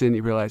 6 months in,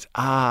 you realize,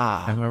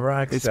 I'm a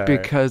rock star. It's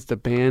because the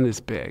band is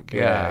big.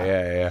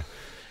 Yeah.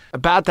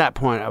 About that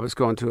point, I was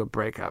going through a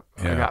breakup.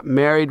 I got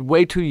married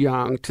way too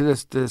young to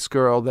this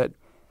girl that,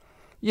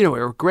 we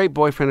were a great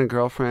boyfriend and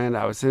girlfriend.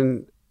 I was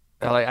in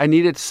Like I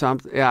needed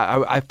something.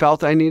 Yeah, I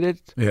felt I needed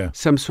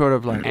some sort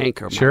of like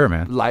anchor. Sure,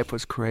 man. Life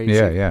was crazy.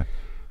 Yeah.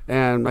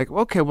 And like,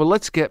 okay, well,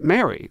 let's get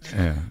married.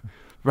 Yeah.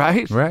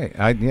 Right? Right.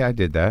 I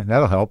did that.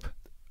 That'll help.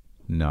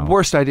 No.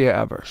 Worst idea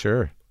ever.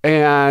 Sure.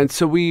 And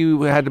so we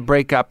had to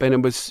break up, and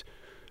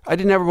I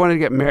didn't ever want to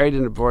get married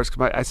and divorced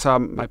because I saw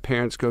my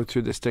parents go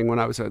through this thing when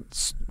I was a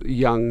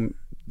young,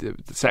 the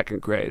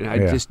second grade.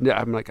 And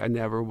I'm like, I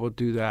never will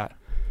do that.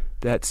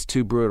 That's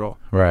too brutal.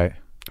 Right.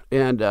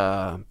 And,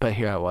 but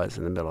here I was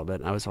in the middle of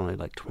it, and I was only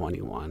like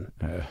 21.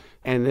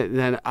 And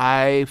then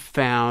I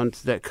found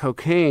that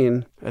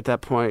cocaine, at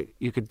that point,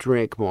 you could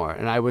drink more.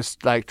 And I was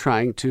like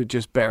trying to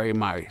just bury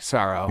my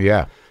sorrow.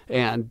 Yeah.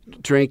 And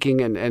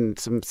drinking and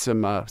some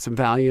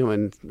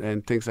Valium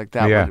and things like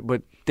that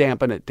would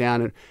dampen it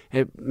down.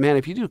 And man,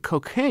 if you do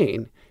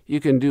cocaine, you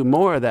can do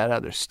more of that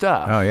other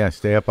stuff. Oh, yeah.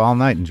 Stay up all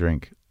night and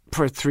drink.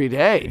 For 3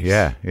 days.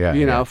 Yeah.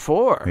 You know,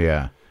 4.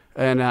 Yeah.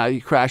 And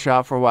you crash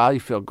out for a while. You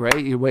feel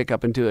great. You wake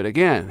up and do it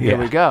again. Here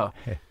we go.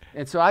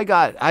 And so I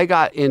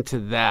got into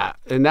that,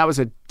 and that was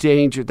a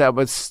danger. That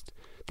was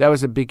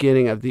the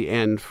beginning of the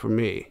end for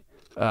me.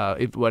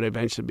 What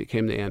eventually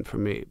became the end for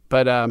me.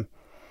 But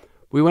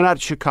we went out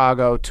to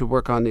Chicago to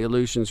work on the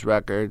Illusions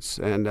records,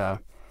 and a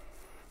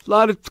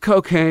lot of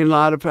cocaine, a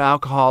lot of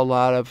alcohol,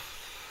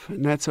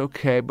 and that's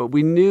okay. But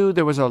we knew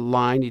there was a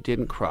line you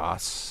didn't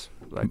cross,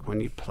 like when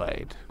you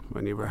played.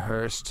 When you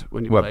rehearsed,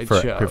 when you played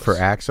shows. For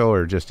Axl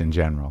or just in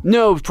general?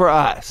 No, for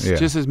us,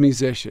 just as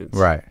musicians.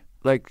 Right.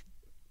 Like,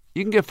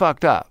 you can get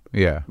fucked up.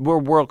 Yeah. We're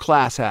world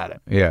class at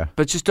it. Yeah.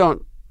 But just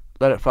don't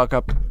let it fuck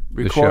up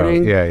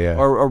recording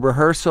or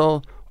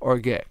rehearsal or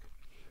gig.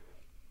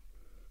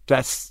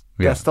 That's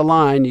the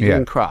line you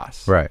didn't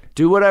cross. Right.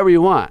 Do whatever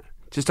you want.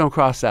 Just don't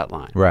cross that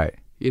line. Right.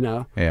 You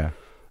know? Yeah.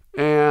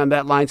 And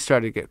that line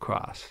started to get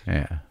crossed.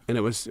 Yeah. And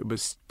it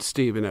was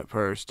Steven at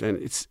first. And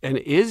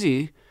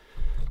Izzy...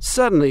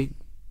 Suddenly,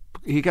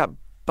 he got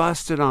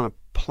busted on a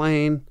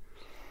plane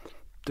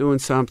doing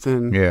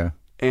something. Yeah.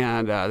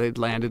 And they'd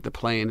landed the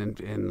plane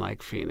in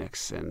like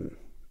Phoenix,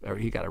 or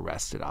he got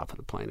arrested off of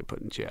the plane and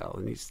put in jail.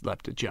 And he's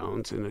left to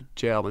Jones in a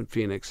jail in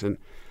Phoenix. And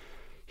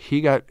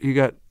he got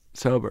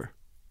sober.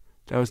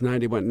 That was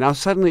 91. Now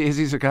suddenly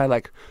Izzy's a guy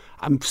like,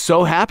 I'm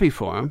so happy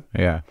for him.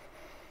 Yeah.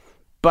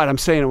 But I'm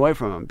staying away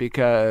from him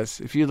because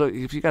if you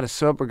got a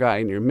sober guy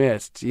in your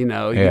midst, you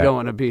know, you don't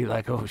want to be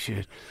like, oh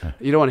shit.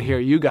 You don't want to hear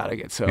you got to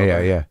get sober.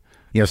 Yeah.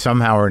 You know,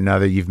 somehow or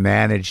another, you've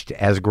managed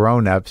as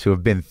grown-ups who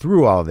have been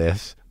through all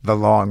this, the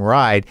long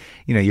ride.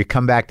 You know, you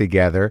come back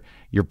together.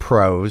 You're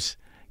pros.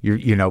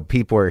 You know,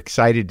 people are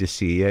excited to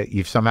see you.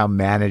 You've somehow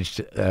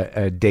managed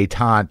a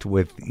détente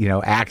with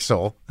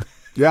Axl.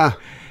 Yeah.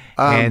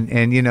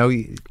 And you know,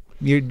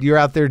 you're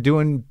out there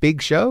doing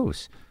big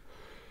shows.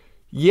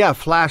 Yeah,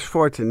 flash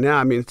forward to now.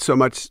 I mean, so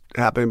much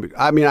happened.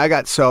 I mean, I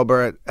got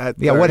sober at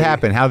 30. Yeah, what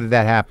happened? How did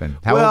that happen?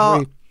 How old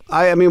were you?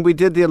 I mean, we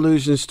did the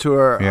Illusions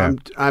tour. Yeah.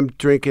 I'm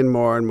drinking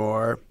more and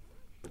more.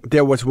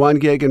 There was one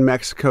gig in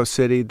Mexico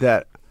City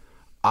that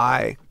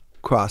I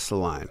crossed the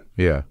line.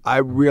 Yeah. I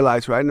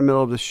realized right in the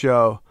middle of the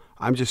show,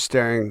 I'm just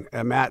staring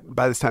at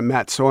by this time,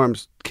 Matt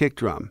Sorum's kick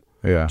drum.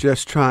 Yeah.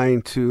 Just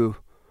trying to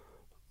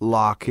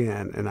lock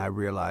in. And I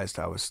realized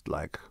I was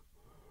like...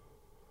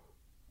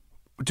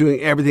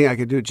 doing everything I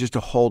could do just to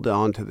hold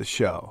on to the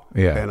show.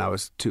 Yeah. And I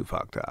was too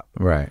fucked up.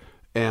 Right.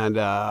 And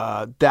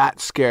that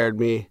scared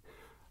me.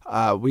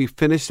 We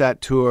finished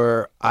that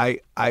tour. I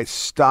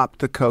stopped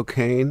the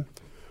cocaine.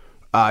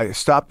 I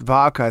stopped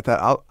vodka. I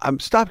thought,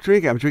 I'm stopped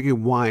drinking. I'm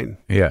drinking wine.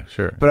 Yeah,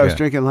 sure. But I was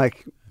drinking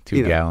like...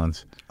 2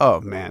 gallons.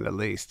 Oh, man, at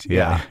least.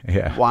 Yeah.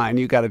 Wine,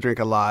 you got to drink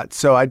a lot.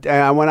 So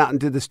I went out and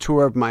did this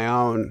tour of my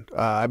own.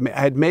 I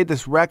had made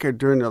this record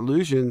during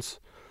Illusions.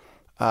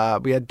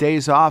 We had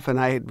days off, and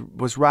I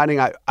was writing.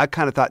 I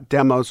kind of thought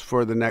demos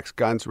for the next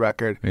Guns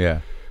record. Yeah.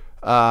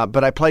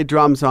 But I played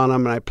drums on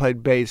them, and I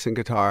played bass and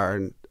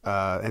guitar,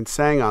 and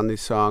sang on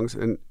these songs.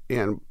 And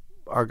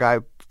our guy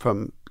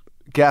from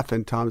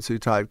Geffen, Tom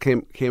Zutide,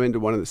 came into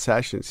one of the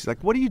sessions. He's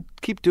like, "What do you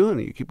keep doing?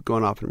 You keep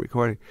going off and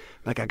recording."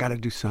 I'm like, I got to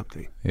do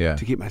something.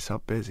 To keep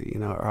myself busy,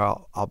 or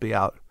I'll be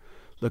out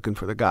looking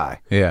for the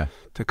guy. Yeah.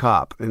 To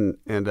cop and.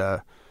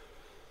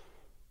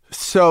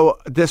 So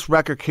this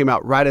record came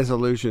out right as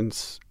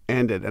Illusions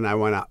ended, and I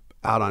went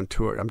out on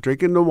tour. I'm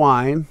drinking the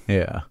wine.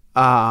 Yeah.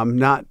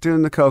 Not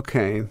doing the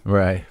cocaine.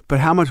 Right.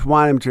 But how much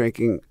wine I'm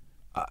drinking,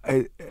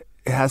 it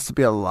has to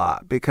be a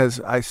lot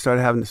because I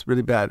started having this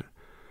really bad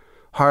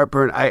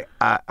heartburn. I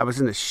was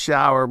in the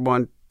shower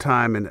one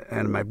time,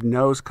 and my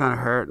nose kind of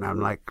hurt, and I'm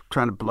like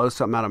trying to blow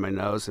something out of my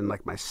nose, and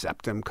like my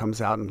septum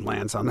comes out and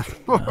lands on the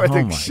floor of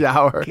the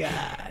shower.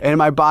 God. And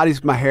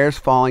my hair's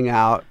falling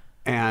out,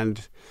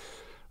 and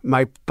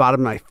my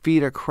bottom of my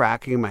feet are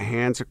cracking. My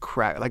hands are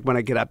cracked. Like when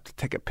I get up to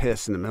take a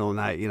piss in the middle of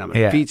the night,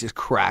 my feet just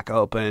crack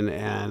open,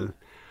 and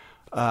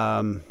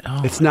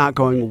it's not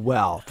going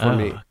well for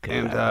me.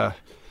 God.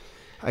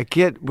 And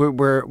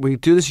we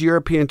do this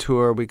European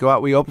tour. We go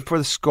out. We open for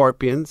the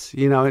Scorpions.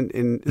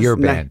 In your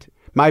band,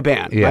 my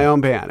band, my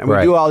own band, and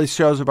we do all these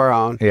shows of our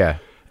own. Yeah.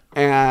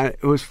 And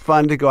it was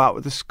fun to go out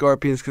with the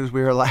Scorpions because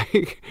we were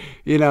like,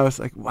 it's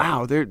like,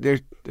 wow, they're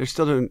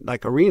still doing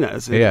like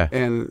arenas.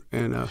 And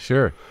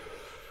sure.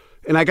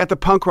 And I got the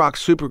punk rock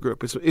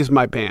supergroup is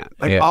my band.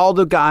 Like all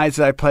the guys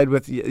that I played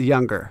with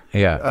younger,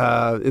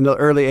 in the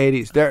early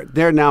 '80s,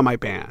 they're now my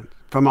band.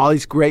 From all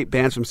these great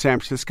bands from San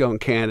Francisco and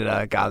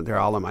Canada, they're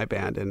all in my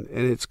band, and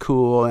it's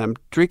cool. And I'm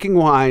drinking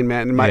wine,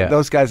 man. And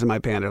those guys in my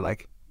band are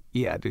like,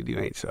 yeah, dude, you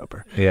ain't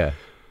sober. Yeah.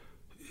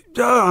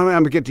 Oh, I'm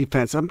gonna get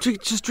defensive. I'm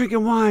just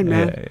drinking wine,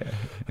 man. Yeah.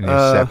 And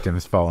your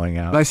septum's falling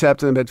out. My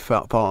septum had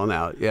fallen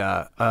out.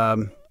 Yeah.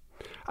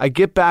 I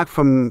get back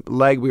from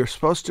leg. We were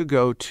supposed to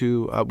go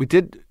to. We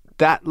did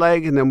that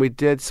leg, and then we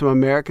did some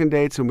American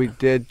dates, and we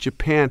did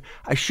Japan.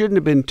 I shouldn't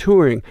have been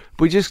touring.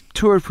 We just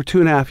toured for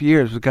 2.5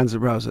 years with Guns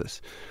N'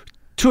 Roses.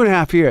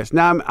 2.5 years.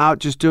 Now I'm out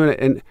just doing it,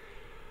 and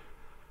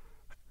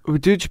we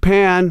do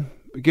Japan.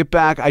 We get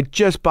back. I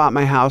just bought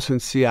my house in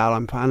Seattle.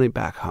 I'm finally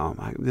back home.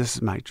 This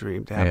is my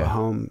dream to have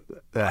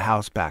a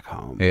house back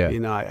home. Yeah.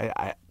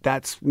 I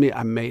that's me.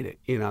 I made it.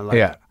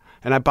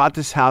 And I bought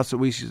this house that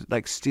we should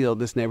like steal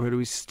this neighborhood.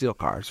 We steal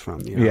cars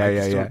from.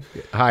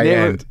 High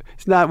end.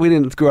 It's not. We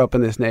didn't grow up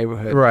in this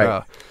neighborhood,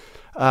 right?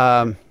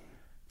 I'm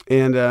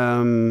in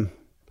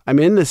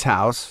this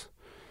house.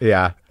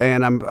 Yeah.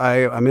 And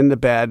I'm in the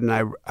bed,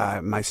 and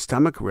my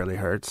stomach really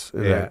hurts.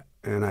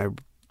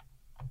 And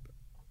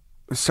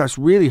it starts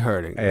really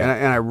hurting. Yeah.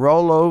 And I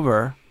roll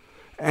over,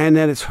 and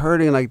then it's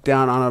hurting like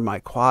down onto my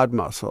quad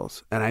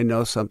muscles, and I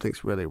know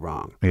something's really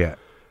wrong. Yeah.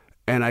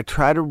 And I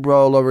try to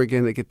roll over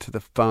again to get to the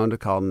phone to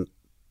call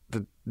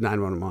the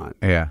 911.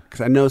 Yeah.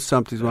 Because I know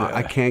something's wrong.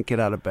 I can't get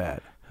out of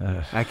bed.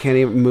 I can't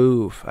even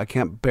move. I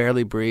can't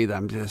barely breathe.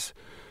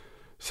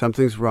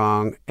 Something's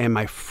wrong. And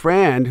my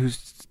friend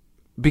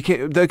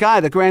became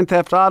the Grand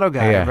Theft Auto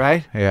guy,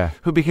 right? Yeah.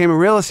 Who became a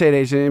real estate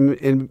agent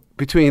in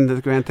between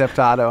the Grand Theft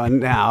Auto and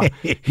now.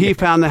 He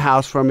found the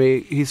house for me.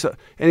 He's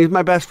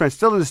my best friend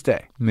still to this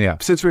day. Yeah.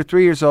 Since we were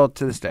 3 years old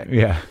to this day.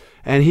 Yeah.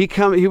 And he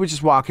would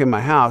just walk in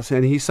my house,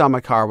 and he saw my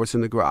car was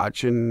in the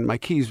garage, and my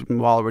keys and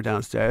wallet were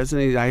downstairs,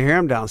 and I hear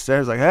him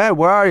downstairs like, "Hey,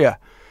 where are you?"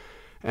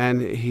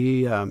 And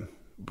he,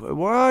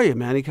 "Where are you,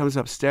 man?" He comes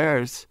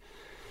upstairs,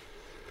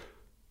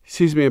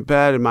 sees me in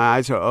bed, and my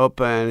eyes are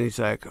open, and he's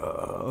like,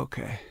 "Oh,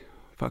 okay.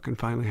 Fucking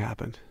finally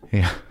happened."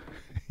 Yeah.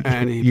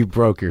 And you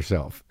broke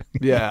yourself.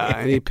 Yeah,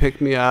 and he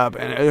picked me up,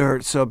 and it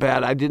hurt so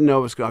bad. I didn't know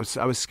what was going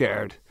on. I was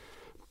scared.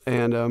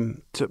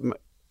 And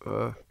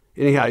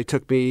anyhow, he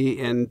took me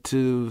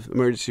into the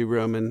emergency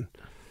room, and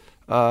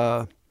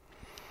I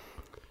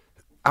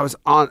was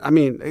on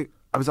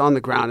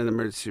the ground in the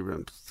emergency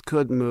room.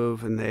 Couldn't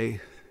move, and they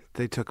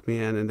took me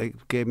in, and they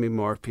gave me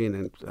morphine.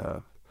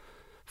 And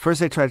first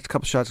they tried a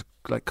couple shots of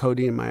like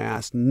codeine in my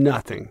ass.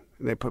 Nothing.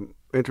 And they put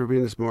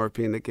intravenous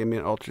morphine. They gave me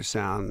an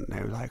ultrasound. And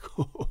they were like,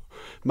 oh.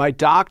 My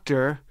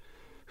doctor,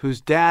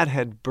 whose dad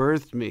had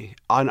birthed me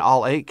on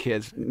all 8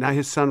 kids. Now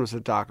his son was a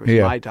doctor. It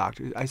was my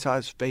doctor. I saw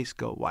his face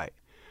go white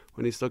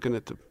when he's looking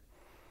at the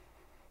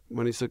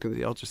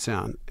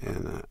ultrasound,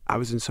 and I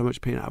was in so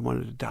much pain. I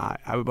wanted to die.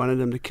 I wanted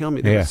them to kill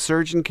me. The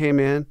surgeon came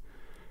in,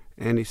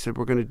 and he said,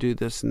 "We're going to do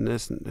this and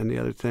this and the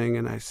other thing."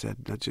 And I said,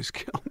 "No, just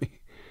kill me.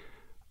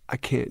 I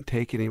can't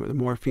take any of the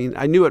morphine."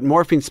 I knew what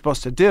morphine's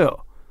supposed to do.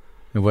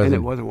 And it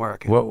wasn't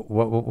working. What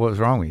was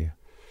wrong with you?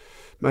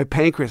 My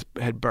pancreas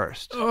had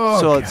burst. Oh,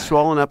 so God. it's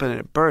swollen up and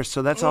it burst.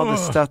 So that's all the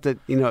stuff that,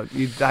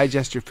 you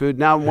digest your food.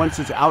 Now, once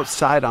it's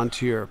outside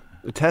onto your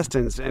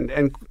intestines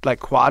and like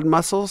quad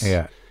muscles,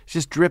 it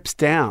just drips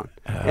down.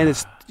 And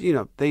it's,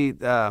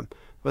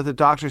 what the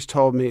doctors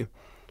told me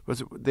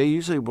was they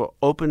usually will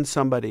open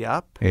somebody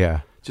up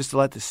just to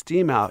let the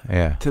steam out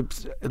to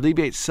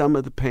alleviate some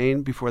of the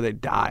pain before they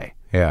die.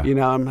 Yeah.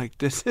 I'm like,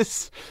 this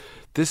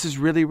is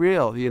really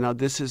real.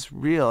 This is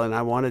real, and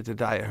I wanted to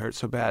die. It hurt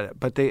so bad.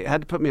 But they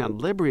had to put me on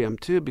Librium,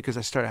 too, because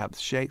I started to have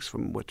shakes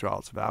from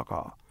withdrawals of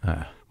alcohol,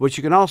 which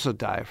you can also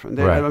die from.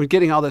 I'm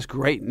getting all this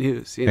great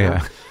news,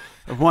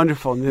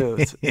 wonderful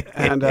news.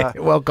 And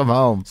welcome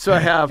home. So I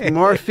have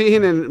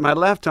morphine in my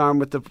left arm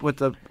with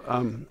the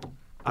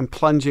I'm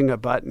plunging a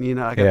button.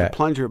 I got the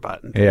plunger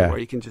button where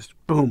you can just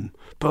boom,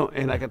 boom.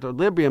 And I got the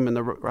Librium in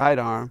the right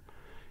arm.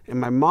 And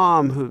my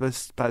mom, who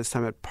was by this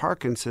time had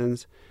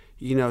Parkinson's,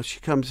 she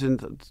comes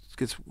in,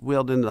 gets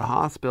wheeled into the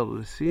hospital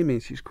to see me,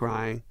 and she's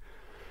crying.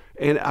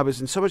 And I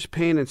was in so much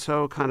pain and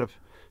so kind of,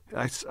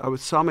 I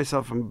saw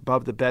myself from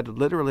above the bed.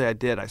 Literally, I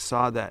did. I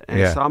saw that.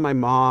 And I saw my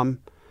mom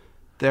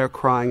there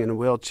crying in a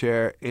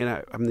wheelchair,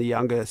 and I'm the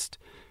youngest.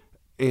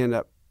 And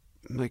I'm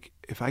like,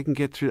 if I can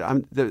get through,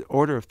 the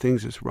order of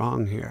things is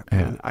wrong here.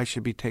 And I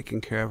should be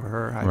taking care of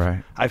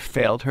her. I've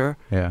failed her.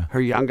 Yeah.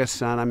 Her youngest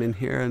son, I'm in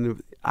here in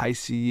the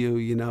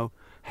ICU,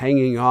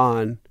 hanging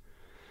on.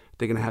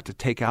 They're going to have to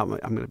take out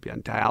I'm going to be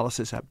on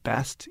dialysis at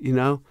best,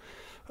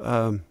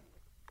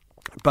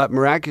 But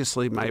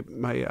miraculously, my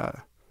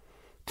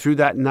through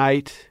that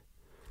night,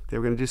 they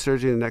were going to do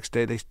surgery the next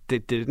day. They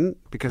didn't,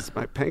 because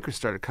my pancreas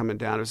started coming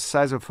down. It was the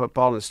size of a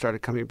football, and it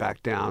started coming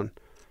back down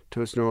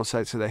to its normal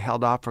size. So they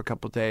held off for a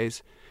couple of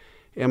days.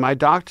 And my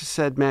doctor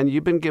said, "Man,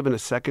 you've been given a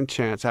second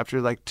chance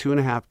after like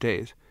 2.5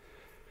 days.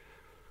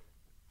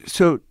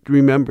 So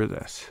remember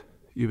this.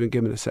 You've been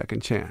given a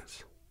second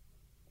chance.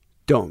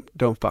 Don't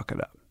fuck it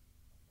up.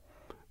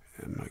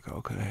 And I'm like,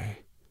 okay.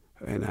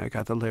 And I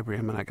got the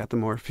Librium and I got the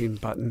morphine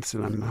buttons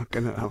and I'm not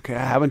going to, okay,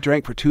 I haven't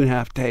drank for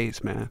 2.5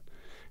 days, man.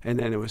 And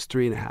then it was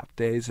 3.5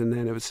 days and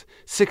then it was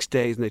 6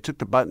 days and they took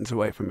the buttons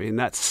away from me and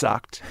that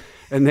sucked.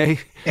 And they,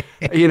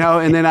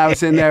 and then I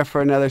was in there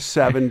for another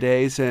 7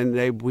 days and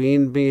they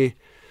weaned me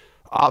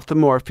off the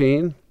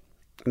morphine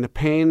and the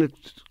pain,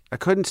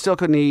 still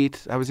couldn't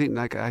eat. I was eating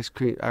like ice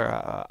cream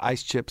or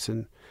ice chips.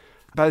 And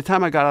by the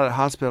time I got out of the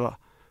hospital,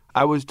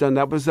 I was done.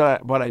 That was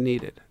what I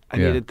needed. I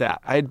needed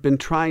that. I had been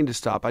trying to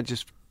stop. I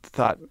just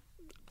thought,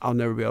 I'll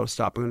never be able to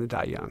stop. I'm going to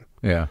die young.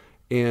 Yeah.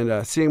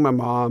 And seeing my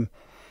mom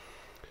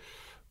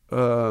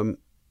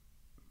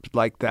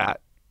like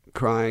that,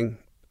 crying,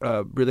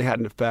 really had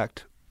an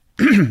effect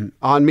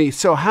on me.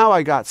 So how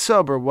I got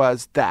sober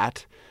was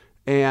that.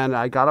 And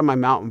I got on my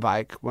mountain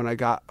bike when I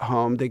got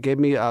home. They gave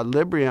me a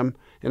Librium,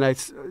 and I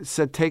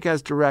said, take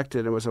as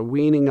directed. It was a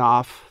weaning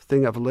off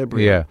thing of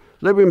Librium. Yeah.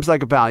 Librium's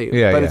like a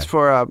Valium, but it's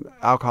for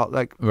alcohol,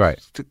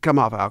 to come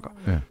off alcohol.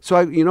 Yeah. So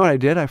you know what I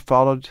did? I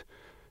followed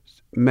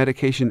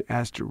medication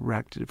as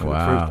directed for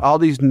all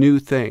these new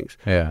things.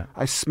 Yeah.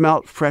 I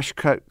smelt fresh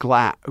cut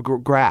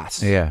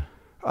grass. Yeah.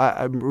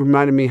 It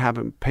reminded me of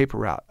having paper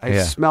route. I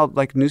smelled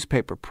like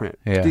newspaper print.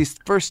 Yeah. These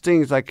first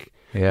things,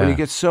 when you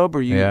get sober,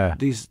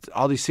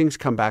 all these things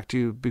come back to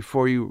you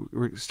before you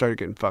started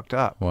getting fucked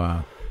up.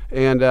 Wow.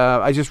 And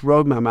I just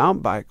rode my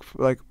mountain bike.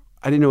 Like,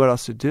 I didn't know what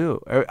else to do.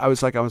 I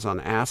was like I was on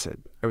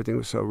acid. Everything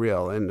was so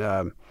real. And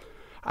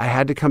I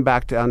had to come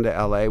back down to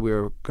L.A. We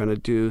were going to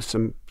do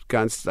some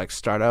guns, like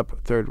start up,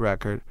 third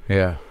record.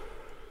 Yeah.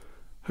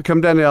 I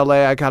come down to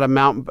L.A. I get a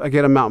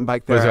mountain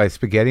bike there. Was it a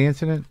spaghetti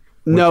incident?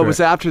 No, it was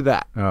after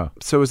that. Oh.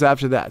 So it was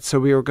after that. So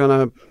we were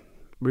gonna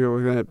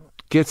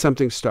get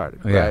something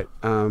started, right?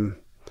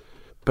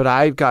 But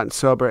I had gotten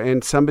sober,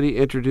 and somebody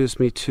introduced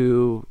me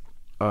to.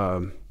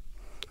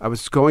 I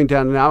was going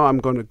down. Now I'm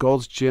going to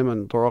Gold's Gym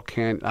in Laurel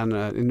Canyon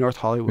in North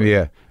Hollywood.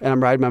 Yeah. And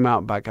I'm riding my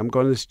mountain bike. I'm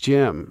going to this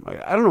gym.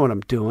 I don't know what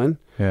I'm doing.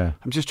 Yeah.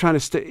 I'm just trying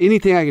to stay.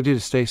 Anything I can do to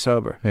stay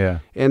sober. Yeah.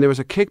 And there was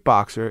a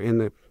kickboxer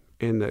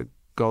in the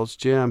Gold's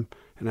Gym,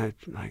 and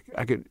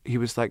he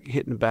was like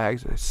hitting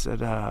bags.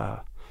 And I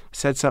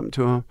said something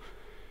to him.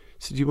 I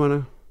said, if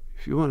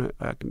you want to,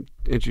 I can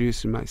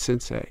introduce you to my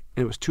sensei.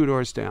 And it was 2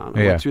 doors down.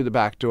 I went through the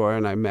back door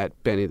and I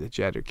met Benny the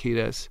Jet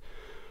Urquidez.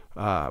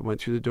 Went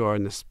through the door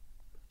and this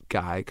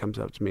guy comes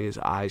up to me. His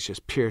eyes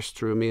just pierced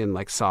through me and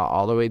saw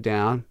all the way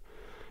down.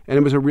 And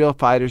it was a real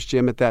fighter's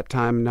gym at that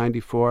time in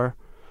 '94.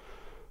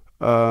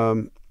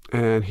 And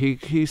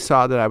he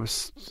saw that I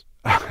was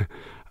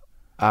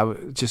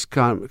just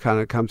kind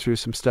of come through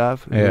some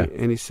stuff.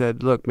 And he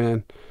said, look,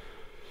 man,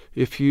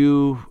 if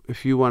you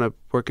want to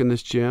work in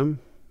this gym,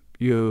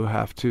 you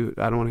have to,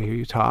 I don't want to hear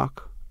you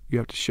talk. You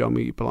have to show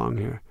me you belong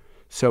here.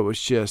 So it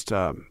was just,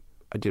 I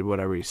did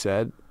whatever he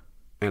said,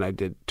 and I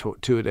did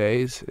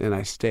 2-a-days, and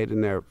I stayed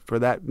in there for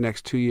that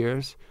next 2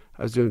 years.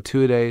 I was doing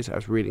 2-a-days. I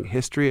was reading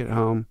history at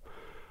home.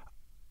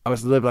 I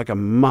was living like a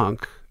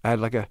monk. I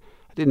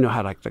didn't know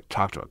how to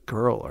talk to a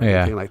girl or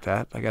anything like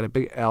that. I got a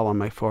big L on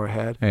my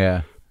forehead.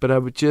 Yeah. But I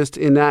would just,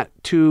 in that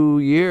 2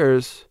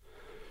 years,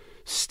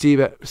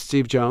 Steve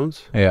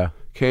Jones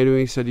came to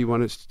me and said, you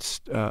want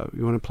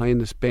to play in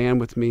this band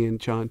with me and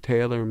John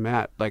Taylor and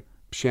Matt? Like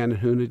Shannon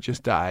Hoon had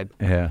just died.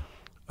 Yeah.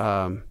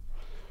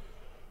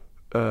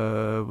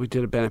 We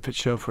did a benefit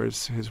show for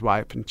his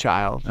wife and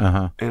child.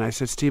 Uh-huh. And I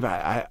said, Steve,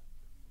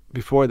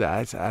 before that,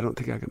 I said, I don't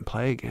think I can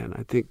play again.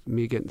 I think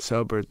me getting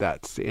sober,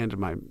 that's the end of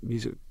my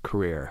music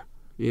career.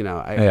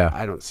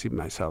 I don't see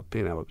myself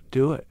being able to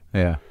do it.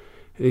 Yeah.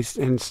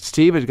 And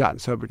Steve had gotten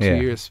sober 2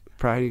 years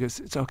prior. He goes,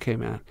 it's okay,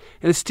 man.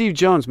 And it's Steve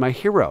Jones, my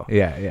hero.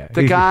 Yeah, yeah.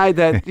 The guy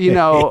that,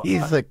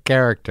 he's a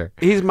character.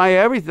 He's my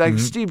everything. Like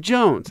Steve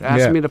Jones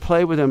asked me to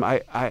play with him.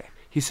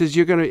 He says,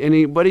 you're going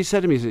to, what he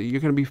said to me is,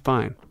 you're going to be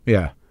fine.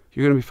 Yeah.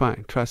 You're going to be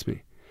fine. Trust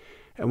me.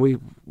 And we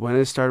went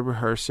and started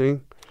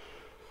rehearsing.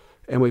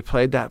 And we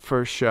played that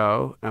first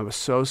show. I was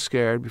so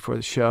scared before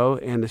the show.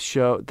 And the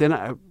show, then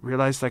I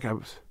realized it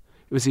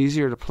was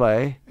easier to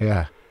play.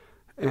 Yeah.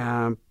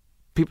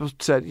 People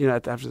said,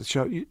 after the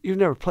show, you've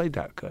never played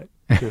that good.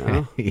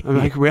 I'm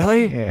like,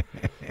 really?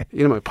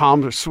 Yeah. My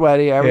palms are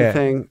sweaty,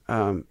 everything.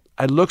 Yeah.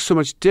 I looked so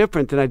much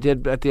different than I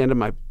did at the end of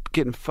my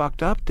getting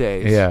fucked up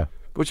days. Yeah.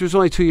 Which was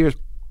only 2 years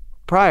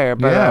prior.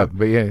 But,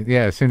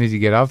 as soon as you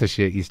get off the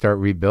shit, you start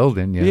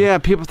rebuilding. Yeah,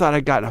 people thought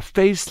I'd gotten a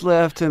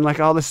facelift and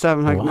all this stuff.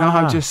 I'm like, no,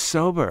 I'm just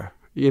sober,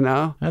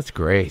 That's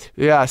great.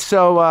 Yeah,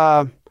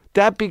 so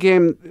that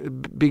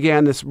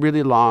began this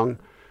really long,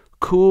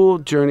 cool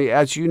journey.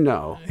 As you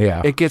know,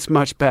 it gets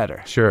much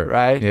better. Sure.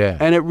 Right? Yeah.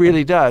 And it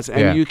really does.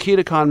 And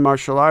Ukitakan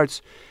martial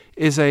arts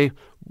is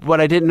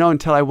what I didn't know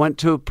until I went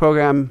to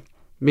program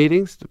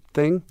meetings, the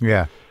thing.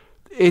 Yeah.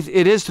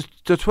 It is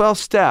the 12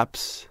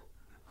 steps,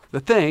 the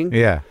thing.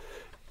 Yeah.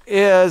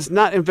 Is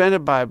not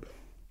invented by a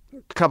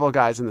couple of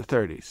guys in the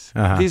 30s.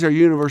 Uh-huh. These are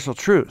universal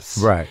truths.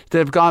 Right. That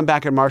have gone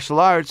back in martial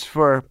arts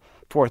for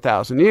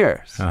 4,000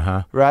 years.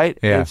 Uh-huh. Right?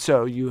 Yeah. And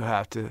so you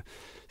have to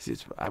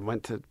I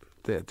went to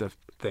the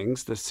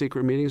things, the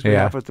secret meetings we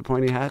have with the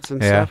pointy hats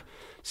and stuff,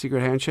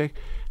 secret handshake.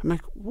 I'm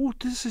like, whoa,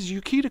 this is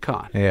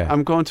YukidaCon. Yeah.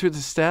 I'm going through the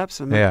steps.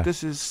 I'm like,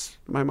 this is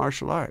my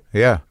martial art.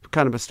 Yeah.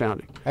 Kind of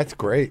astounding. That's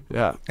great.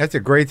 Yeah. That's a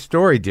great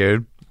story,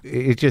 dude.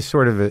 It's just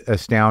sort of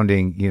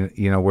astounding,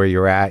 you know, where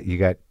you're at. You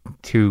got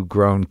 2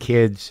 grown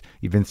kids.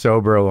 You've been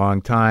sober a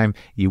long time.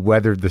 You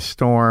weathered the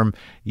storm.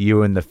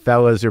 You and the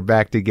fellas are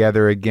back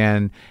together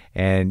again.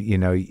 And,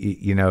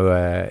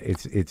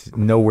 it's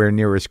nowhere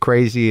near as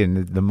crazy,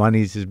 and the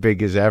money's as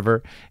big as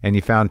ever. And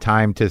you found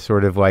time to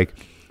sort of like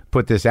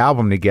put this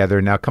album together,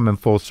 now coming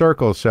full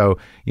circle. So,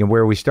 you know,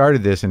 where we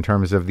started this in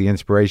terms of the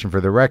inspiration for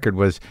the record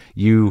was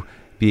you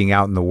being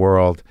out in the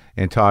world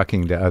and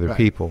talking to other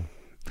people.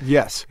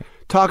 Yes.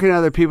 Talking to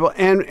other people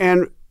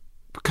and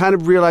kind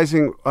of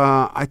realizing,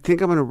 I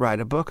think I'm going to write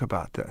a book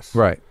about this.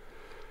 Right.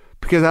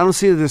 Because I don't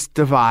see this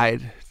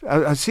divide.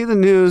 I see the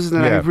news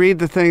and I read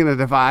the thing, the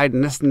divide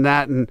and this and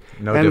that and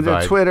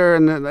the Twitter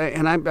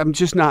and I'm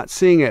just not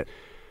seeing it.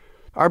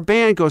 Our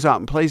band goes out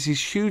and plays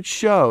these huge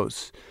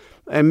shows,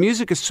 and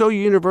music is so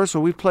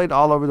universal. We've played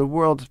all over the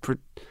world for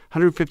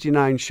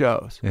 159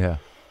 shows. Yeah.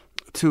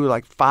 To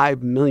like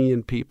 5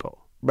 million people.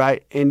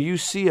 Right, and you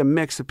see a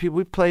mix of people.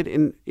 We've played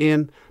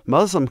in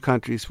Muslim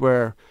countries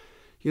where,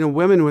 you know,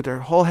 women with their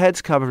whole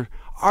heads covered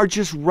are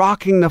just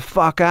rocking the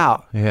fuck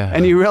out. Yeah,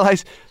 and you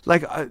realize,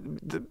 like,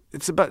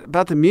 it's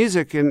about the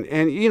music,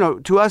 and you know,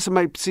 to us it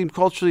might seem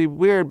culturally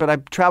weird, but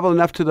I've traveled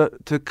enough to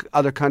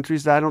other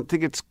countries that I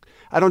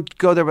don't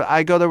go there, but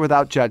I go there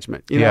without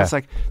judgment. You know, it's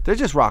like they're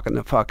just rocking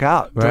the fuck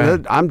out.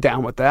 Right. I'm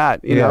down with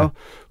that. You know,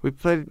 we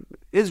played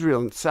Israel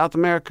and South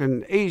America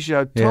and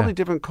Asia, totally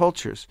different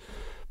cultures.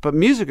 But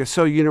music is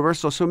so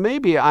universal. So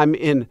maybe if I'm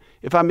in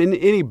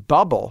any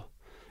bubble,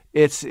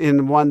 it's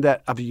in one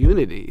that of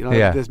unity. You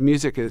know, this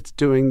music is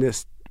doing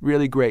this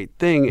really great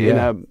thing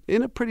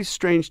in a pretty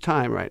strange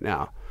time right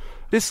now.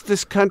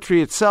 This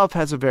country itself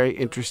has a very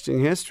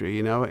interesting history,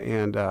 you know,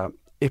 and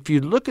if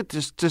you look at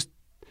this, just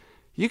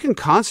you can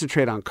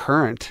concentrate on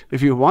current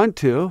if you want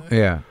to.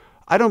 Yeah.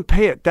 I don't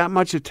pay it that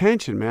much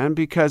attention, man,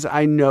 because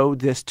I know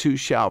this too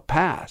shall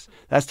pass.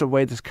 That's the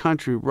way this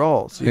country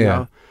rolls, you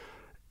know.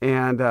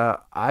 And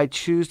I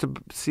choose to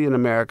see in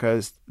America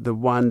as the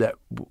one that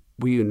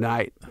we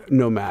unite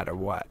no matter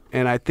what.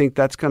 And I think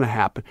that's going to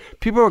happen.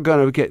 People are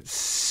going to get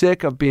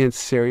sick of being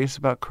serious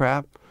about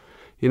crap.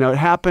 You know, it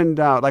happened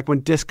like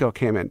when disco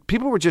came in.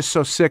 People were just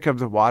so sick of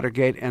the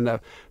Watergate and the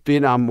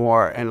Vietnam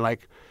War, and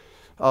like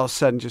all of a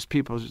sudden just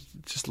people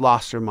just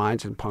lost their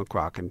minds in punk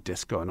rock and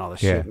disco and all this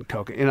shit and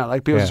coke. You know,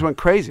 like people just went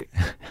crazy.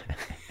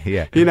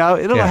 You know,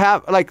 it'll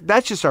have, like,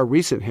 that's just our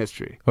recent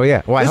history. Oh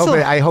yeah. Well,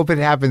 I hope it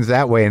happens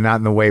that way, and not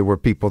in the way where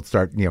people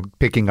start, you know,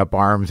 picking up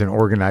arms and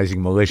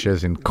organizing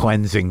militias and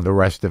cleansing the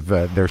rest of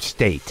their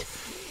state.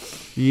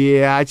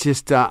 Yeah, I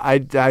just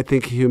I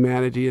think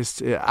humanity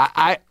is.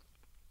 I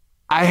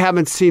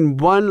haven't seen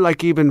one,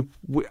 like, even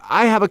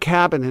I have a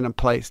cabin in a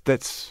place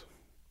that's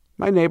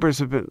my neighbors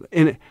have been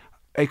in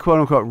a quote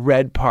unquote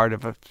red part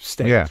of a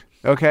state. Yeah.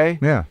 Okay.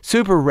 Yeah.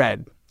 Super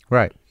red.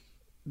 Right.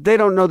 They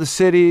don't know the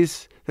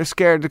cities. They're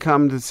scared to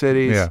come to the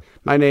cities,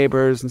 my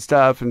neighbors and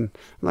stuff, and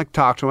I like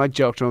talk to them. I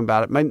joke to them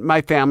about it.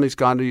 My family's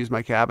gone to use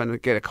my cabin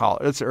and get a call.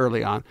 It's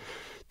early on.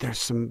 There's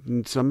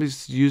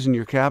somebody's using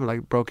your cabin,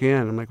 like broke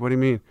in. I'm like, what do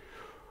you mean?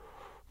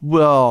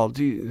 Well,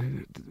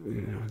 they're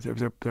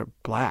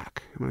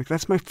black. I'm like,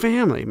 that's my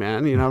family,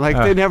 man. You know, like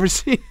they never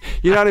see.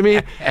 You know what I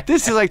mean?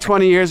 This is like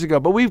 20 years ago,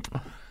 but we've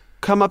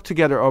come up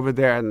together over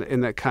there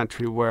in the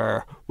country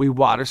where we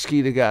water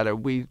ski together.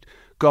 We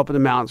go up in the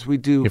mountains. We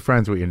do. You're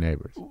friends with your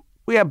neighbors.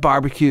 We have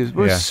barbecues.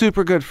 We're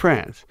super good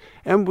friends,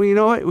 and you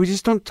know what? We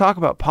just don't talk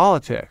about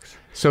politics.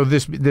 So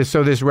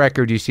this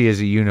record you see as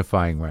a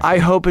unifying record. I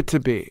hope it to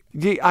be.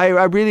 I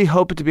really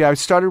hope it to be. I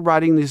started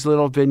writing these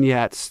little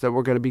vignettes that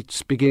were going to be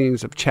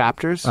beginnings of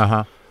chapters.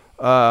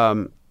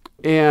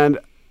 And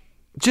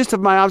just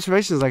of my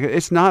observations, like,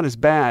 it's not as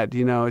bad,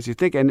 you know, as you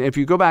think. And if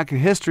you go back in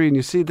history and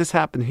you see this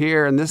happened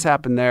here and this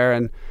happened there,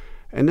 and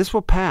this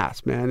will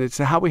pass, man. It's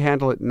how we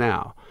handle it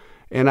now.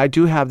 And I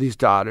do have these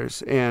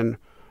daughters, and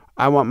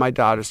I want my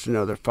daughters to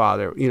know their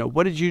father. You know,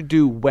 what did you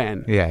do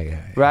when?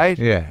 Yeah. Right?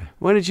 Yeah.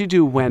 What did you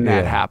do when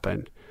that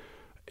happened?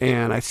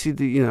 And I see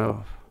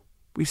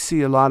we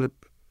see a lot of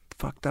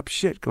fucked up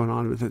shit going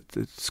on with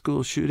the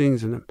school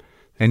shootings.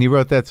 And you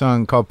wrote that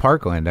song called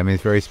Parkland. I mean,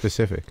 it's very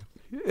specific.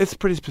 It's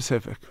pretty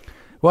specific.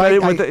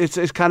 Well,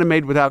 it's kind of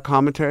made without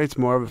commentary. It's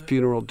more of a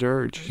funeral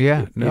dirge.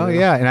 Yeah.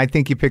 Yeah. And I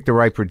think you picked the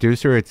right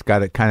producer. It's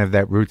got a kind of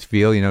that roots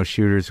feel. You know,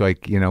 Shooter's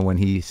like, you know, when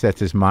he sets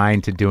his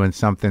mind to doing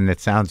something that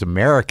sounds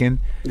American.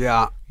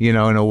 Yeah. You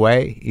know, in a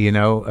way, you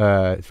know,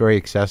 it's very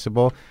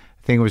accessible.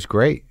 I think it was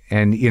great.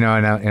 And, you know,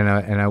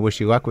 and I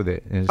wish you luck with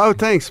it.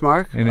 Thanks,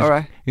 Mark. All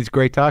right. It's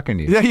great talking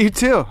to you. Yeah, you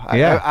too.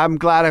 I'm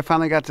glad I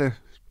finally got to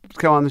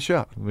come on the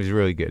show. It was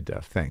really good,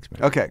 Duff. Thanks,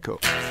 man. Okay, cool.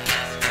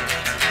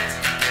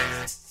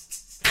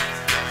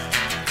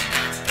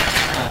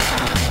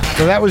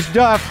 So that was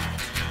Duff.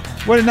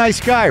 What a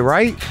nice guy,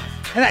 right?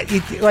 And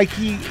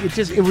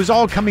it was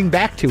all coming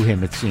back to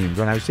him, it seemed,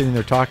 when I was sitting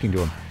there talking to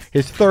him.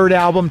 His third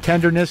album,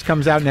 Tenderness,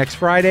 comes out next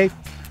Friday,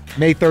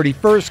 May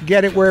 31st.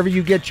 Get it wherever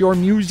you get your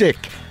music.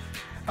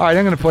 All right,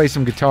 I'm going to play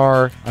some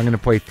guitar. I'm going to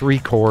play 3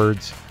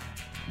 chords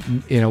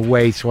in a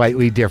way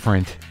slightly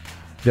different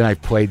than I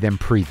played them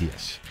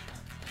previous.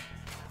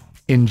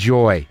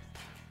 Enjoy.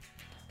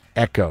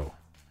 Echo.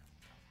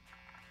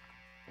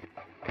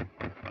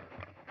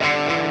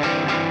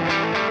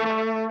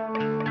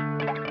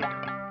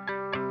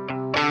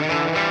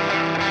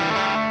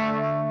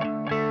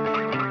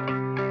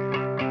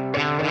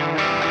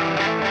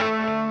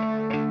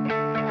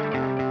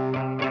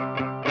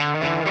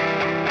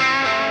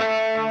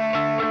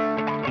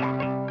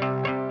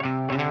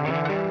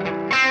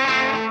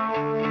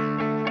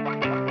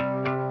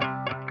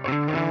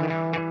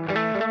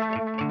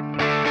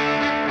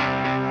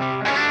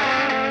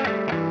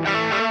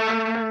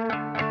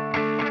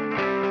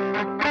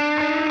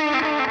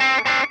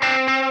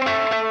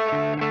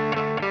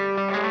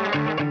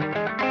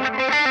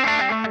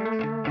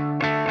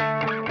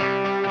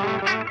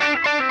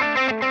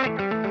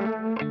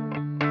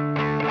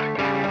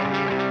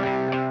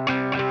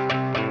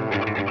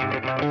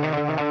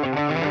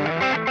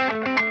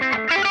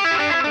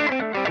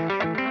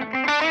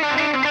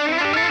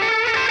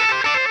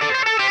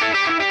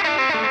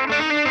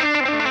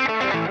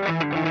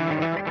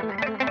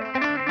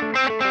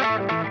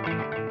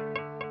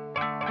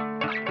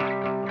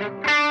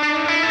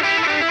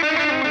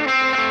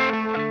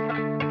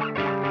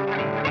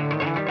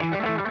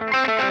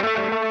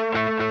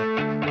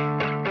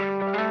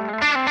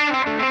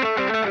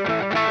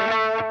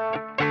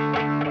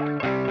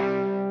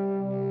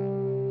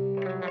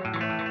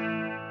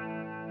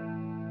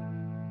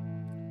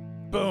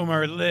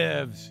 Boomer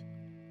lives.